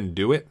 can he even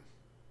do it?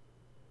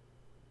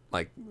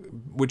 Like,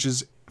 which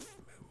is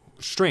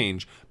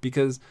strange,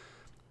 because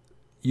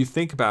you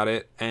think about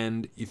it,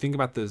 and you think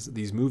about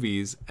these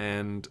movies,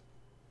 and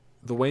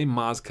the way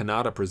Maz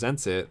Kanata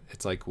presents it,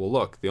 it's like, well,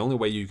 look, the only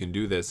way you can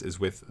do this is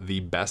with the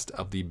best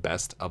of the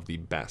best of the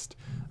best,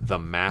 the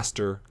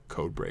Master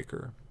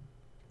Codebreaker.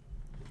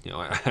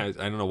 I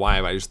don't know why,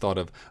 but I just thought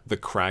of the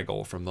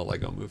Kraggle from the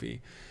Lego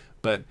movie.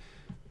 But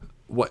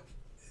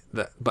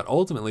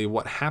ultimately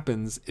what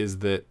happens is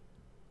that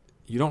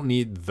you don't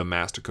need the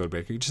Master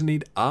Codebreaker, you just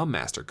need a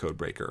Master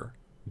Codebreaker,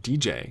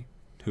 DJ,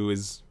 who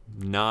is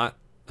not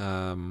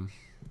I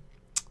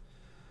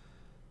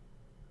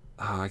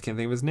can't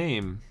think of his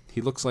name.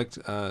 He looks like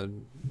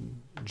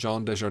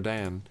Jean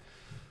Desjardins.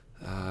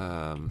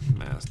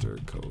 Master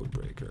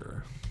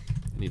Codebreaker.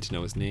 I need to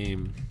know his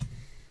name.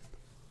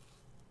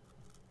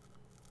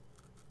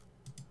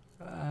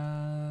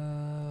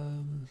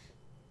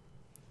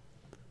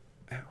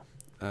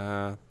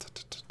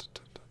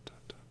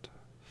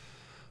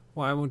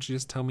 Why won't you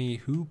just tell me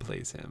who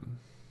plays him?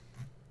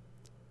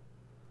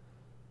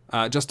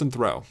 Justin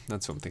Theroux.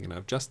 That's what I'm thinking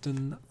of.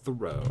 Justin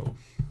Theroux.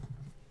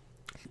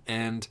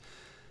 And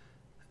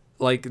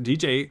like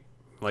DJ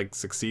like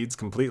succeeds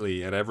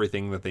completely at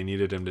everything that they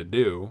needed him to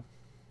do.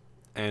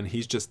 And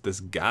he's just this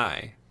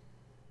guy,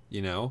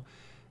 you know?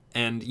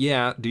 And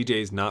yeah,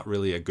 DJ's not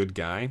really a good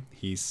guy.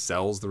 He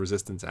sells the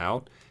Resistance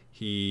out.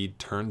 He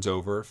turns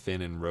over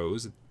Finn and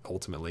Rose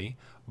ultimately.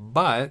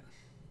 But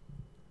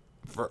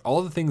for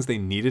all the things they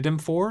needed him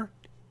for,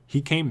 he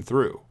came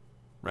through,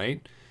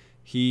 right?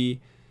 He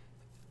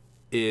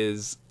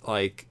is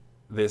like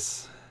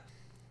this,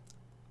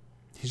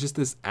 he's just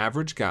this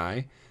average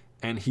guy,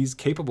 and he's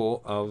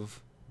capable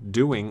of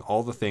doing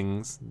all the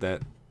things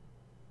that,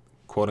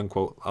 quote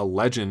unquote, a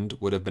legend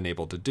would have been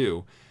able to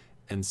do.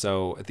 And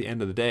so at the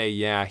end of the day,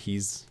 yeah,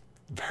 he's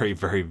very,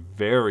 very,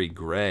 very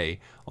gray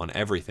on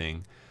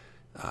everything.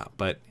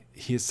 But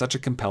he is such a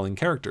compelling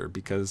character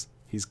because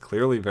he's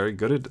clearly very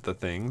good at the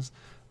things.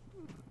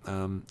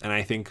 And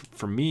I think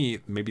for me,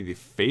 maybe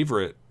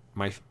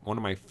one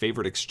of my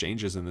favorite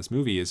exchanges in this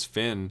movie is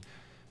Finn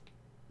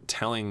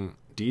telling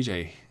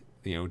DJ,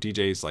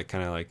 DJ's like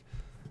kind of like,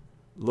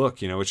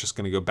 look, it's just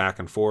going to go back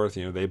and forth.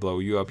 They blow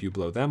you up, you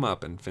blow them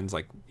up. And Finn's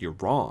like, you're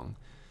wrong.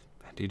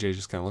 And DJ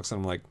just kind of looks at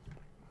him like,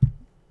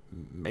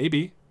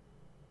 maybe,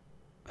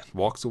 and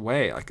walks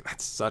away. Like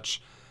that's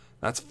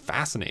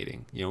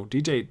fascinating.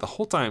 DJ the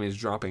whole time is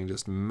dropping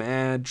just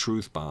mad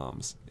truth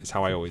bombs is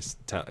how I always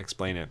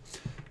explain it.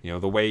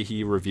 The way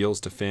he reveals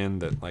to Finn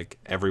that like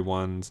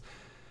everyone's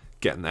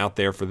getting out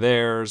there for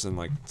theirs and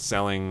like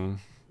selling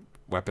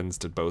weapons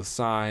to both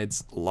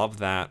sides. Love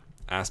that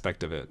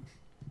aspect of it.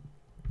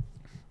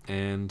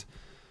 And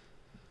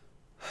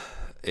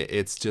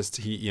it's just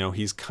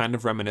he's kind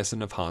of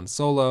reminiscent of Han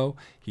Solo.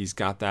 He's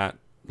got that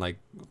like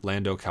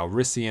Lando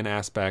Calrissian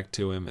aspect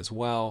to him as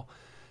well,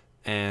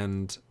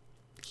 and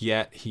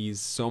yet he's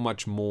so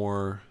much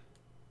more,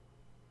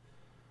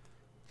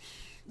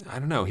 I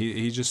don't know,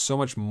 he's just so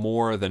much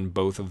more than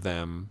both of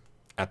them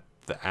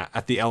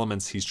at the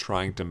elements he's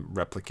trying to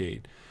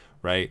replicate,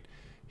 right?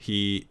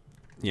 He's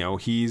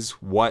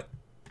what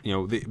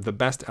the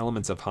best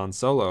elements of Han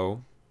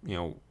Solo.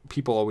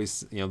 People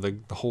always, the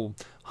whole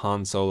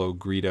Han Solo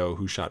Greedo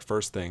who shot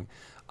first thing.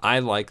 I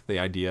like the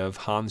idea of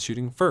Han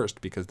shooting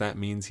first because that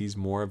means he's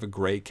more of a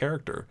gray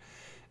character.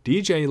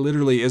 DJ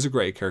literally is a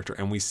gray character,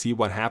 and we see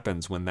what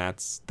happens when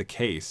that's the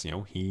case.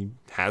 He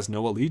has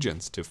no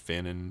allegiance to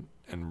Finn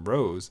and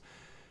Rose,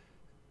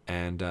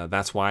 and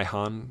that's why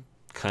Han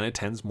kind of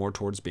tends more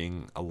towards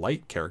being a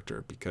light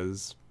character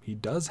because he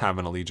does have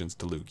an allegiance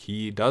to Luke.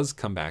 He does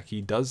come back.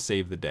 He does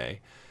save the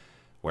day,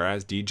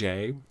 whereas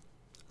DJ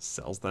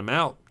sells them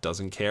out,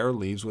 doesn't care,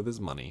 leaves with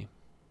his money.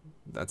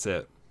 That's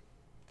it.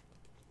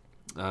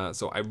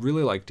 So I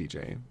really like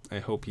DJ. I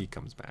hope he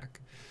comes back.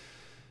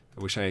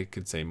 I wish I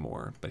could say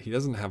more, but he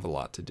doesn't have a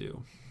lot to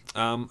do.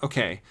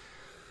 Okay.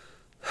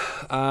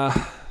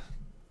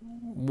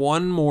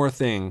 One more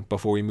thing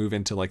before we move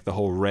into like the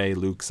whole Rey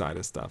Luke side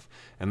of stuff,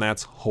 and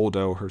that's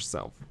Holdo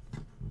herself.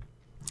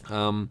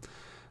 So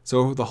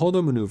the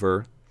Holdo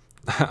maneuver,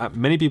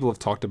 many people have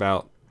talked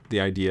about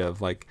the idea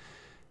of like,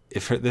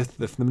 if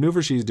the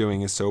maneuver she's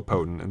doing is so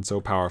potent and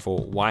so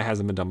powerful, why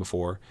hasn't it been done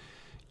before?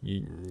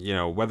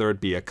 Whether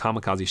it be a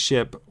kamikaze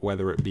ship,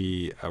 whether it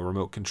be a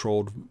remote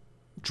controlled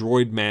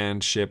droid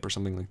manned ship or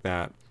something like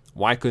that,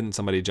 why couldn't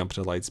somebody jump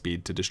to light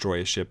speed to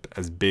destroy a ship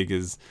as big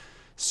as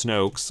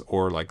Snoke's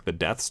or like the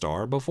Death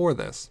Star before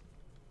this?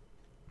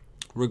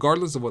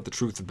 Regardless of what the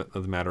truth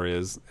of the matter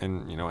is,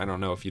 and I don't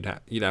know if you'd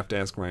have to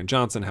ask Rian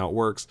Johnson how it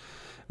works.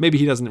 Maybe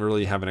he doesn't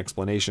really have an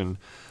explanation,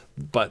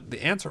 but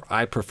the answer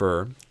I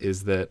prefer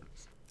is that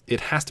it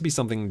has to be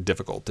something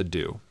difficult to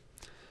do,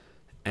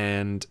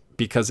 and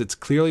because it's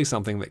clearly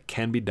something that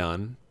can be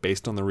done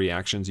based on the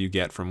reactions you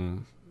get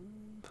from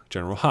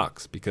General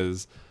Hux,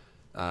 because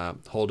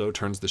Holdo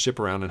turns the ship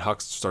around and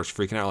Hux starts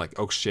freaking out like,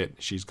 oh shit,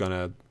 she's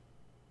gonna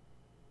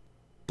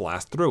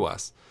blast through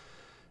us.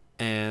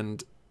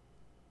 And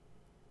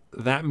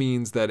that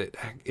means that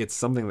it's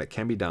something that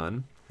can be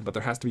done, but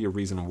there has to be a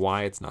reason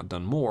why it's not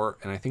done more,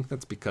 and I think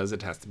that's because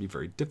it has to be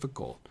very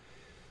difficult.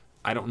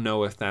 I don't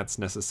know if that's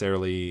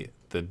necessarily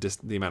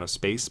the amount of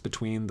space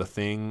between the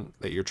thing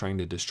that you're trying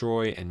to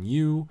destroy and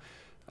you,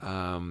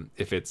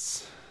 if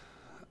it's,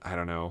 I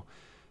don't know,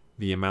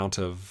 the amount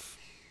of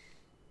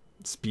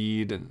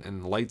speed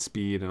and light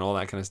speed and all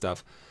that kind of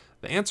stuff.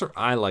 The answer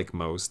I like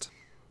most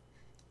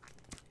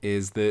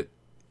is that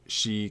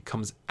she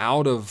comes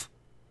out of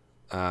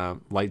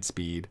light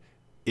speed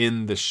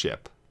in the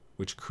ship,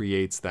 which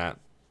creates that.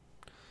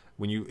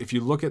 If you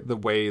look at the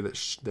way that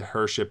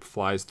her ship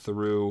flies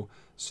through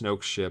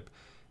Snoke's ship,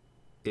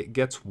 it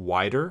gets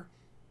wider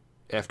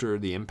after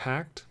the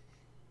impact,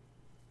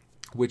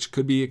 which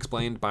could be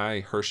explained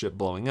by her ship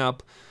blowing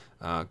up,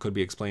 could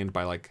be explained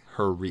by like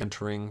her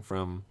re-entering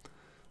from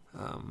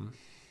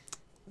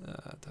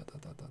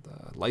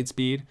light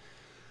speed.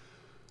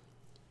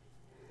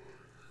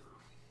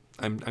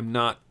 I'm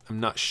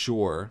not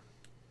sure,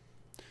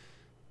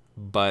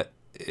 but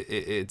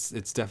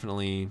it's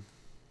definitely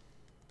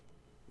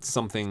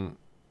something.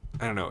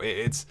 I don't know.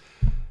 It's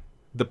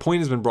The point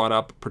has been brought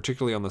up,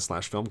 particularly on the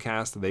Slash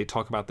Filmcast. They've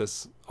talked about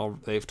this,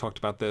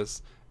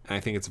 and I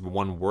think it's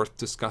one worth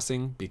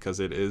discussing because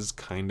it is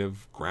kind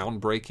of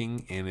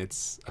groundbreaking in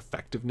its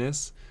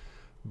effectiveness.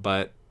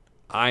 But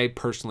I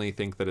personally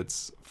think that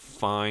it's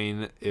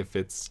fine if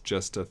it's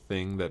just a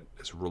thing that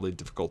is really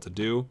difficult to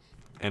do,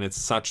 and it's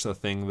such a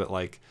thing that,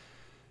 like,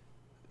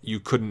 you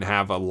couldn't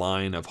have a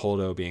line of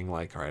Holdo being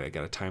like, all right, I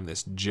got to time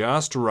this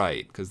just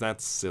right, because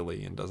that's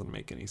silly and doesn't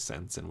make any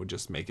sense and would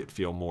just make it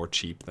feel more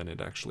cheap than it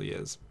actually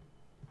is.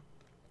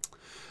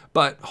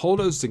 But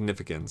Holdo's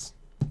significance,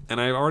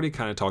 and I've already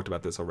kind of talked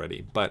about this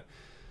already, but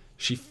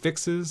she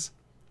fixes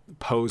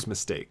Poe's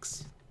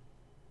mistakes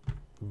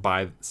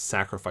by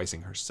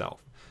sacrificing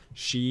herself.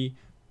 She,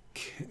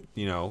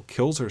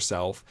 kills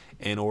herself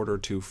in order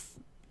to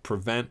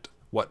prevent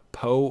what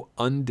Poe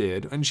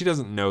undid. And she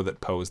doesn't know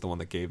that Poe is the one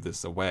that gave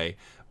this away,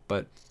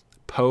 but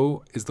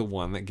Poe is the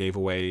one that gave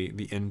away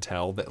the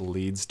intel that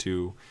leads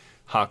to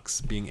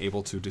Hux being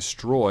able to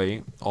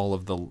destroy all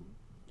of the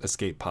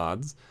escape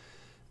pods.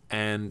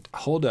 And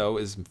Holdo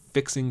is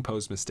fixing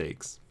Poe's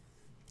mistakes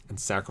and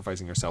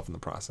sacrificing herself in the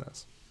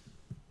process.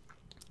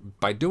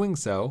 By doing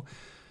so,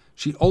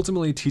 she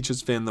ultimately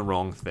teaches Finn the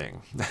wrong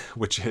thing,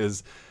 which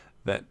is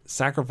that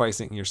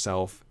sacrificing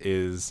yourself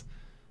is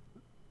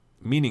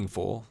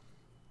meaningful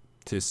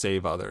to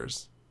save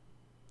others.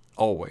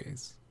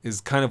 Always.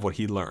 Is kind of what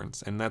he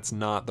learns, and that's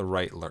not the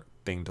right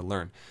thing to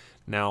learn.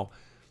 Now,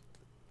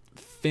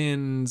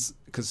 Finn's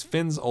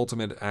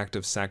ultimate act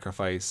of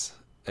sacrifice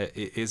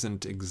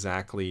isn't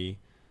exactly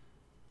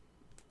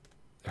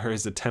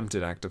his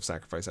attempted act of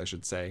sacrifice, I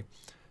should say,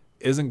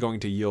 isn't going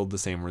to yield the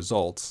same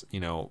results.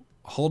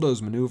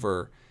 Holdo's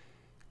maneuver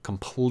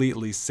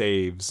completely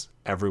saves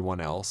everyone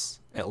else,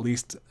 at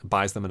least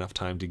buys them enough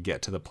time to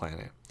get to the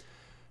planet.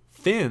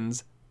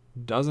 Finn's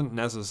doesn't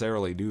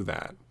necessarily do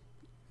that.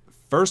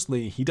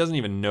 Firstly, he doesn't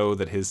even know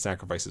that his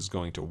sacrifice is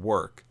going to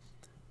work.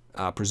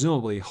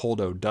 Presumably,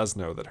 Holdo does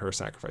know that her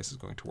sacrifice is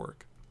going to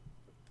work.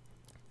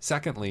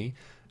 Thirdly,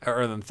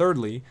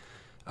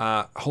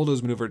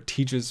 Holdo's maneuver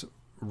teaches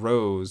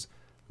Rose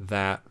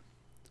that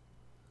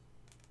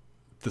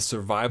the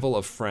survival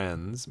of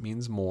friends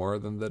means more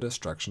than the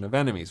destruction of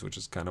enemies, which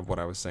is kind of what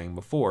I was saying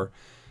before,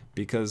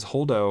 because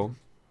Holdo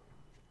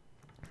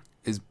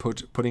is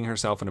putting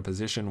herself in a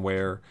position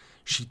where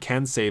she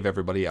can save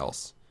everybody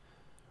else,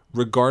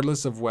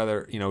 regardless of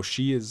whether,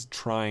 she is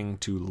trying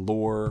to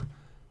lure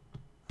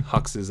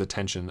Hux's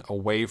attention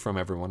away from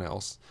everyone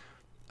else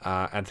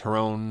at her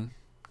own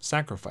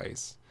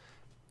sacrifice.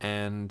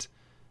 And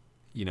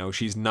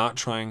she's not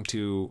trying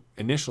to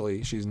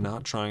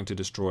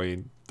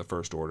destroy the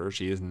First Order.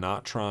 She is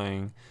not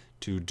trying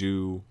to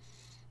do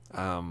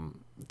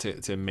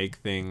to make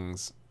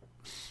things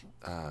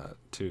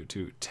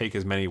to take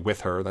as many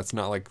with her. That's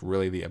not like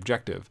really the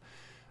objective.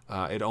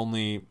 It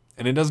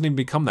doesn't even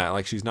become that.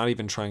 Like, she's not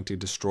even trying to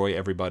destroy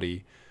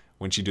everybody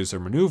when she does her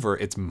maneuver.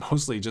 It's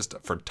mostly just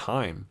for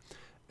time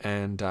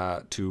and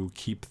to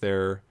keep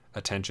their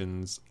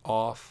attentions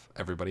off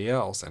everybody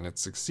else, and it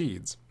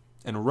succeeds.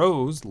 And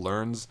Rose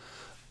learns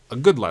a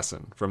good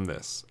lesson from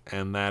this,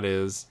 and that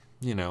is,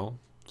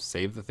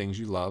 save the things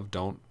you love.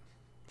 Don't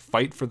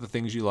fight for the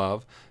things you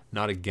love,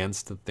 not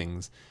against the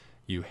things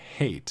you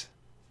hate.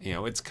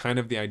 It's kind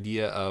of the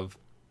idea of,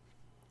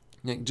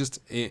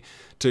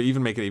 to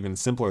even make it even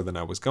simpler than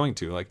I was going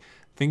to, like,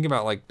 think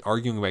about, like,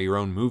 arguing about your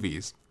own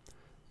movies.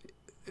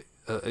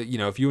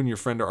 If you and your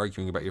friend are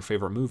arguing about your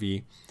favorite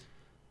movie,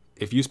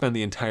 if you spend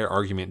the entire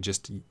argument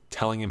just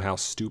telling him how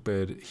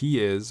stupid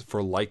he is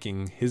for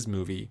liking his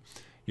movie,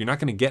 you're not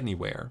going to get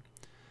anywhere.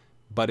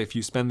 But if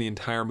you spend the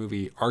entire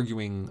movie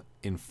arguing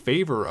in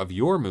favor of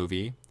your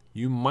movie,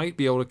 you might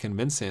be able to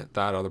convince that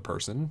other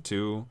person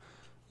to,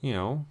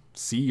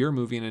 see your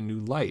movie in a new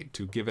light,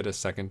 to give it a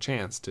second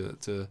chance,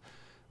 to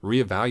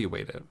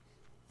reevaluate it.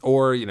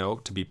 Or,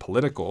 to be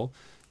political,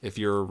 if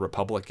you're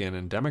Republican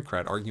and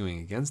Democrat arguing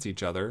against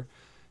each other,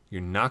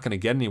 you're not going to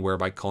get anywhere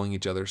by calling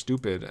each other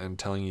stupid and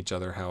telling each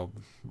other how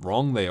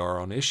wrong they are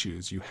on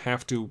issues. You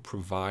have to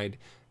provide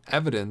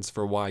evidence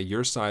for why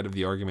your side of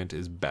the argument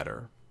is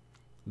better.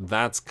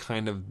 That's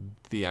kind of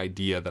the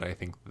idea that I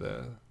think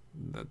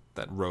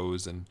that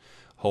Rose and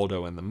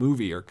Holdo and the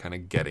movie are kind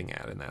of getting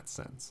at in that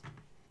sense.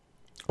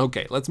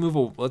 Okay, let's move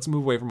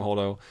away from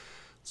Holdo.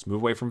 Let's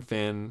move away from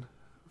Finn,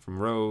 from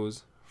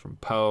Rose, from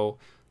Poe,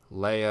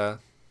 Leia,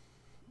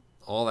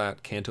 all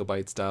that Canto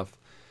Bite stuff.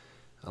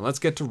 And let's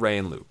get to Rey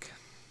and Luke.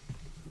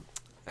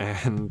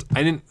 And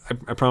I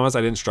promise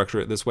I didn't structure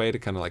it this way to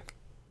kind of like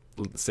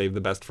save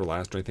the best for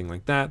last or anything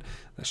like that.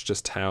 That's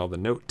just how the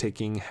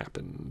note-taking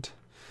happened.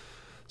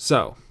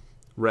 So,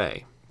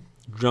 Rey,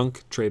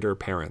 junk trader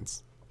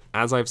parents.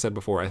 As I've said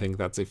before, I think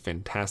that's a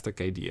fantastic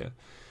idea.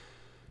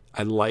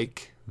 I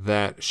like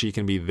that she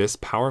can be this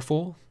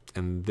powerful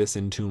and this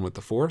in tune with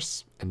the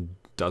Force, and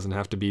doesn't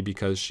have to be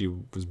because she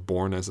was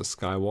born as a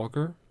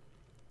Skywalker.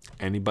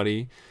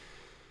 Anybody,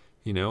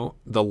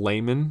 the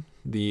layman,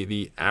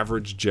 the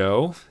average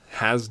Joe,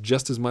 has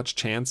just as much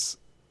chance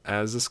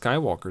as a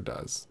Skywalker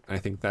does. And I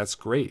think that's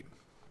great.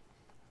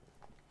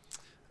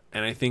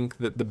 And I think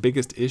that the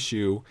biggest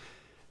issue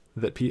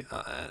that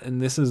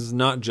and this is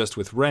not just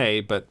with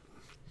Rey, but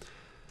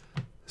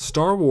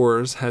Star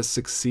Wars has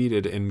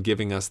succeeded in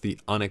giving us the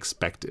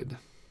unexpected.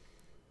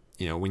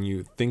 You know, when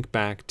you think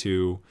back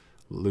to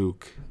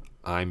Luke,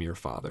 I'm your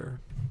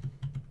father,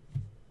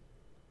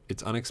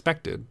 it's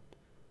unexpected.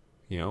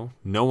 You know,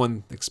 no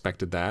one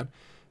expected that.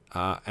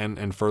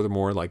 And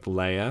furthermore, like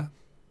Leia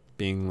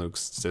being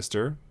Luke's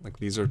sister, like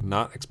these are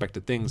not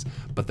expected things,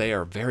 but they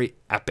are very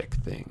epic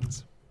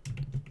things.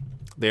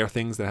 They are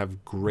things that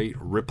have great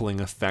rippling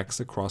effects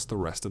across the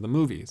rest of the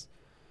movies,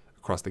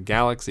 across the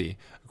galaxy,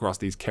 across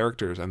these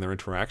characters and their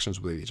interactions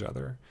with each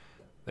other.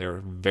 They are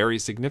very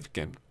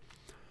significant.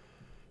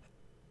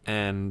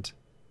 And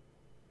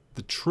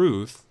the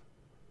truth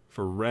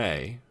for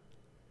Rey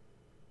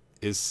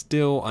is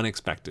still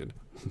unexpected.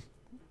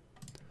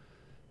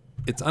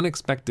 It's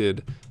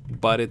unexpected,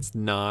 but it's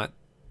not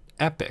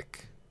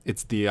epic.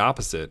 It's the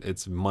opposite.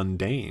 It's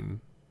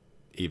mundane,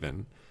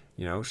 even.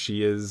 You know,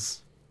 she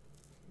is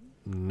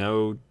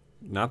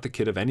not the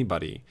kid of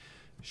anybody.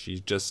 She's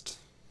just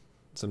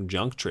some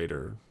junk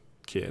trader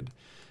kid.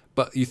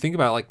 But you think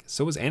about, like,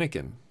 so was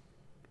Anakin.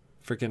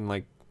 Freaking,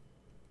 like,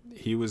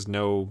 he was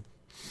no,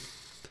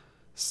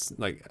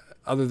 like,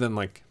 other than,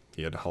 like,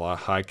 he had a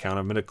high count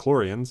of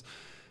midichlorians,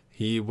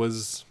 he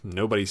was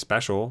nobody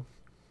special,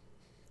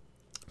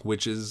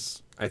 which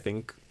is, I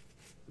think,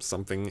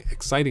 something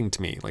exciting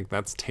to me. Like,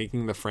 that's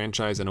taking the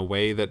franchise in a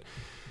way that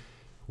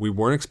we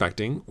weren't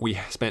expecting. We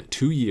spent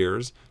 2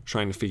 years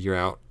trying to figure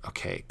out,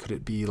 okay, could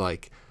it be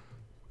like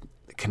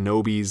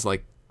Kenobi's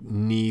like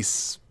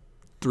niece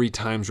 3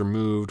 times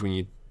removed when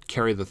you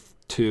carry the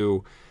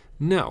 2?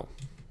 No,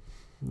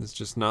 it's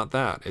just not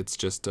that. It's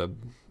just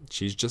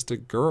she's just a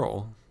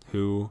girl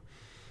who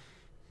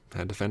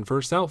had to fend for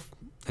herself,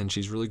 and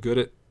she's really good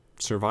at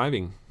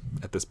surviving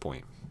at this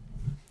point.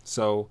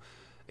 So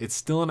it's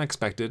still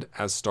unexpected,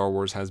 as Star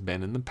Wars has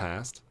been in the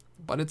past,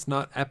 but it's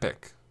not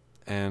epic.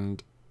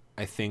 And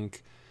I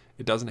think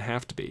it doesn't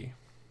have to be,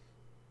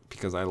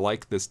 because I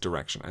like this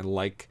direction. I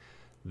like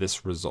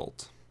this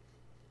result.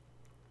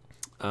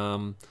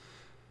 A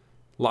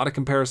lot of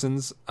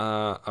comparisons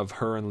of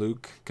her and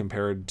Luke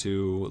compared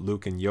to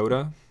Luke and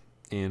Yoda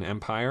in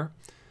Empire.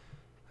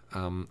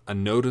 A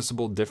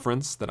noticeable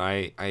difference that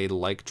I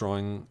like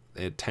drawing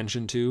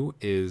attention to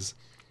is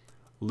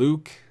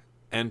Luke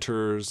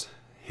enters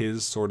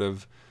his sort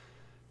of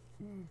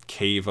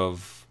cave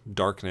of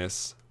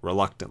darkness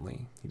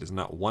reluctantly. He does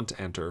not want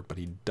to enter, but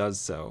he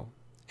does so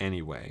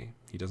anyway.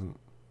 He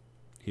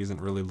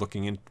isn't really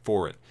looking in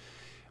for it.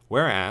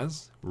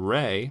 Whereas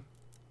Rey,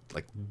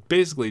 like,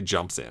 basically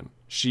jumps in.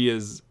 She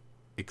is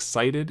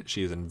excited.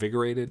 She is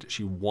invigorated.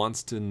 She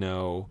wants to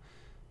know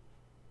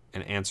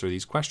and answer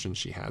these questions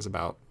she has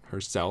about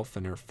herself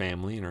and her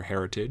family and her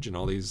heritage and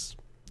all these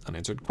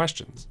unanswered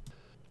questions.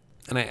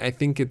 And I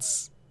think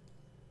it's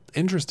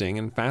interesting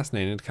and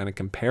fascinating to kind of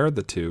compare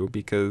the two,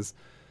 because,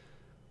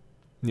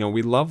 you know,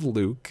 we love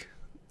Luke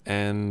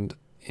and,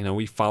 you know,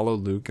 we follow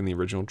Luke in the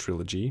original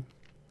trilogy,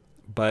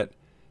 but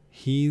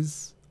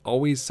he's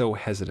always so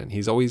hesitant.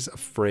 He's always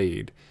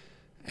afraid.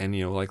 And,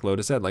 you know, like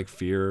Loda said, like,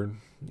 fear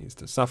leads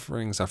to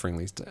suffering, suffering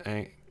leads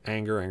to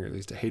anger, anger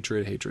leads to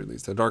hatred, hatred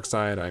leads to the dark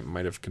side. I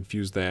might have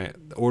confused the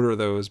order of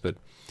those, but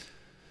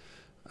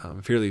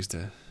fear leads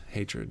to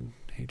hatred,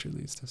 hatred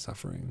leads to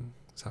suffering,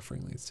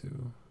 suffering leads to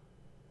the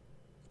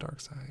dark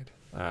side.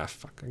 I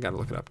gotta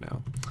look it up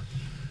now.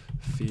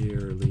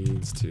 Fear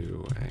leads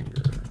to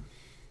anger.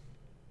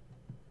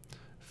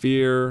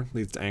 Fear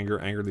leads to anger,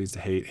 anger leads to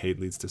hate, hate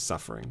leads to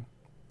suffering.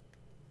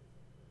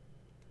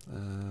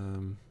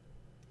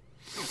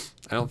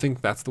 I don't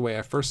think that's the way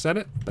I first said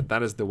it, but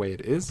that is the way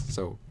it is.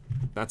 So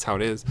that's how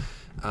it is.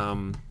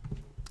 And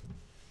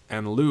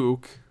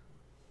Luke,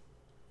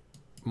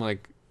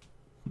 like,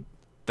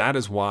 that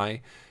is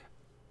why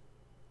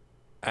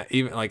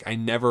I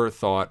never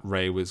thought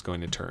Rey was going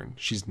to turn.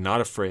 She's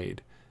not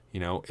afraid. You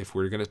know, if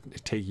we're going to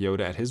take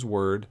Yoda at his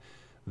word,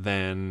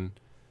 then,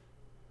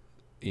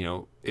 you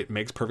know, it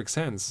makes perfect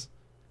sense.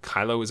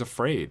 Kylo is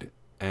afraid,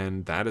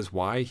 and that is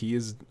why he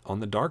is on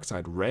the dark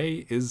side.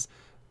 Rey is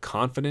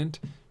confident.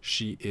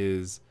 She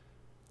is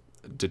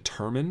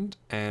determined,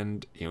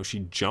 and, you know, she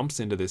jumps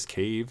into this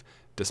cave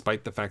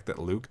despite the fact that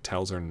Luke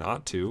tells her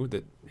not to.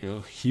 That, you know,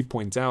 he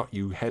points out,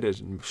 you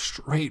headed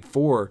straight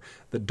for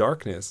the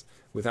darkness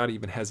without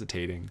even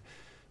hesitating.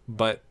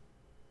 But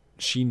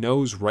she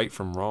knows right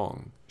from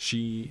wrong.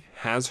 She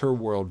has her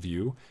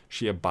worldview.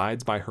 She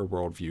abides by her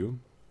worldview.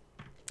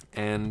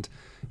 And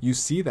you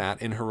see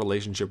that in her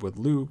relationship with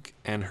Luke,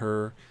 and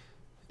her,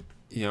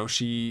 you know,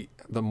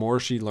 the more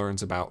she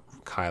learns about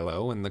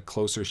Kylo and the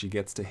closer she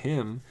gets to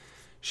him,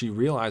 she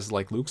realizes,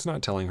 like, Luke's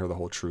not telling her the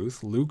whole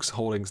truth. Luke's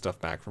holding stuff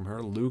back from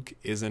her. Luke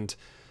isn't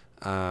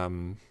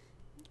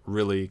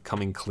really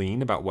coming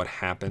clean about what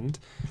happened.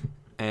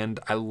 And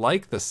I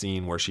like the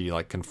scene where she,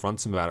 like,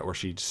 confronts him about it, where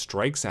she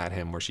strikes at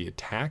him, where she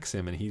attacks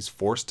him, and he's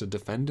forced to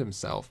defend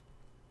himself.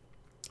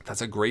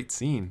 That's a great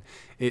scene.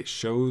 It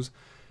shows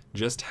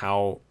just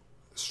how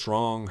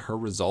strong her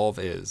resolve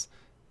is.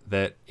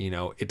 that,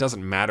 it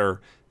doesn't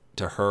matter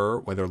to her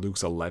whether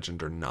Luke's a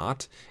legend or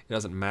not. It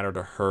doesn't matter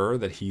to her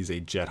that he's a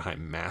Jedi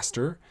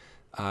master.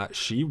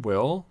 She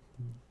will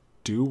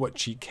do what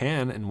she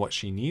can and what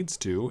she needs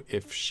to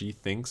if she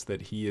thinks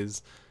that he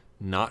is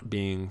not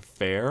being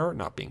fair,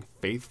 not being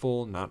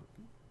faithful, not,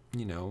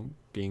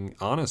 being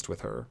honest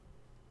with her.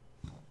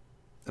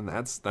 And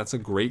that's a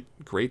great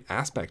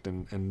aspect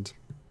and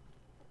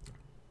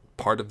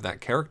part of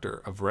that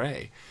character of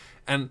Rey.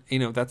 And,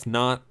 that's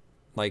not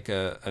like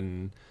a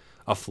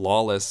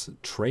flawless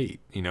trait,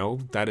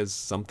 that is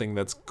something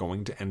that's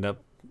going to end up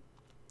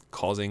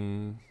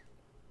causing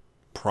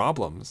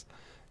problems,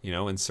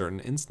 in certain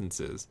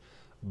instances.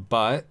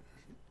 But,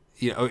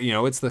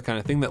 it's the kind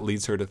of thing that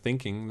leads her to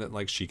thinking that,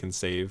 like, she can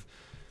save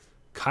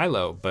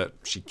Kylo, but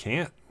she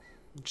can't.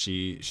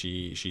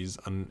 She's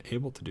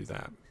unable to do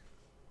that.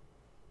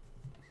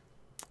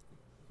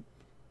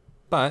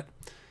 But,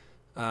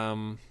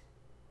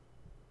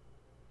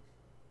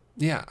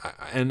 yeah,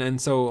 and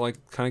so,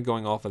 like, kind of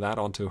going off of that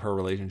onto her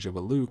relationship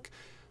with Luke,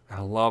 I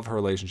love her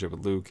relationship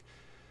with Luke.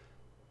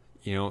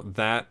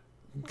 That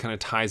kind of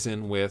ties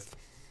in with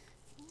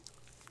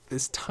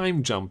this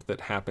time jump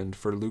that happened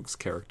for Luke's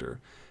character.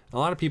 A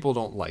lot of people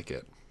don't like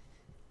it.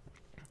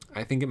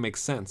 I think it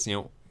makes sense.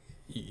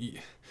 You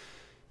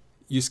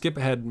skip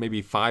ahead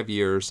maybe 5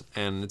 years,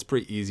 and it's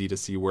pretty easy to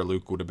see where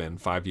Luke would have been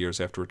 5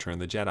 years after Return of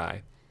the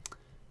Jedi.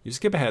 You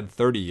skip ahead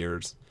 30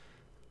 years,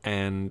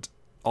 and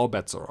all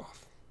bets are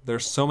off.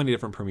 There's so many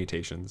different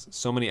permutations,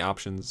 so many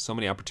options, so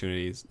many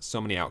opportunities, so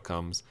many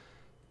outcomes,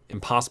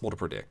 impossible to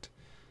predict.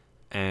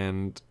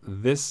 And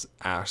this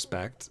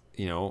aspect,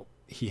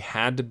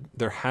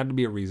 there had to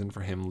be a reason for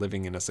him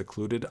living in a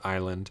secluded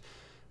island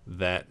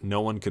that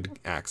no one could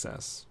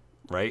access,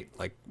 right?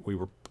 Like, we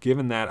were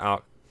given that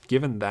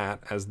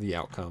as the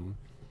outcome.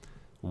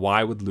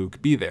 Why would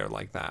Luke be there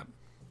like that?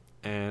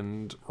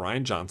 And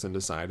Rian Johnson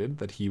decided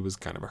that he was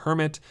kind of a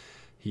hermit.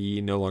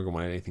 He no longer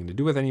wanted anything to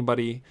do with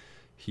anybody.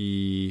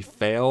 He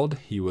failed.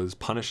 He was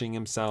punishing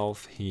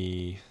himself.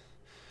 He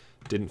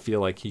didn't feel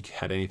like he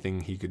had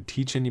anything he could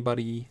teach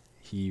anybody.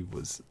 He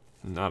was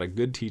not a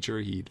good teacher.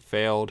 He'd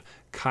failed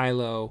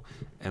Kylo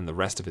and the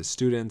rest of his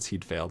students.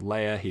 He'd failed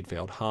Leia. He'd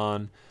failed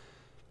Han.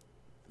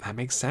 That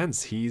makes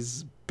sense.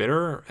 He's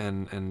bitter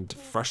and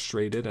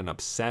frustrated and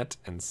upset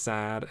and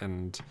sad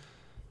and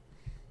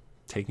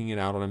taking it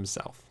out on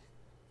himself,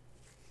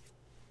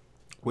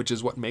 which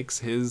is what makes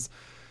his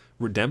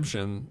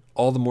redemption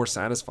all the more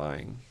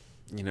satisfying.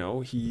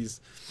 He's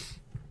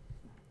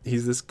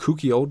this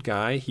kooky old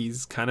guy.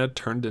 He's kind of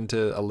turned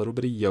into a little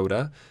bit of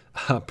Yoda,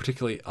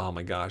 particularly, oh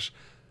my gosh,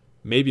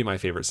 maybe my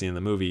favorite scene in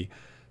the movie,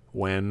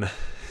 when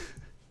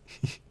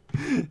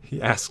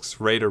he asks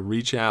Rey to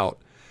reach out.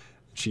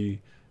 She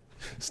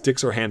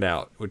sticks her hand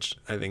out, which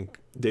I think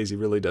Daisy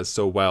really does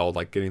so well,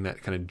 like getting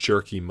that kind of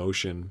jerky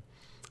motion,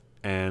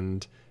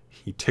 and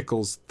he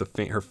tickles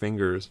her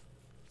fingers.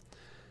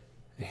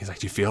 And he's like,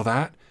 "Do you feel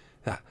that?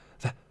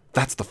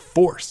 That's the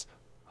Force.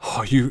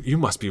 Oh, you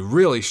must be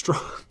really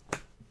strong."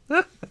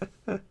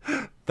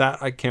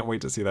 That, I can't wait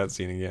to see that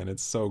scene again.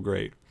 It's so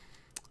great.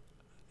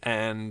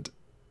 And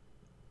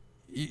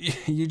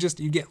you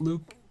get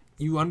Luke,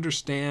 you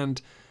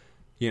understand,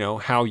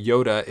 how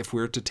Yoda, if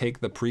we were to take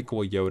the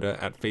prequel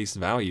Yoda at face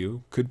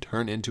value, could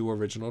turn into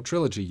original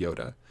trilogy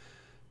Yoda.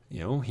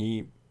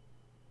 He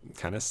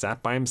kind of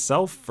sat by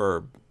himself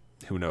for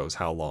who knows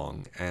how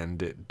long,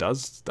 and it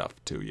does stuff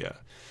to you.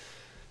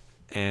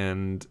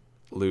 And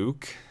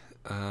Luke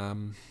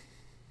has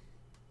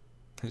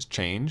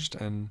changed,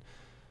 and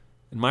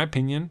in my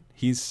opinion,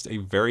 he's a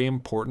very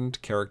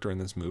important character in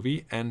this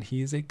movie, and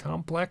he's a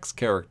complex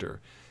character.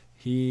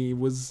 He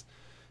was,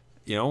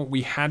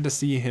 we had to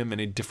see him in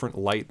a different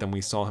light than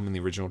we saw him in the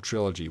original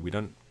trilogy. We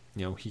don't,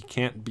 he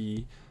can't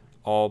be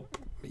all,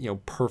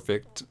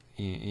 perfect,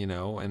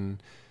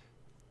 and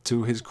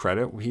to his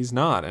credit, he's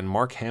not. And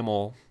Mark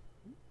Hamill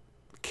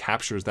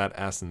captures that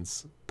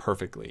essence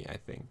perfectly, I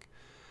think.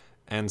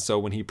 And so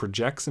when he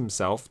projects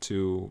himself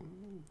to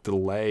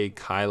delay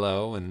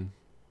Kylo and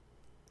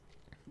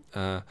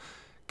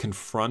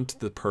confront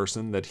the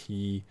person that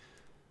he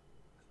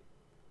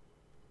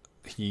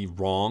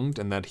wronged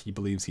and that he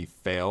believes he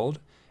failed,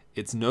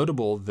 it's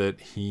notable that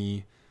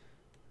he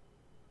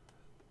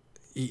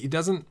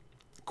doesn't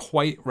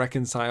quite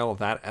reconcile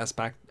that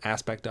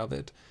aspect of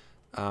it.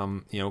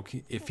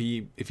 If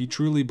he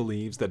truly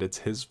believes that it's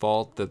his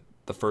fault that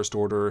the First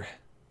Order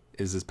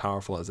is as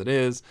powerful as it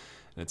is,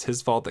 and it's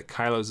his fault that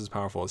Kylo's as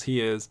powerful as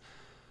he is,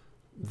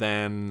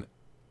 then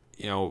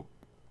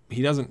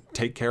he doesn't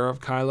take care of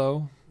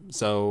Kylo,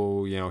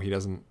 so he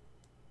doesn't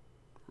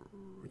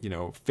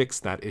fix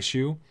that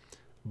issue,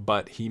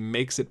 but he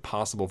makes it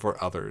possible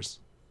for others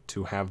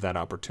to have that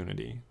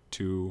opportunity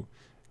to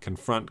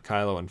confront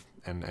Kylo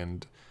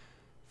and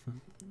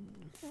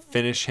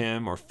finish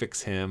him or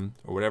fix him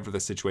or whatever the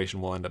situation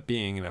will end up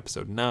being in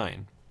Episode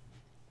 9.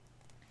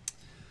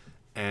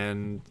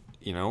 And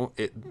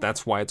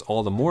that's why it's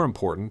all the more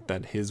important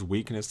that his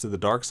weakness to the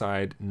dark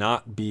side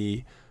not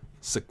be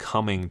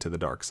succumbing to the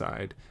dark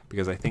side,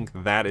 because I think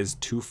that is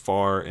too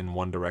far in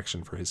one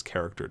direction for his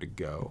character to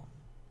go.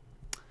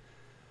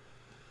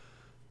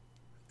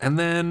 And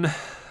then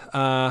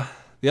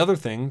the other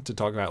thing to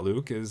talk about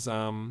Luke is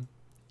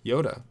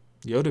Yoda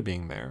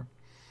being there,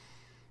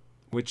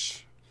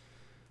 which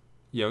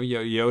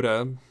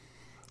Yoda,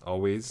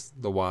 always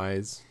the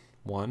wise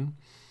one,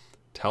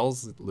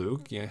 tells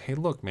Luke, hey,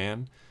 look,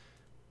 man,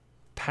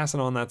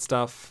 passing on that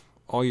stuff,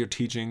 all your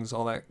teachings,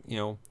 all that,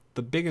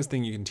 the biggest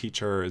thing you can teach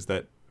her is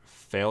that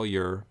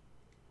failure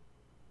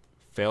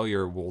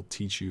will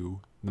teach you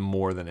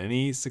more than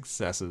any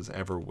successes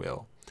ever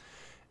will.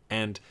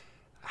 And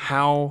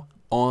how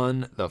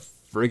on the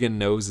friggin'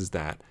 nose is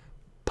that?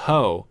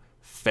 Poe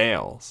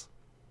fails.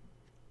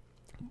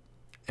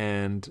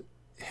 And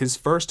his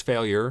first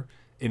failure,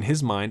 in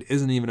his mind,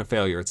 isn't even a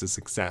failure, it's a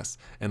success.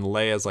 And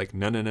Leia's like,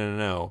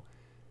 no.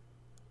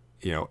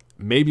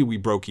 Maybe we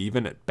broke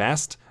even at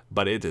best,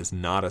 but it is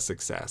not a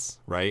success,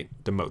 right?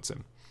 Demotes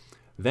him.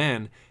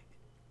 Then,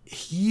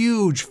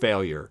 huge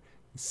failure,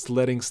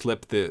 letting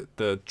slip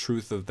the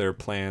truth of their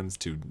plans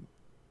to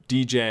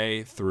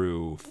DJ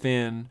through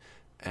Finn,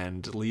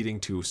 and leading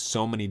to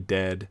so many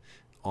dead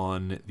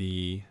on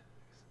the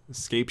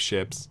escape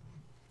ships.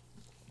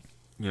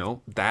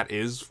 That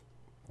is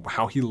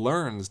how he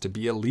learns to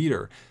be a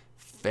leader.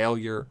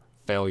 Failure.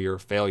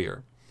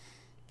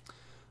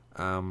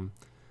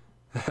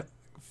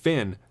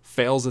 Finn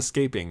fails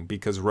escaping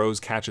because Rose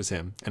catches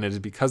him, and it is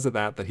because of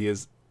that he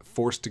is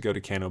forced to go to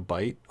Canto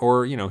Bight,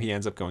 or he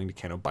ends up going to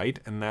Canto Bight,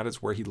 and that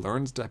is where he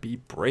learns to be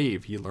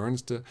brave. He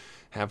learns to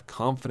have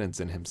confidence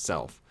in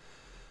himself.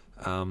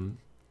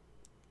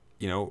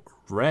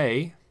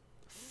 Rey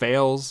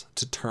fails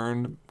to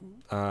turn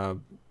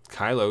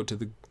Kylo to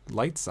the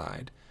light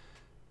side,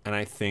 and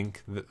I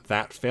think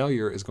that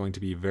failure is going to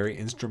be very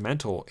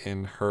instrumental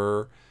in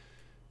her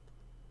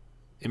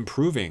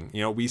improving.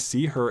 We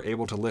see her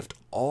able to lift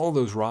all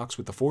those rocks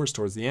with the Force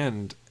towards the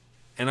end,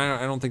 and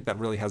I don't think that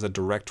really has a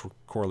direct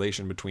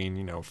correlation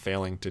between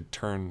failing to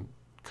turn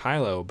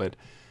Kylo, but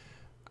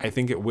I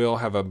think it will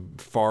have a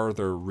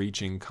farther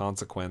reaching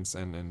consequence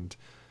and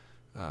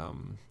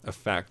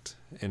effect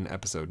in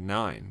episode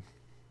 9.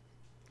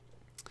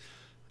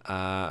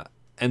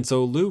 And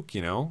so Luke,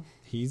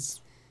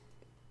 he's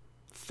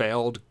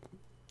failed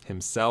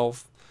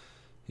himself.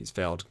 He's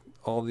failed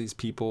all these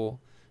people.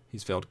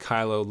 He's failed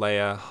Kylo,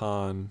 Leia,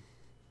 Han,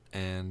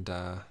 and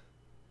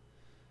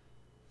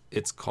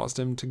it's caused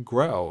him to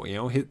grow.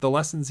 The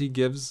lessons he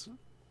gives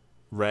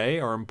Rey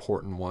are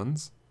important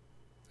ones,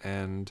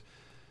 and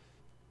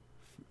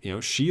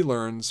she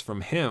learns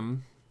from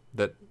him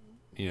that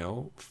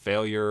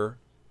failure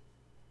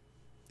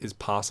is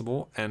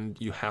possible, and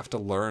you have to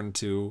learn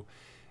to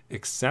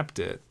accept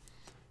it.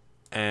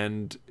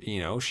 And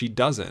she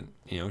doesn't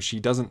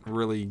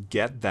really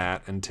get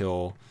that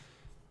until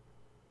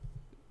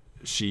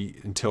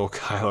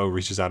Kylo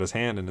reaches out his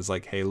hand and is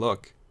like, hey,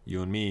 look,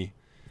 you and me,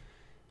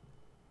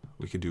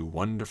 we could do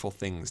wonderful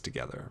things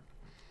together.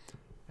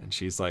 And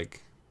she's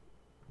like,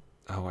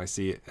 oh, I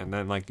see it. And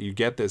then you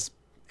get this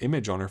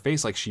image on her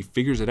face, she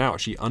figures it out.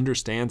 She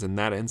understands in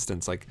that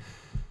instance,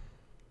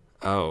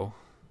 oh,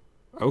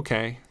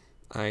 okay,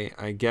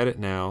 I get it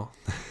now.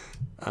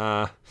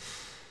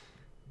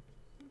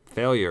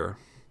 Failure.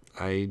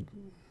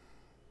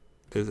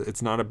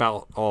 It's not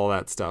about all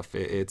that stuff.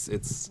 It's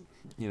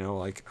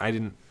I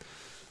didn't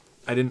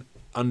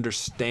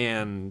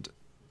understand.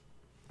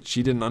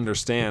 She didn't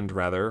understand,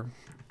 rather,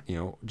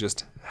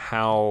 just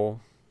how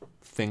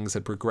things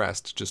had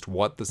progressed, just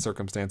what the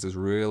circumstances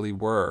really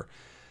were.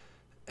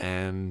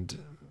 And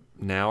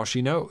now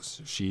she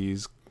knows.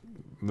 She's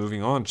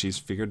moving on. She's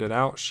figured it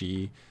out.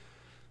 She,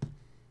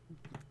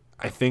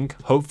 I think,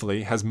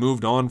 hopefully, has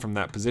moved on from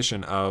that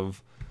position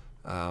of,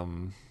 I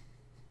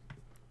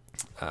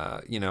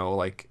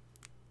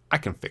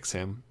can fix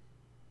him,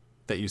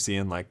 that you see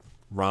in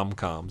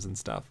rom-coms and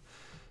stuff,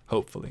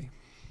 hopefully.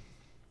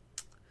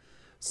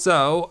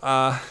 So,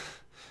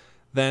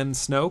 then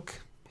Snoke,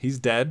 he's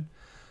dead.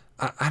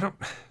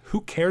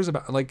 Who cares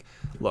about,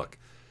 look,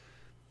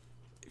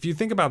 if you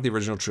think about the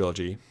original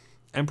trilogy,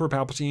 Emperor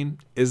Palpatine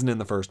isn't in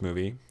the first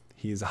movie.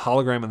 He's a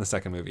hologram in the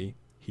second movie.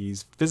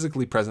 He's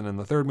physically present in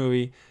the third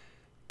movie,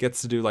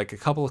 gets to do a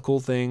couple of cool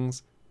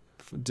things,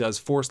 does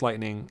Force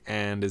lightning,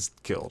 and is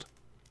killed.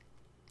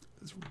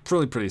 It's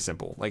really pretty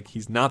simple.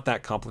 He's not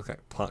that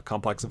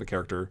complex of a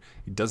character.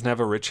 He doesn't have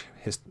a rich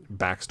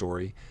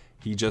backstory.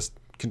 He just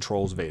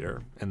controls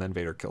Vader, and then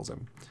Vader kills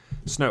him.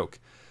 Snoke,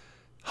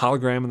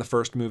 hologram in the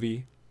first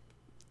movie,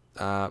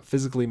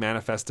 physically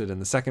manifested in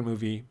the second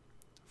movie,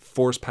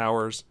 Force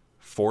powers,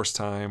 Force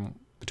time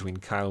between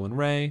Kylo and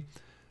Rey.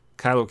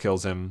 Kylo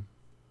kills him.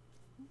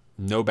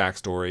 No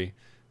backstory,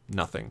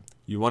 nothing.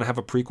 You want to have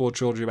a prequel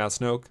trilogy about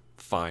Snoke?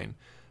 Fine.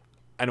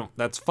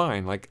 That's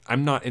fine.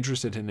 I'm not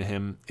interested in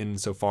him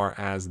insofar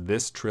as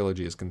this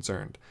trilogy is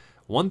concerned.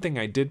 One thing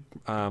I did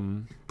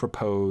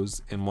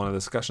propose in one of the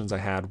discussions I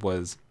had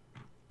was,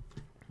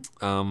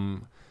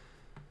 I'm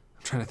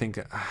trying to think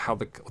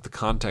what the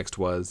context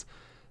was,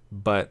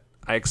 but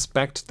I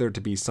expect there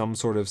to be some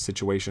sort of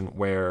situation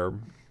where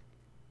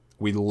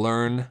we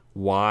learn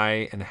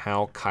why and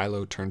how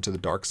Kylo turned to the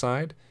dark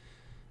side,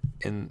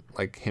 and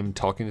like him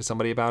talking to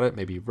somebody about it,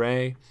 maybe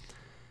Rey,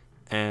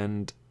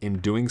 and in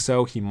doing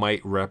so, he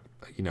might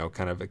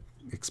kind of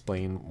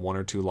explain one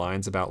or two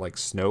lines about like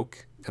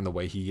Snoke and the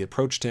way he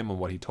approached him and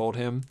what he told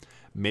him.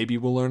 Maybe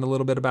we'll learn a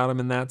little bit about him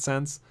in that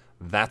sense.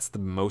 That's the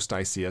most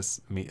I see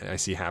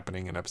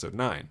happening in Episode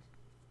 9.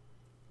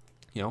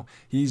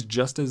 He's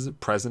just as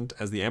present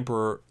as the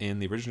Emperor in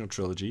the original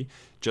trilogy.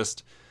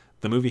 Just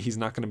the movie he's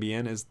not going to be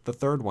in is the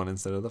third one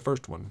instead of the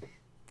first one.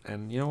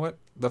 And you know what?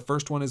 The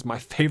first one is my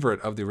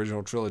favorite of the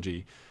original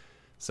trilogy.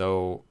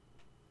 So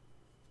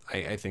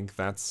I think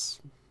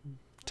that's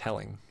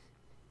telling.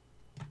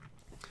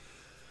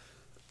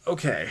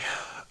 Okay.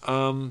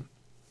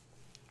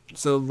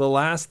 So the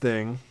last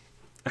thing,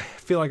 I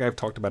feel like I've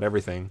talked about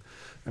everything.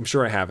 I'm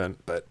sure I haven't,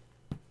 but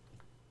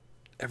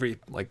every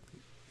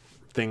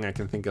thing I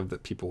can think of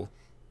that people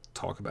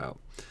talk about.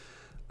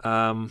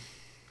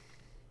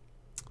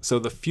 So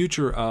the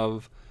future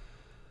of...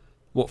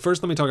 Well,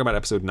 first let me talk about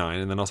Episode 9,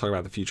 and then I'll talk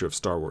about the future of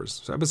Star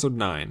Wars. So Episode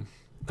 9,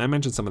 I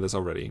mentioned some of this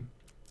already.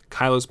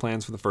 Kylo's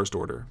plans for the First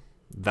Order.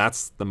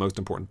 That's the most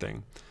important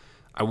thing.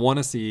 I want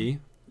to see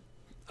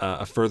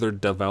a further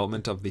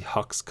development of the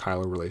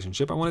Hux-Kylo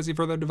relationship. I want to see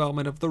further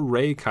development of the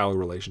Rey-Kylo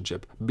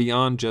relationship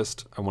beyond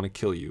just, I want to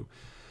kill you.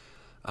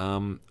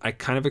 I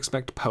kind of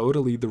expect Poe to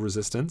lead the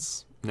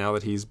Resistance now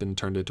that he's been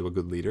turned into a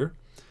good leader.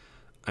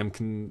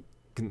 I'm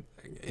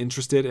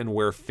interested in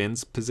where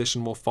Finn's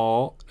position will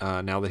fall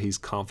now that he's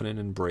confident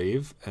and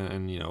brave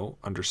and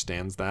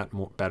understands that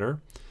better.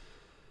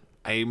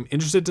 I'm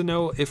interested to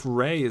know if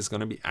Rey is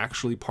going to be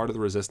actually part of the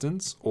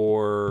Resistance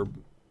or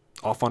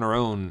off on her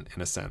own,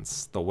 in a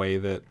sense, the way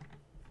that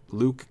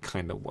Luke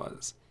kind of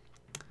was.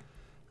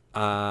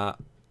 Her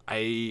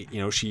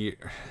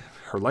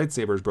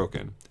lightsaber is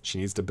broken. She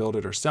needs to build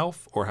it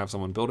herself or have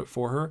someone build it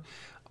for her.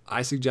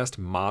 I suggest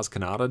Maz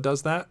Kanata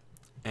does that,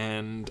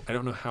 and I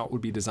don't know how it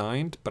would be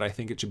designed, but I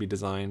think it should be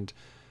designed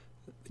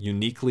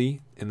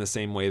uniquely in the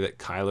same way that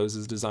Kylo's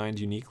is designed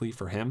uniquely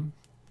for him.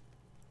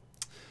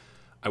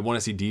 I want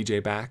to see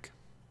DJ back.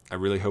 I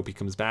really hope he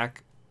comes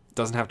back.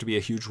 Doesn't have to be a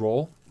huge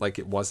role like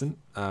it wasn't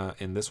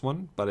in this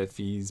one, but if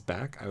he's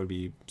back, I would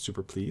be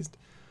super pleased.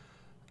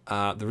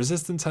 The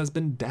Resistance has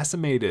been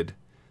decimated,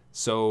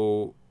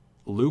 so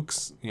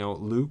Luke's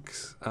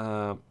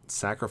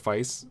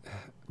sacrifice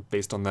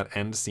based on that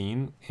end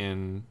scene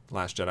in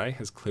Last Jedi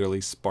has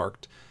clearly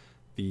sparked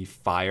the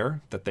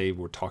fire that they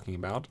were talking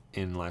about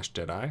in Last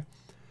Jedi.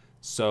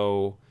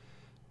 So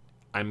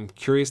I'm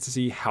curious to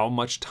see how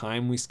much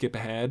time we skip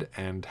ahead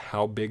and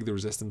how big the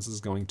Resistance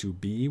is going to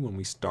be when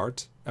we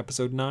start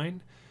Episode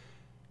 9.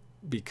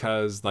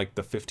 Because,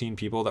 the 15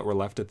 people that were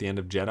left at the end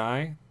of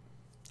Jedi,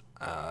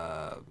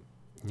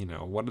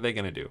 what are they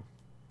going to do?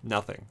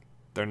 Nothing.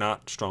 They're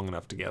not strong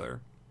enough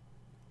together.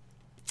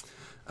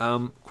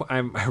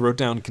 I wrote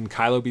down, can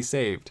Kylo be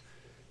saved?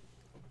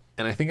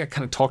 And I think I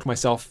kind of talked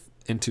myself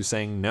into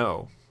saying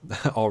no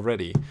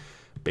already,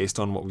 based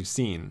on what we've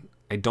seen.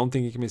 I don't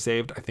think he can be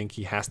saved. I think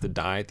he has to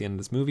die at the end of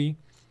this movie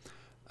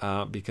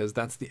because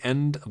that's the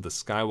end of the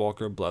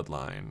Skywalker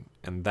bloodline.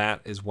 And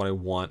that is what I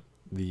want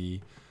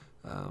the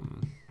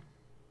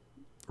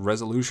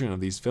resolution of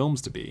these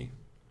films to be.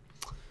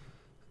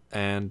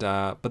 And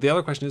but the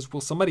other question is,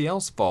 will somebody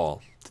else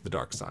fall to the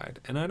dark side?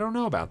 And I don't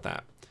know about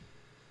that.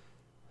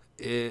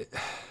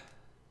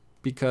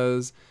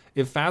 Because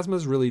if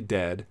Phasma's really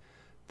dead,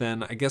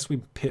 then I guess we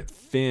pit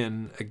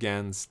Finn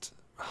against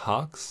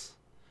Hux,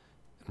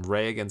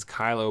 Rey against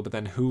Kylo, but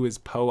then who is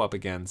Poe up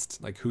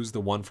against? Who's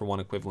the one-for-one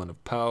equivalent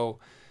of Poe?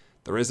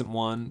 There isn't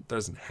one. There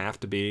doesn't have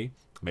to be.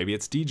 Maybe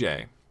it's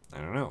DJ. I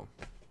don't know.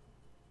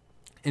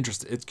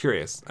 Interesting. It's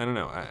curious. I don't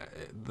know.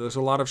 There's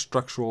a lot of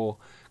structural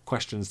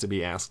questions to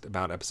be asked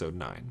about Episode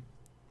 9,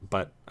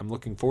 but I'm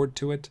looking forward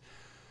to it.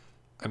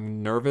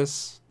 I'm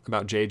nervous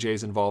about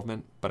JJ's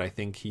involvement, but I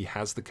think he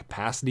has the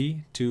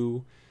capacity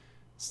to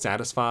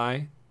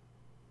satisfy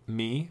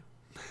me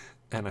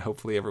and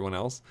hopefully everyone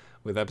else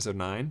with Episode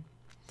 9.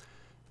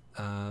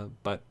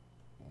 But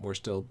we're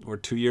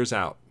 2 years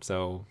out,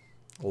 so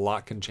a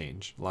lot can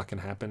change, a lot can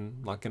happen,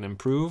 a lot can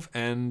improve,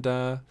 and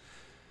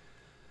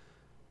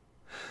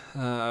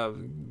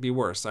be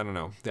worse. I don't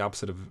know, the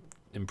opposite of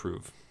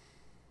improve.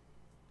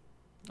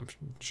 I'm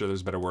sure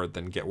there's a better word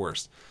than get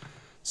worse.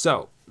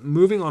 So,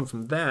 moving on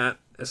from that,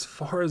 as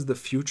far as the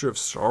future of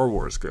Star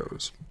Wars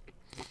goes,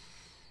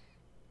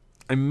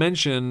 I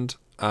mentioned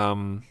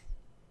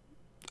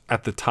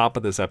at the top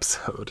of this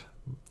episode,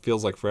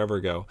 feels like forever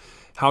ago,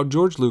 how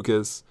George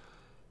Lucas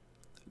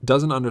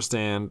doesn't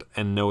understand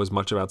and know as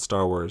much about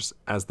Star Wars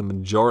as the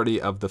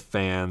majority of the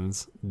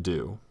fans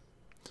do.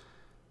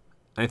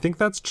 And I think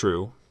that's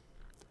true.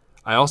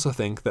 I also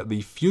think that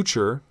the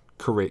future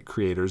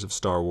creators of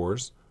Star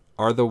Wars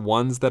are the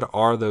ones that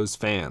are those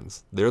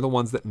fans. They're the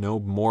ones that know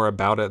more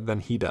about it than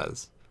he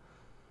does.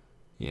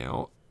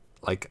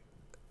 Like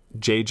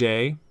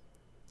JJ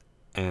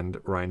and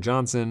Rian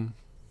Johnson,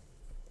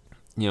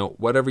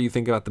 whatever you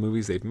think about the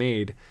movies they've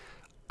made,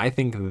 I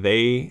think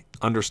they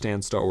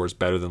understand Star Wars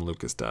better than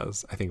Lucas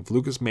does. I think if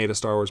Lucas made a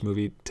Star Wars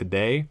movie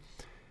today,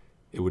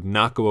 it would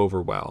not go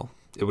over well.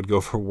 It would go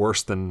for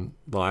worse than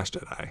The Last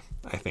Jedi,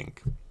 I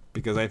think.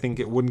 Because I think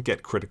it wouldn't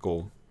get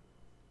critical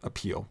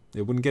appeal.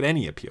 It wouldn't get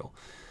any appeal.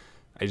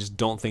 I just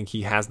don't think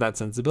he has that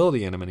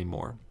sensibility in him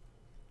anymore.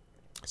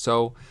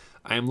 So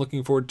I am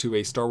looking forward to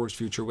a Star Wars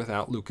future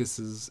without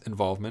Lucas's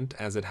involvement,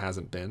 as it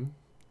hasn't been.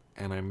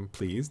 And I'm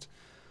pleased.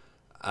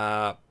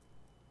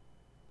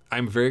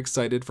 I'm very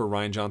excited for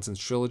Rian Johnson's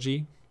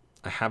trilogy.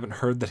 I haven't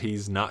heard that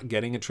he's not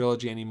getting a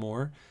trilogy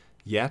anymore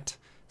yet,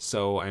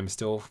 so I'm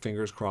still,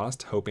 fingers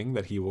crossed, hoping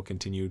that he will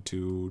continue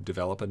to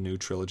develop a new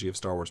trilogy of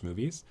Star Wars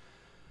movies.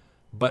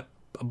 But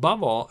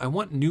above all, I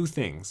want new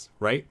things,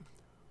 right?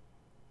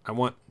 I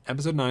want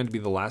Episode 9 to be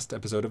the last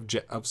episode of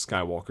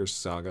Skywalker's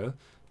saga.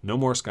 No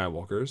more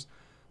Skywalkers.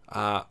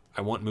 I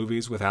want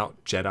movies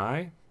without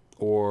Jedi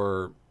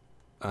or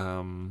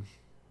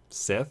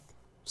Sith.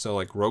 So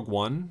like Rogue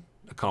One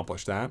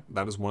accomplished that.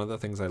 That is one of the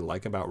things I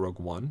like about Rogue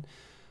One.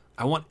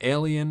 I want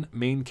alien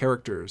main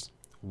characters.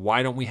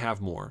 Why don't we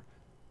have more?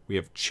 We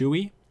have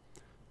Chewie.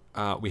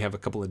 We have a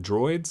couple of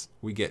droids.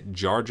 We get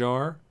Jar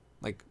Jar.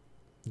 Like,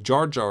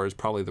 Jar Jar is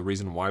probably the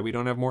reason why we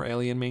don't have more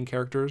alien main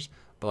characters.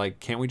 But like,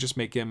 can't we just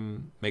make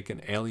an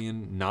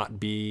alien not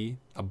be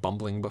a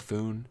bumbling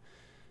buffoon?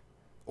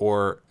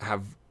 Or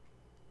have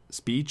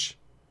speech?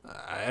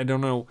 I don't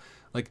know.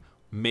 Like,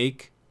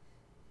 make...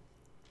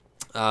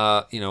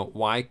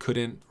 why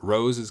couldn't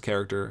Rose's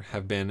character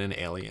have been an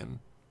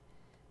alien?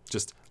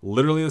 Just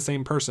literally the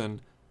same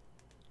person.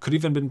 Could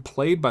even been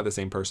played by the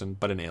same person,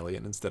 but an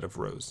alien instead of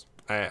Rose.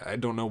 I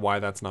don't know why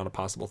that's not a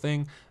possible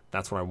thing.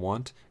 That's what I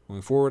want.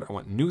 Moving forward, I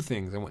want new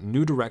things. I want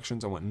new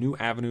directions. I want new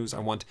avenues. I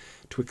want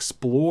to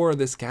explore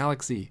this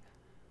galaxy.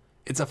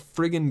 It's a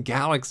friggin'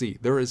 galaxy.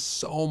 There is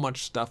so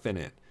much stuff in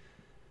it.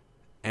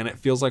 And it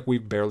feels like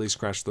we've barely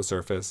scratched the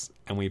surface,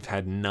 and we've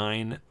had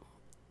 9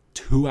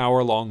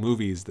 2-hour-long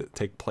movies that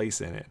take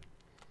place in it.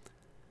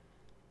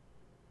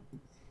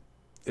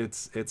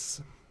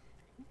 It's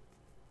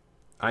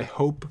I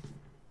hope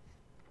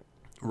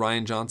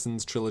Rian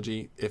Johnson's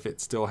trilogy, if it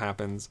still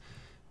happens,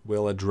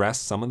 will address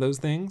some of those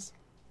things.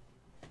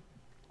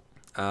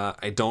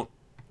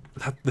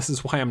 This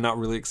is why I'm not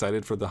really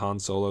excited for the Han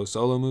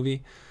Solo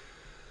movie.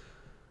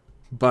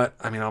 But,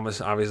 I mean,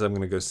 obviously I'm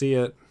going to go see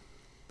it.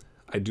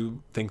 I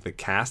do think the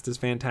cast is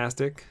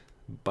fantastic,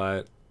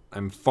 but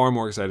I'm far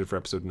more excited for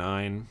Episode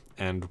 9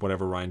 and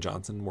whatever Rian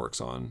Johnson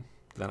works on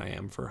than I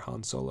am for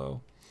Han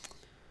Solo.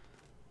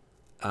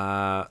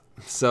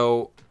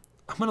 So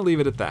I'm going to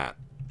leave it at that.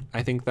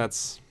 I think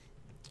that's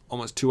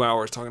almost 2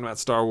 hours talking about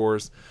Star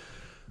Wars.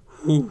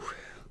 Whew.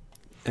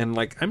 And,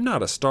 like, I'm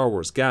not a Star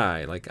Wars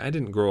guy. Like, I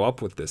didn't grow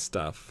up with this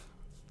stuff.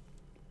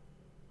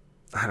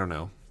 I don't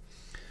know.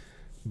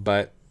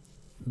 But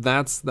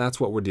that's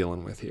what we're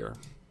dealing with here.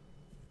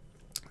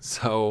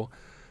 So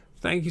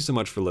thank you so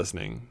much for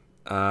listening.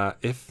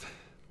 If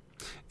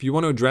you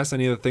want to address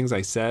any of the things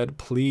I said,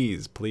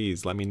 please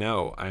let me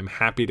know. I'm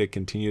happy to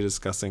continue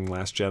discussing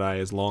Last Jedi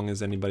as long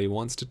as anybody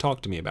wants to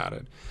talk to me about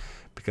it.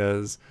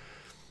 Because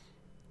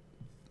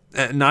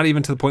not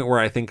even to the point where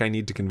I think I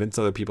need to convince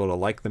other people to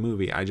like the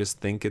movie. I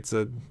just think it's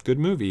a good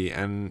movie,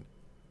 and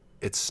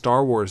it's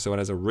Star Wars, so it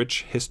has a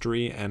rich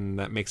history, and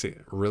that makes it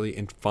really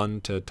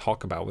fun to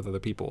talk about with other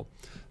people.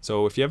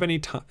 So if you have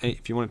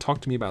if you want to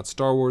talk to me about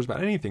Star Wars,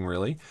 about anything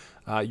really,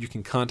 you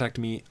can contact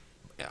me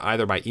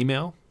either by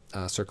email,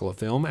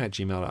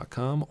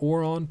 circleoffilm@gmail.com,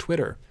 or on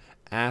Twitter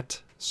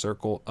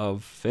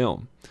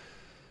 @circleoffilm.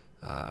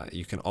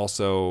 You can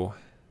also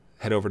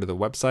head over to the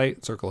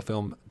website,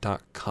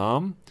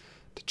 circleoffilm.com,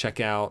 to check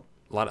out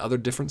a lot of other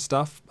different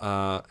stuff.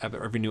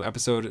 Every new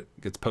episode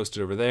gets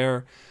posted over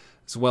there,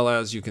 as well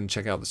as you can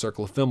check out the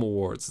Circle of Film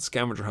Awards, the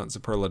Scavenger Hunt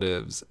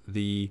Superlatives,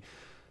 the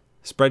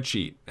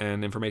spreadsheet,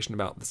 and information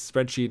about the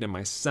spreadsheet and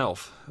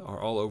myself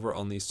are all over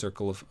on the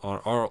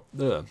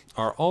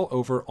are all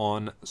over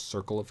on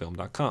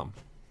circleoffilm.com.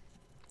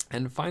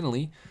 And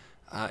finally,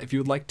 if you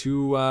would like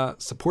to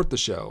support the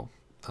show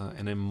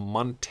in a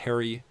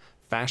monetary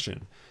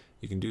fashion,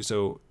 you can do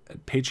so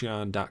at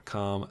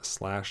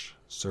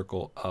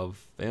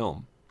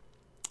patreon.com/circleoffilm.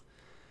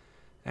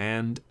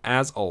 And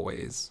as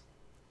always,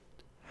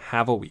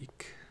 have a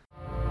week.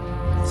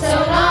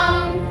 So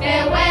long,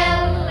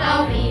 farewell,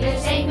 I'll be to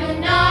say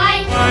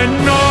goodnight. I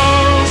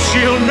know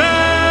she'll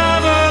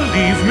never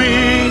leave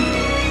me,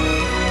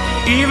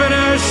 even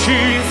as she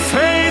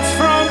fades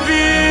from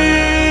view.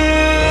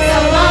 So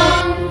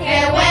long,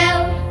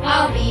 farewell,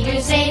 I'll be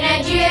to say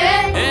adieu.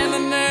 In the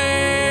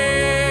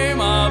name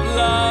of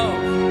love,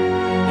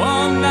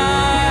 one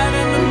night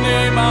in the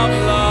name of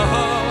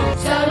love.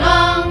 So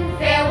long,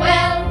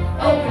 farewell,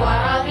 oh, what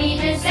I'll be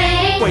to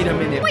say. Wait a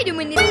minute.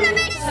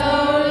 So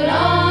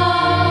long.